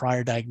has a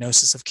prior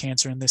diagnosis of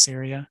cancer in this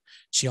area.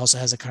 She also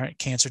has a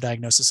cancer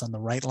diagnosis on the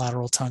right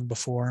lateral tongue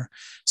before.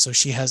 So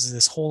she has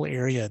this whole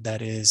area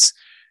that is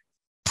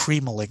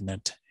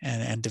premalignant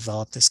and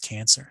developed this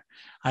cancer.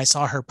 I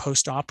saw her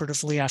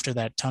post-operatively after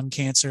that tongue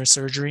cancer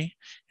surgery,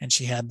 and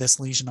she had this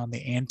lesion on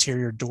the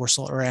anterior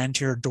dorsal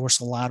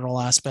lateral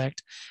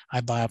aspect.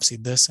 I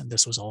biopsied this, and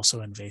this was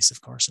also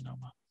invasive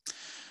carcinoma.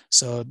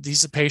 So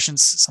these are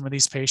patients, some of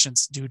these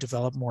patients do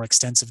develop more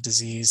extensive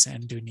disease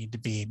and do need to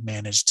be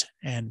managed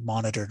and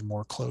monitored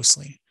more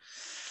closely.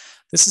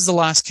 This is the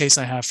last case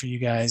I have for you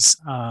guys.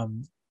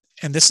 And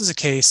this is a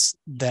case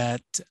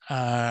that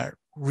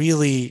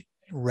really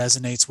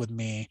resonates with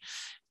me.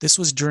 This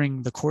was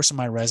during the course of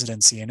my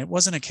residency, and it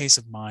wasn't a case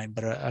of mine,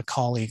 but a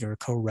colleague or a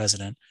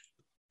co-resident.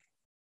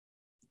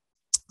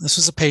 This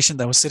was a patient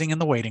that was sitting in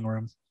the waiting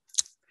room,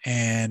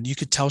 and you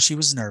could tell she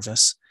was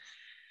nervous.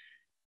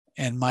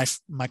 And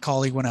my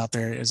colleague went out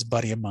there, as a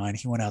buddy of mine,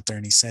 he went out there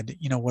and he said,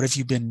 you know, what have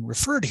you been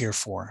referred here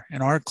for?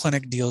 And our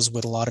clinic deals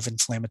with a lot of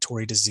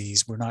inflammatory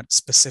disease. We're not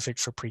specific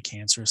for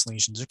precancerous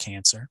lesions or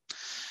cancer.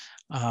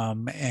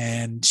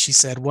 And she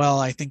said, well,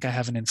 I think I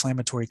have an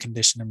inflammatory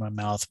condition in my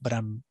mouth, but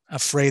I'm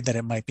afraid that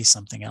it might be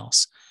something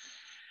else.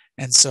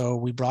 And so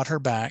we brought her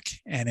back,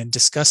 and in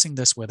discussing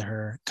this with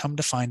her, come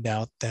to find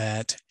out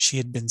that she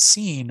had been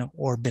seen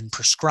or been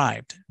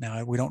prescribed.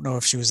 Now, we don't know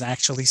if she was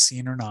actually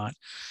seen or not,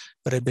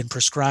 but had been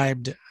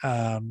prescribed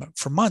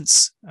for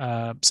months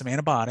some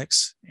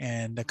antibiotics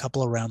and a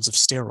couple of rounds of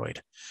steroid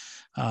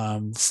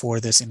for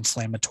this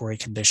inflammatory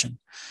condition.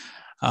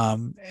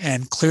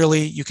 And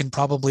clearly you can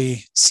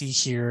probably see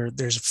here,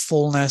 there's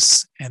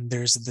fullness and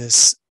there's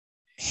this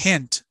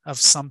hint of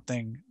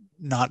something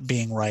not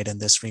being right in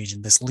this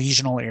region, this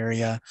lesional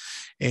area.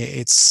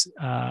 It's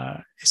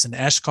an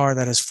eschar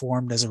that has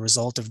formed as a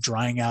result of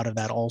drying out of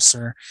that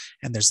ulcer,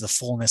 and there's the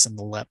fullness in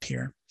the lip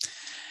here.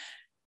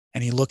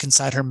 And you look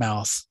inside her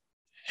mouth,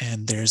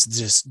 and there's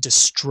this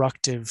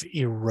destructive,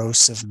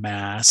 erosive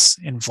mass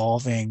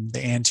involving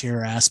the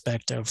anterior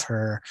aspect of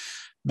her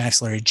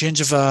maxillary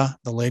gingiva,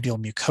 the labial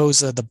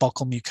mucosa, the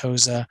buccal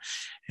mucosa,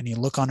 and you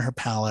look on her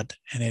palate,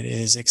 and it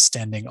is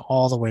extending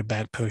all the way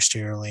back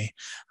posteriorly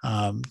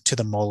to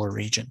the molar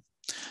region.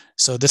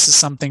 So this is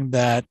something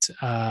that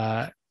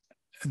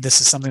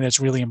that's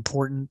really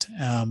important,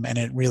 and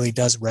it really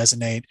does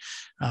resonate.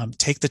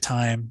 Take the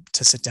time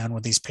to sit down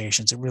with these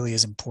patients. It really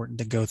is important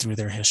to go through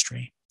their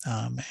history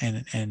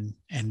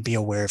and be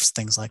aware of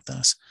things like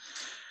this.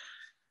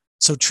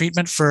 So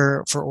treatment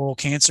for oral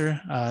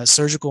cancer,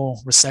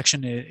 surgical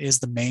resection is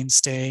the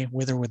mainstay,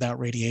 with or without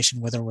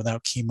radiation, with or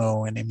without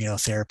chemo and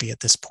immunotherapy at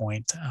this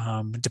point,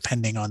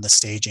 depending on the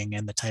staging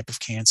and the type of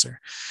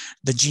cancer.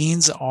 The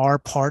genes are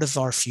part of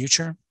our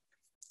future.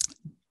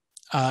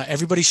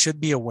 Everybody should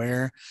be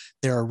aware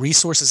there are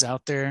resources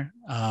out there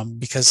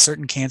because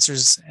certain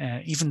cancers,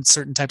 even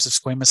certain types of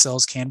squamous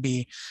cells,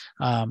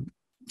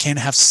 can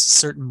have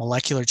certain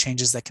molecular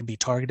changes that can be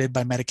targeted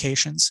by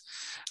medications.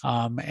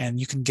 And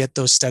you can get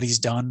those studies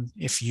done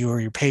if you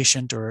or your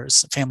patient or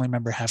family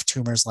member have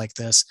tumors like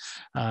this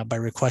by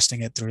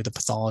requesting it through the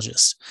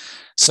pathologist.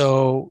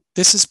 So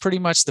this is pretty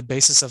much the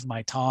basis of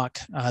my talk.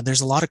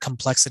 There's a lot of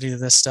complexity to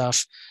this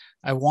stuff.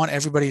 I want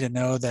everybody to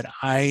know that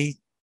I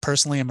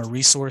personally am a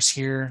resource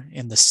here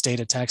in the state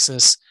of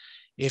Texas.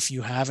 If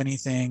you have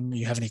anything,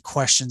 you have any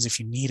questions, if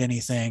you need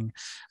anything,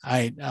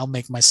 I'll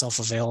make myself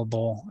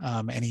available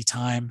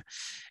anytime.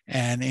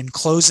 And in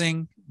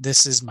closing,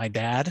 this is my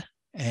dad,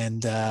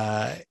 and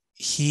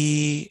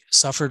he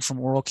suffered from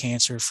oral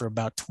cancer for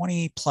about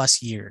 20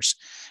 plus years.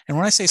 And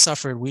when I say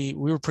suffered, we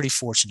were pretty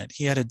fortunate.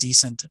 He had a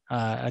decent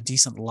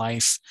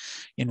life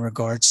in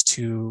regards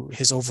to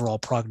his overall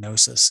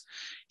prognosis.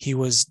 He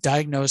was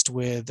diagnosed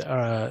with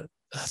a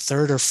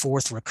third or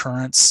fourth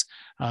recurrence.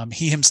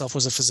 He himself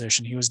was a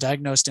physician. He was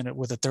diagnosed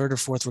with a third or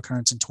fourth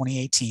recurrence in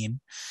 2018,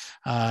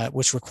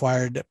 which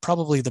required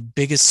probably the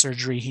biggest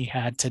surgery he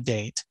had to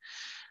date.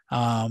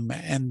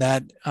 And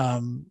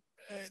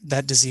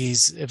that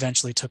disease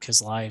eventually took his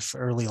life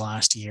early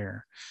last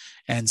year.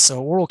 And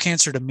so oral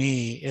cancer to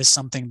me is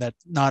something that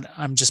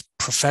I'm just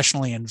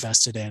professionally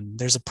invested in.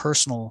 There's a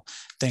personal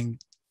thing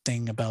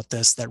about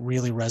this that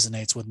really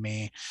resonates with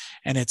me.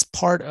 And it's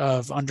part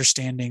of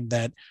understanding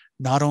that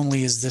not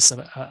only is this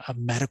a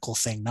medical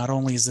thing, not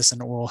only is this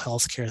an oral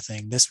healthcare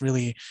thing, this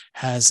really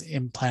has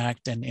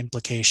impact and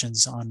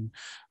implications on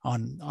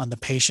the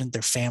patient,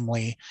 their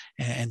family,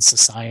 and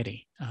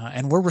society.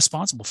 And we're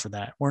responsible for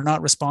that. We're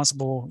not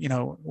responsible,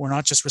 we're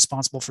not just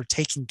responsible for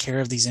taking care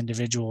of these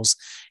individuals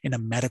in a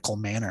medical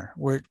manner.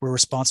 We're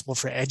responsible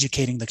for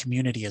educating the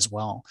community as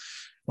well.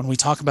 When we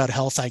talk about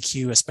health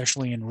IQ,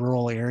 especially in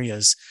rural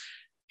areas,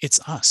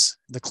 it's us,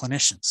 the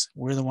clinicians.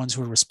 We're the ones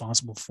who are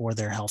responsible for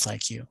their health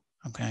IQ.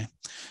 Okay.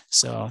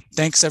 So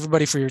thanks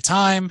everybody for your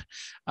time.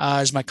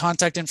 There's my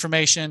contact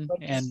information,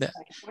 and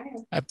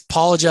I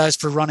apologize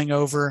for running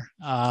over,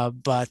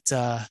 but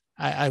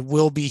I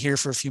will be here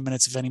for a few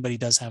minutes if anybody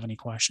does have any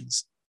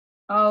questions.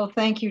 Oh,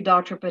 thank you,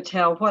 Dr.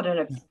 Patel. What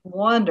a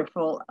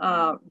wonderful,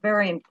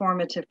 very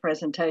informative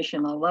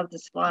presentation. I love the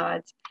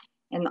slides.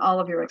 and all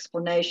of your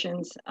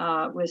explanations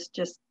was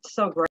just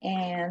so great.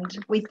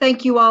 And we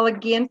thank you all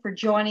again for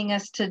joining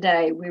us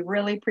today. We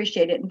really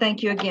appreciate it. And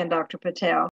thank you again, Dr. Patel.